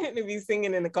again. They be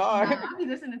singing in the car. I'll be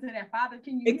listening to that Father,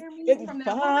 Can You Hear Me? From that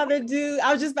Father, do.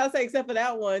 I was just about to say, except for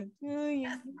that one. Do you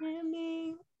hear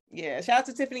me? Yeah. Shout out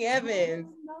to Tiffany Evans.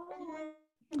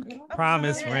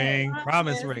 Promise Ring.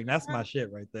 Promise Ring. That's my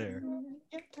shit right there.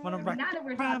 Now that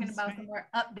we're talking about some more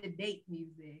up-to-date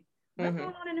music. What's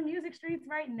going on in the music streets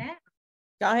right now?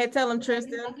 Go ahead, tell them,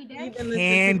 Tristan.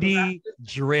 Candy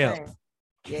drip.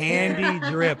 Candy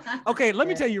drip. Okay, let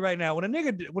me tell you right now. When a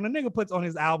nigga puts on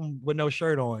his album with no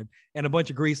shirt on and a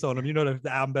bunch of grease on him, you know that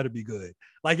the album better be good.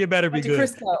 Like it better be good.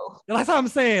 Crisco. That's what I'm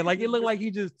saying. Like it looked like he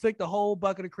just took the whole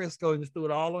bucket of Crisco and just threw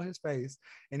it all on his face.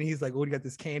 And he's like, "Oh, you got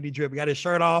this candy drip. He got his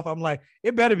shirt off." I'm like,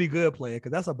 it better be good, player,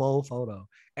 because that's a bold photo.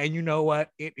 And you know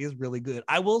what? It is really good.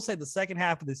 I will say the second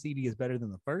half of the CD is better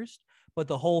than the first, but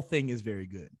the whole thing is very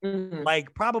good. Mm-hmm.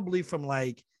 Like probably from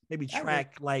like maybe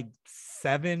track like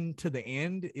 7 to the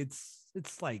end, it's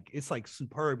like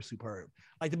superb.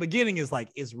 Like the beginning is like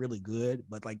it's really good,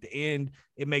 but like the end,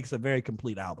 it makes a very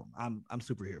complete album. I'm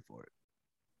super here for it.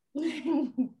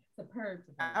 Superb.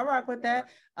 I rock with that.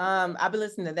 I've been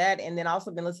listening to that, and then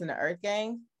also been listening to Earth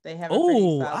Gang. They have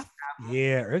Earth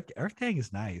Gang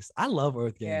is nice. I love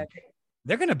Earth Gang. Yeah,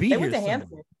 they're gonna be here soon.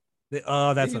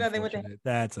 That's unfortunate.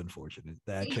 That's unfortunate.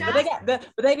 But they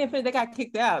didn't finish. They got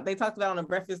kicked out. They talked about it on the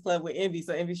Breakfast Club with Envy,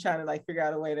 so Envy's trying to like figure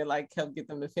out a way to like help get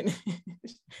them to finish.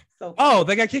 So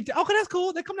they got kicked out. Okay, that's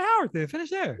cool. They come to Howard then.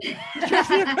 Finish there.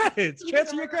 Transfer your credits.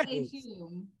 Transfer your credits.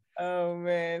 Oh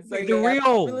man, so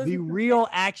the real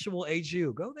actual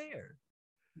HU. Go there.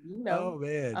 You know. Oh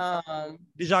man.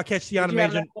 Did y'all catch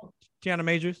Tiana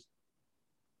Majors?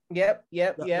 Yep.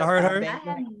 I heard her. I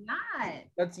have not.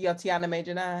 That's your Tiana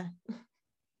Major 9.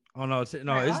 Oh no,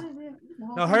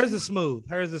 hers is smooth.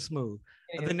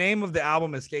 The name of the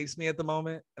album escapes me at the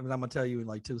moment. I mean, I'm gonna tell you in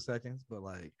like 2 seconds, but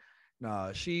like,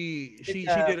 no, she did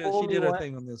a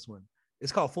thing on this one.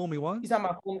 It's called Fool Me Once. You talking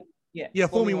about Fool? Yeah,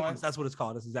 Fool Me Once. That's what it's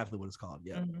called. That's exactly what it's called.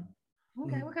 Yeah. Mm-hmm.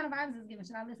 Okay, what kind of vibes is it giving?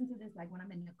 Should I listen to this like when I'm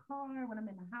in the car, when I'm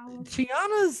in the house?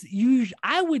 Tiana's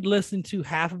I would listen to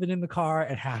half of it in the car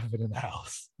and half of it in the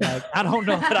house. Like I don't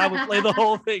know that I would play the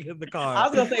whole thing in the car. I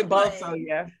was gonna say both, so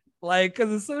yeah. Like, cause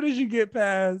as soon as you get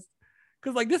past,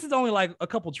 cause like this is only like a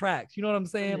couple tracks. You know what I'm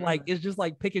saying? Mm-hmm. Like it's just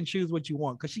like pick and choose what you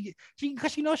want. Cause she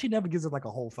knows she never gives it like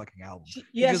a whole fucking album. She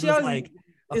always, like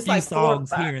a few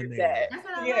songs here and there. That's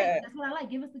what I like. That's what I like.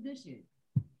 Give us the good shit.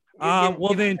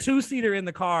 Well then 2-seater in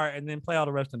the car and then play all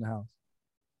the rest in the house.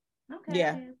 Okay.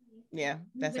 Yeah.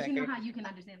 That's but accurate. You know how you can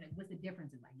understand like what's the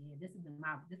difference? Like, yeah, this is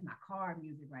my car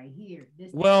music right here. I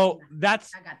got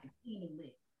the key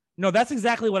lit. No, that's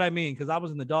exactly what I mean. Cause I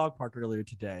was in the dog park earlier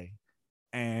today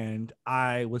and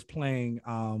I was playing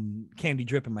Candy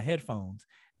Drip in my headphones.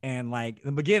 And like in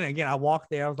the beginning, again, I walked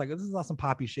there. I was like, this is some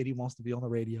poppy shit. He wants to be on the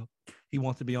radio. He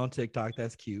wants to be on TikTok.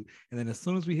 That's cute. And then as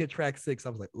soon as we hit track 6, I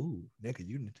was like, ooh, nigga,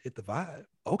 you hit the vibe.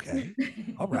 Okay.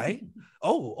 All right.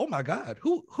 Oh my God.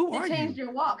 Who are you? It changed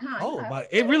your walk, huh? Oh, my,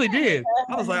 it really did.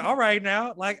 I was like, all right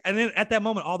now. Like, and then at that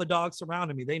moment, all the dogs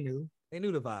surrounded me. They knew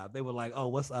the vibe. They were like, oh,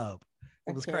 what's up?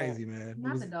 It was crazy, man.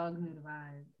 The dogs knew the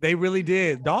vibe. They really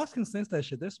did. Dogs can sense that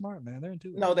shit. They're smart, man. They're into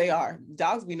it. No, they are.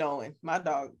 Dogs be knowing. My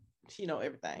dog, she know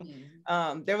everything.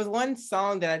 Mm-hmm. There was one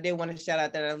song that I did want to shout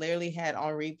out that I literally had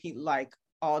on repeat like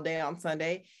all day on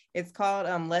Sunday. It's called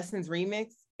Lessons Remix.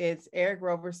 It's Eric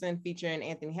Roberson featuring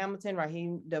Anthony Hamilton,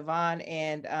 Raheem Devon,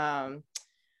 and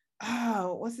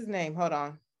what's his name? Hold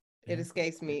on. It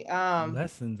escapes me.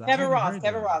 Lessons. Kevin Ross.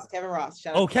 Kevin Ross.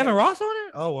 Shout out to Kevin Ross on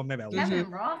it? Oh, well, maybe I was.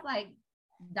 Kevin Ross, like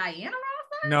Diana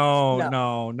Ross? No.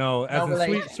 As No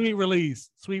a sweet release,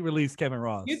 Kevin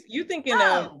Ross. You thinking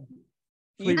of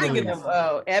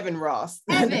Evan Ross.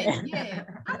 Evan, yeah.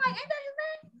 I'm like, ain't that his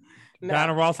name?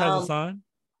 Diana Ross has a son?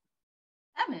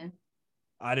 Evan.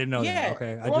 I didn't know that.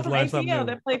 Okay. I One just from learned ATL something new.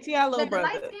 that played T.I. little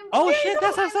brother. Oh shit,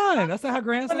 that's her son. That's her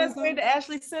grandson. That's married to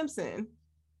Ashley Simpson.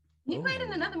 He played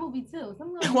in another movie too.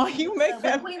 Why you make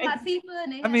that? Queen Latifah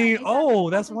and I mean,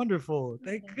 that's wonderful.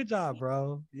 Good job,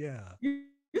 bro. Yeah. You're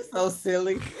so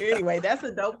silly. Anyway, that's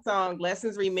a dope song.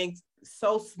 Lessons remix,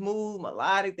 so smooth,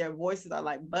 melodic. Their voices are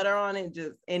like butter on it.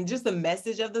 Just the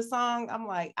message of the song. I'm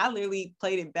like, I literally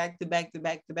played it back to back,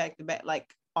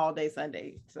 like all day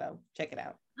Sunday. So check it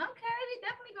out. Okay, we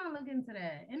definitely gonna look into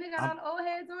that. And they got all the old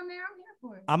heads on there. I'm here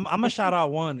for it. I'm gonna shout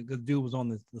out one because dude was on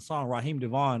the song Raheem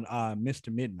Devon,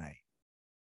 Mr. Midnight.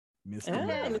 Mr.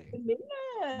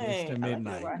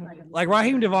 Midnight. Like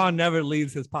Raheem Devon never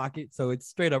leaves his pocket, so it's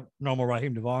straight up normal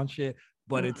Raheem Devon shit.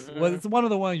 But it's one of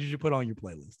the ones you should put on your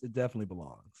playlist. It definitely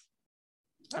belongs.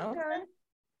 Okay.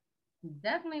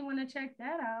 Definitely want to check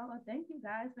that out. Well, thank you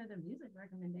guys for the music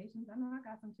recommendations. I know I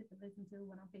got some shit to listen to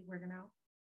when I'm fake working out.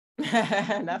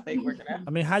 Not fake working out.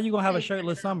 I mean, how you gonna have a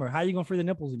shirtless summer? How you gonna free the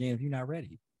nipples again if you're not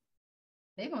ready?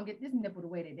 They're gonna get this nipple the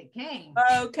way that they came.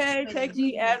 Okay, take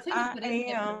me as I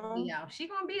am. She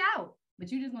gonna be out,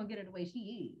 but you just gonna get her the way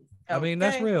she is. I mean,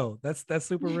 that's real. That's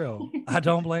super real. I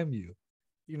don't blame you.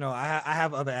 You know, I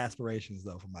have other aspirations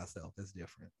though for myself. That's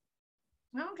different.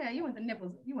 Okay, you want the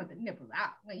nipples. You want the nipples out.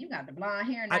 Well, you got the blonde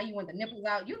hair now. You want the nipples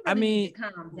out. You really I mean, need to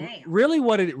calm down. Really,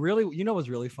 you know what's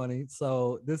really funny?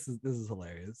 So this is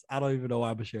hilarious. I don't even know why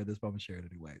I'm gonna share this, but I'm gonna share it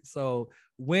anyway. So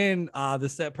when the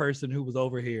set person who was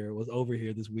over here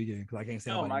this weekend, because I can't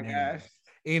say. Oh my gosh.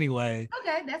 Anyway.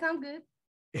 Okay, that sounds good.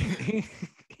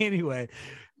 Anyway,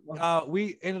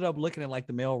 we ended up looking at like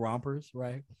the male rompers,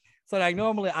 right? So like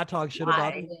normally I talk shit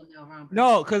about it.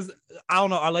 No, because I don't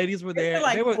know. Our ladies were there.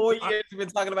 Like 4 years we've been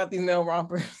talking about these male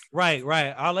rompers. Right.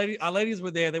 Our ladies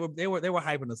were there. They were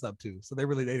hyping us up too. So they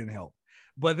didn't help.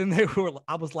 But then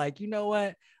I was like, you know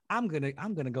what? I'm gonna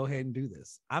go ahead and do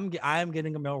this. I am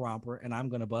getting a male romper and I'm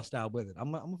gonna bust out with it.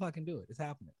 I'm gonna fucking do it. It's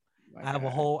happening. I have a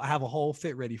whole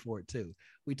fit ready for it too.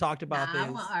 We talked about this. I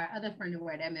want our other friend to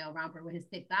wear that male romper with his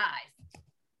thick thighs.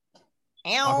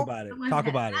 Talk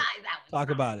about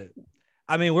it.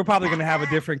 I mean, we're probably gonna have a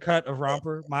different cut of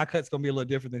romper. My cut's gonna be a little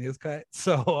different than his cut.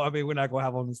 So I mean, we're not gonna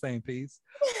have on the same piece.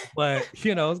 But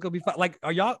you know, it's gonna be fun. Like,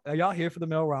 are y'all here for the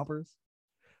male rompers?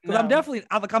 Because No.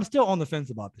 I'm still on the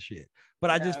fence about the shit. But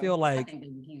I just feel like I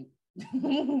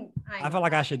feel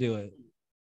like I should do it.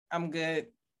 I'm good.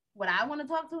 Would I want to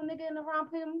talk to a nigga in the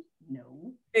romp him?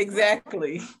 No.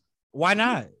 Exactly. Why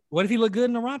not? What if he look good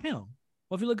in the romp him?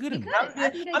 What if you look good in it?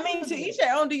 I mean, to each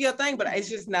their own, do your thing, but it's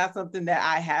just not something that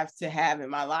I have to have in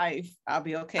my life. I'll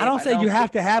be okay. I don't say you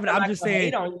have to have it. I'm just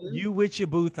saying you with your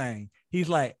boo thing. He's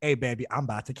like, hey, baby, I'm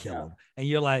about to kill him. And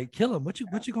you're like, kill him. What you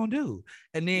gonna do?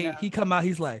 And then he come out,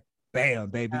 he's like, bam,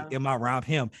 baby, in my romp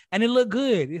him. And it looked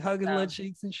good. He hugged his little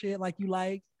cheeks and shit like you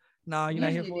like. No, you're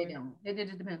not here for it. It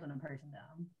just depends on the person,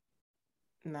 though.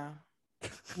 No.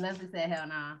 Unless they say, hell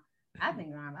nah. I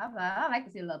think I like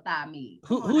to see a little thigh meat.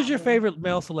 Who's your favorite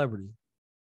male celebrity?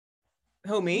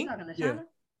 Who, me? Yeah.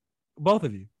 Both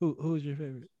of you. Who's your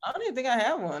favorite? I don't even think I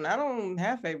have one. I don't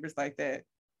have favorites like that.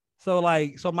 So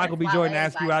Michael B. Jordan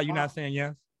asked you out, you're not saying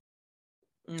yes?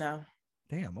 No.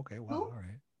 Damn, okay. Wow, all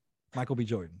right. Michael B.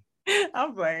 Jordan.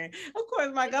 I'm playing. Of course,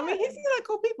 Mike. I mean, he seems like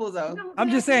cool people though. I'm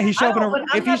just saying he showed up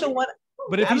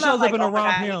if he shows up in a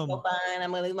romp him.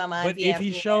 I'm gonna lose my mind. But if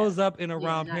he shows up in a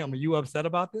romp him, are you upset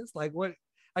about this? Like, what?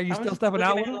 Are you still stepping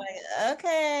out with him? Like,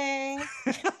 okay.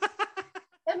 If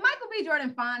Michael B.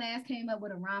 Jordan fine ass came up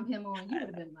with a romp him on, you would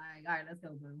have been like, all right, let's go,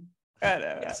 boo. I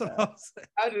know. That's what I'm saying.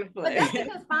 I'll just play. But that's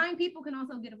because fine people can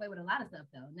also get away with a lot of stuff,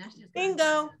 though. And that's just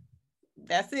bingo.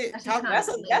 That's it. That's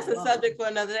a subject for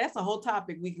another. That's a whole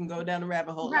topic we can go down the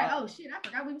rabbit hole. Right. Oh shit, I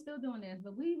forgot we were still doing this,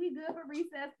 but we good for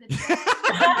recess today.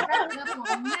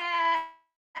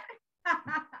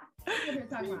 We're here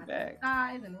talking about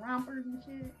thighs and rompers and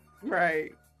shit.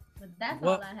 Right. But that's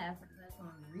all I have for us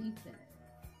on recess.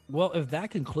 Well, if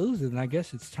that concludes it, then I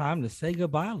guess it's time to say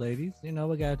goodbye, ladies. You know,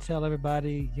 we got to tell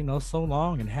everybody, so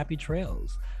long and happy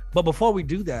trails. But before we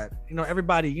do that,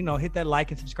 everybody, hit that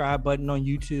like and subscribe button on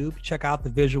YouTube. Check out the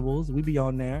visuals. We be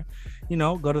on there.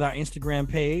 Go to our Instagram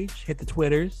page, hit the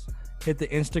Twitters, Hit the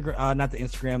Instagram, not the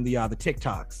Instagram, the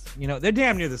TikToks. You know, they're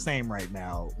damn near the same right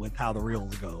now with how the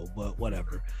reels go, but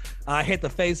whatever. Hit the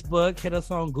Facebook, hit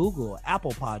us on Google,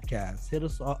 Apple Podcasts, hit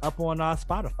us up on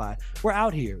Spotify. We're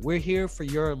out here. We're here for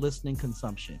your listening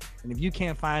consumption. And if you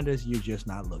can't find us, you're just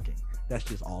not looking. That's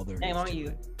just all there is. Shame on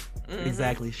you. Mm-hmm.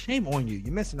 Exactly. Shame on you.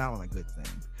 You're missing out on a good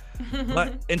thing.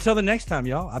 But until the next time,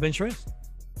 y'all, I've been Tris.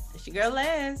 It's your girl,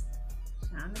 Les.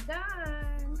 Time to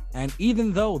dime. And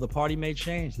even though the party may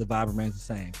change, the vibe remains the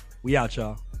same. We out,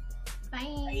 y'all.